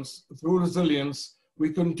perseverance, through resilience,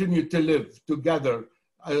 we continue to live together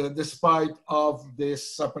despite of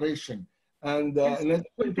this separation. And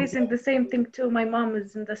we're facing the same thing too. My mom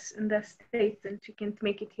is in the States and she can't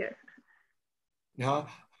make it here. Yeah.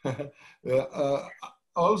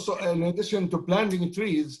 Also, in addition to planting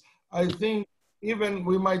trees, I think even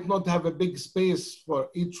we might not have a big space for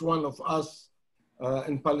each one of us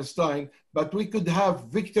in Palestine, but we could have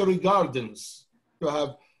victory gardens to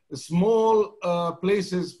have small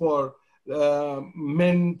places for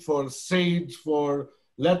mint, for sage, for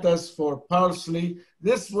lettuce, for parsley.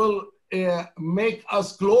 This will make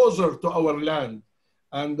us closer to our land.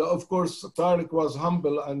 And of course, Tariq was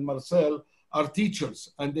humble, and Marcel are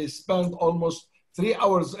teachers, and they spend almost 3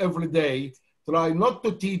 hours every day, try not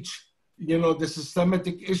to teach, the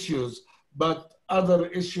systematic issues, but other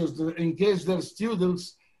issues that engage their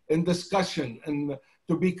students in discussion and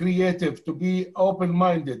to be creative, to be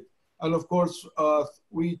open-minded. And of course,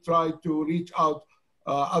 we try to reach out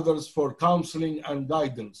others for counseling and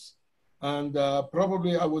guidance. And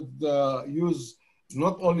probably I would use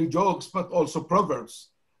not only jokes, but also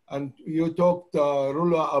proverbs. And you talked,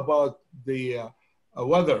 Rula, about the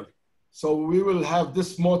weather. So we will have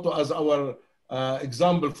this motto as our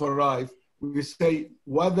example for life. We say,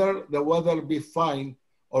 whether the weather be fine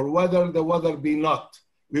or whether the weather be not,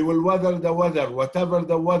 we will weather the weather, whatever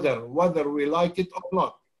the weather, whether we like it or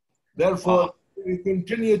not. Therefore, we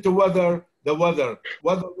continue to weather the weather,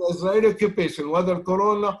 whether the Israeli occupation, whether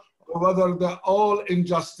Corona, or whether the all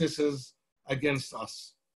injustices against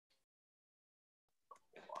us.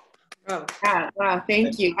 Oh, wow,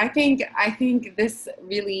 thank you. I think this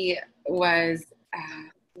really was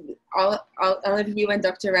all of you and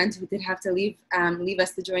Dr. Rent, who did have to leave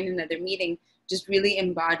us to join another meeting, just really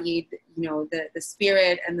embodied, the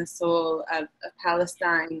spirit and the soul of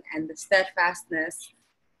Palestine and the steadfastness,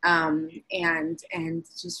 and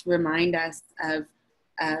just remind us of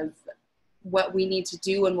what we need to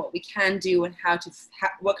do and what we can do and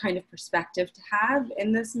what kind of perspective to have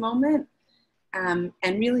in this moment, and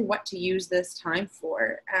really what to use this time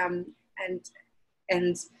for.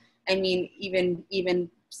 And I mean, even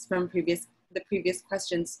from the previous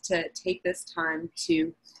questions, to take this time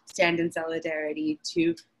to stand in solidarity,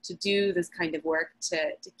 to do this kind of work,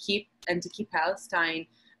 to keep Palestine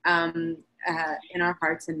in our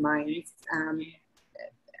hearts and minds.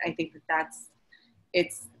 I think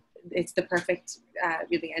it's the perfect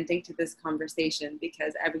really ending to this conversation,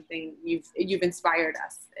 because everything you've inspired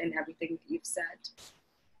us in everything that you've said.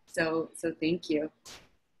 So thank you.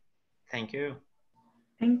 Thank you.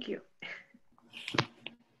 Thank you.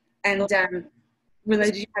 And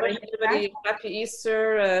Willa, do you have anything? Happy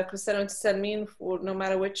Easter, Kristallnacht Salmin, for no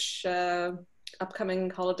matter which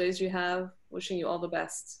upcoming holidays you have. Wishing you all the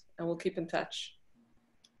best, and we'll keep in touch.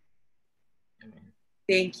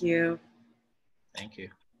 Thank you. Thank you.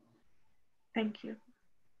 Thank you.